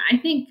again, I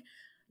think,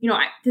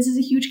 this is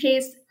a huge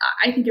case.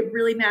 I think it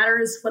really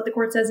matters what the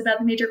court says about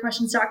the major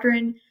questions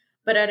doctrine.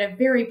 But at a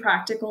very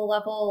practical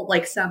level,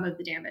 like, some of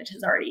the damage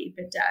has already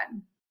been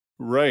done.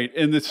 Right.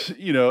 And it's,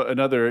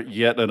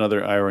 yet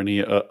another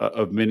irony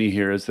of many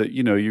here is that,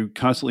 you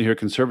constantly hear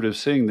conservatives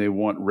saying they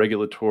want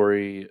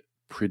regulatory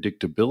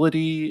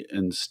predictability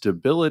and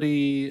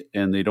stability,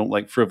 and they don't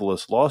like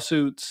frivolous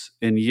lawsuits.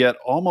 And yet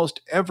almost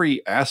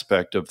every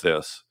aspect of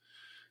this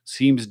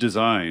seems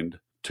designed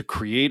to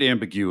create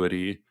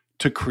ambiguity,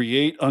 to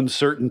create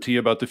uncertainty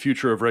about the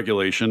future of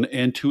regulation,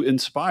 and to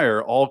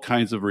inspire all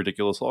kinds of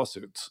ridiculous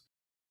lawsuits.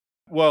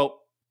 Well,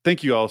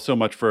 thank you all so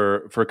much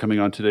for coming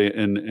on today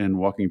and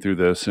walking through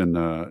this,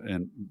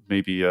 and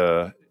maybe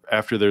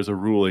after there's a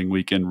ruling,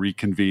 we can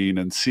reconvene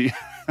and see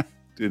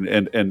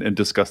and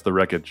discuss the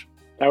wreckage.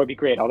 That would be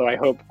great. Although I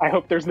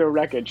hope there's no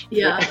wreckage.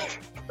 Yeah.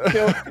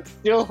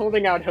 Still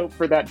holding out hope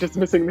for that,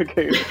 dismissing the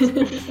case.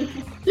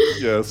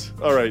 Yes.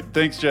 All right.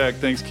 Thanks, Jack.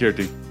 Thanks,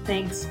 Kirti.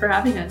 Thanks for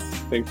having us.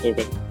 Thanks,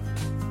 David.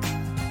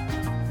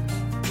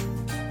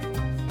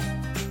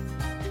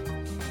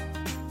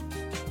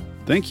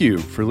 Thank you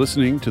for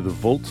listening to the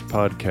Volts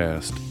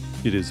podcast.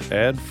 It is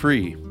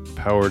ad-free,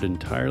 powered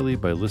entirely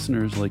by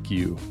listeners like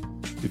you.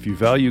 If you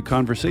value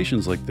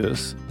conversations like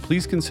this,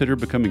 please consider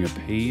becoming a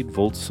paid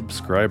Volts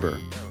subscriber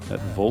at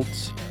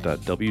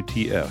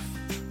volts.wtf.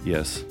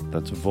 Yes,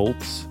 that's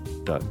volts.wtf,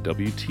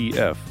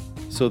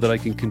 so that I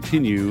can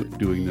continue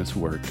doing this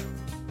work.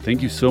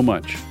 Thank you so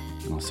much,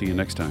 and I'll see you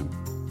next time.